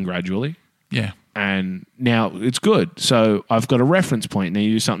other thing gradually, Yeah. and now it's good. So I've got a reference point. Now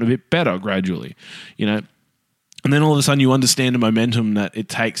you do something a bit better gradually, you know. And then all of a sudden you understand the momentum that it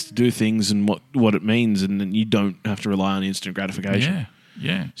takes to do things and what it means, and then you don't have to rely on instant gratification. Yeah.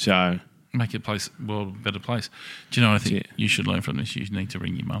 Yeah. So Make your world a better place. Do you know what I think Yeah. you should learn from this? You need to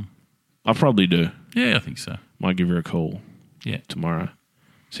ring your mum. I probably do. Yeah, I think so. Might give her a call Yeah. tomorrow.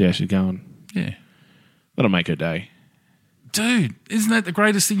 See how she's going. Yeah. That'll make her day. Dude, isn't that the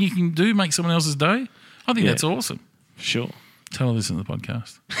greatest thing you can do? Make someone else's day? I think Yeah. that's awesome. Sure. Tell her this in the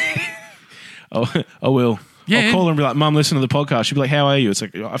podcast. Oh, I will. Yeah. I'll call her and be like, Mum, listen to the podcast. She'll be like, how are you? It's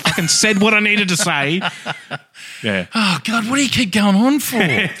like, I fucking said what I needed to say. Yeah. Oh, God, what do you keep going on for?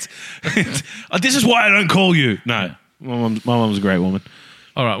 This is why I don't call you. No. My mum's a great woman.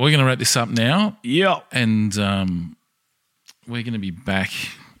 All right, we're going to wrap this up now. Yeah. And we're going to be back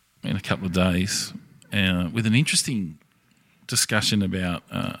in a couple of days with an interesting discussion about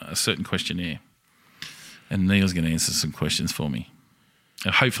a certain questionnaire. And Neil's going to answer some questions for me.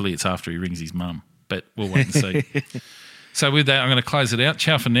 Hopefully it's after he rings his mum, but we'll wait and see. So with that, I'm going to close it out.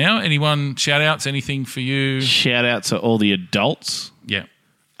 Ciao for now. Anyone, shout-outs, anything for you? Shout out to all the adults. Yeah.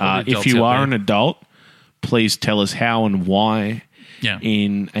 All the If adults you out are there. an adult, please tell us how and why Yeah.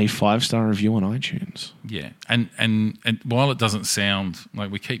 in a 5-star review on iTunes. Yeah, and while it doesn't sound like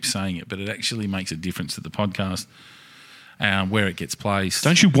we keep saying it, but it actually makes a difference to the podcast, where it gets placed.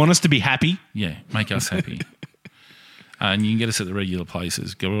 Don't you want us to be happy? Yeah, make us happy. And you can get us at the regular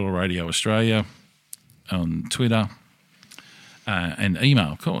places: Guerrilla Radio Australia on Twitter, and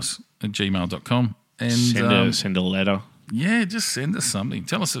email, of course, at gmail.com. And Send a letter. yeah, just send us something.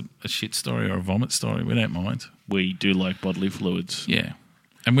 Tell us a shit story or a vomit story. We don't mind. We do like bodily fluids. Yeah.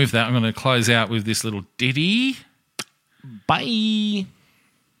 And with that, I'm going to close out with this little ditty. Bye.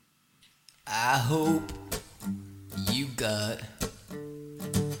 I hope you got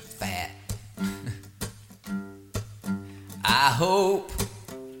fat. I hope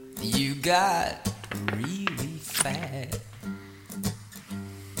you got really fat.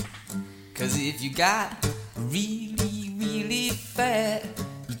 'Cause if you got really, really fat,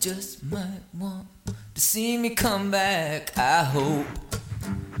 you just might want to see me come back. I hope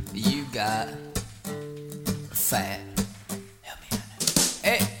you got fat. Help me out.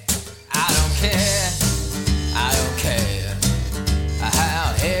 Hey, I don't care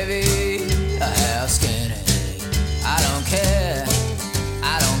how heavy or how skinny. I don't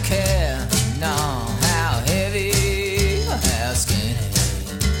care, no, how heavy or how skinny.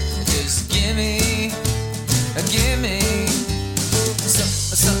 Just give me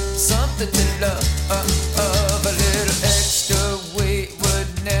something to love. A little extra weight would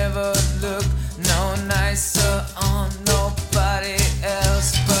never look no nicer on nobody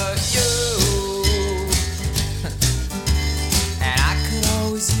else but you. And I could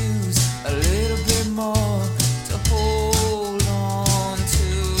always use a little bit more to hold on to.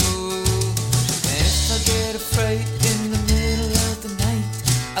 And if I get afraid in the middle of the night,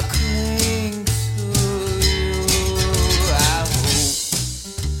 I cling to you. I hope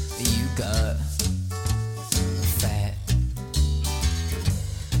you got fat.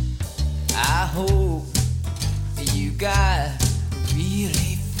 I hope you got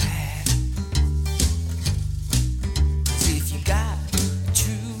really fat. 'Cause if you got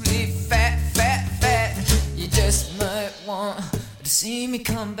truly fat, you just might want to see me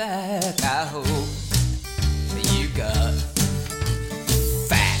come back. I hope you got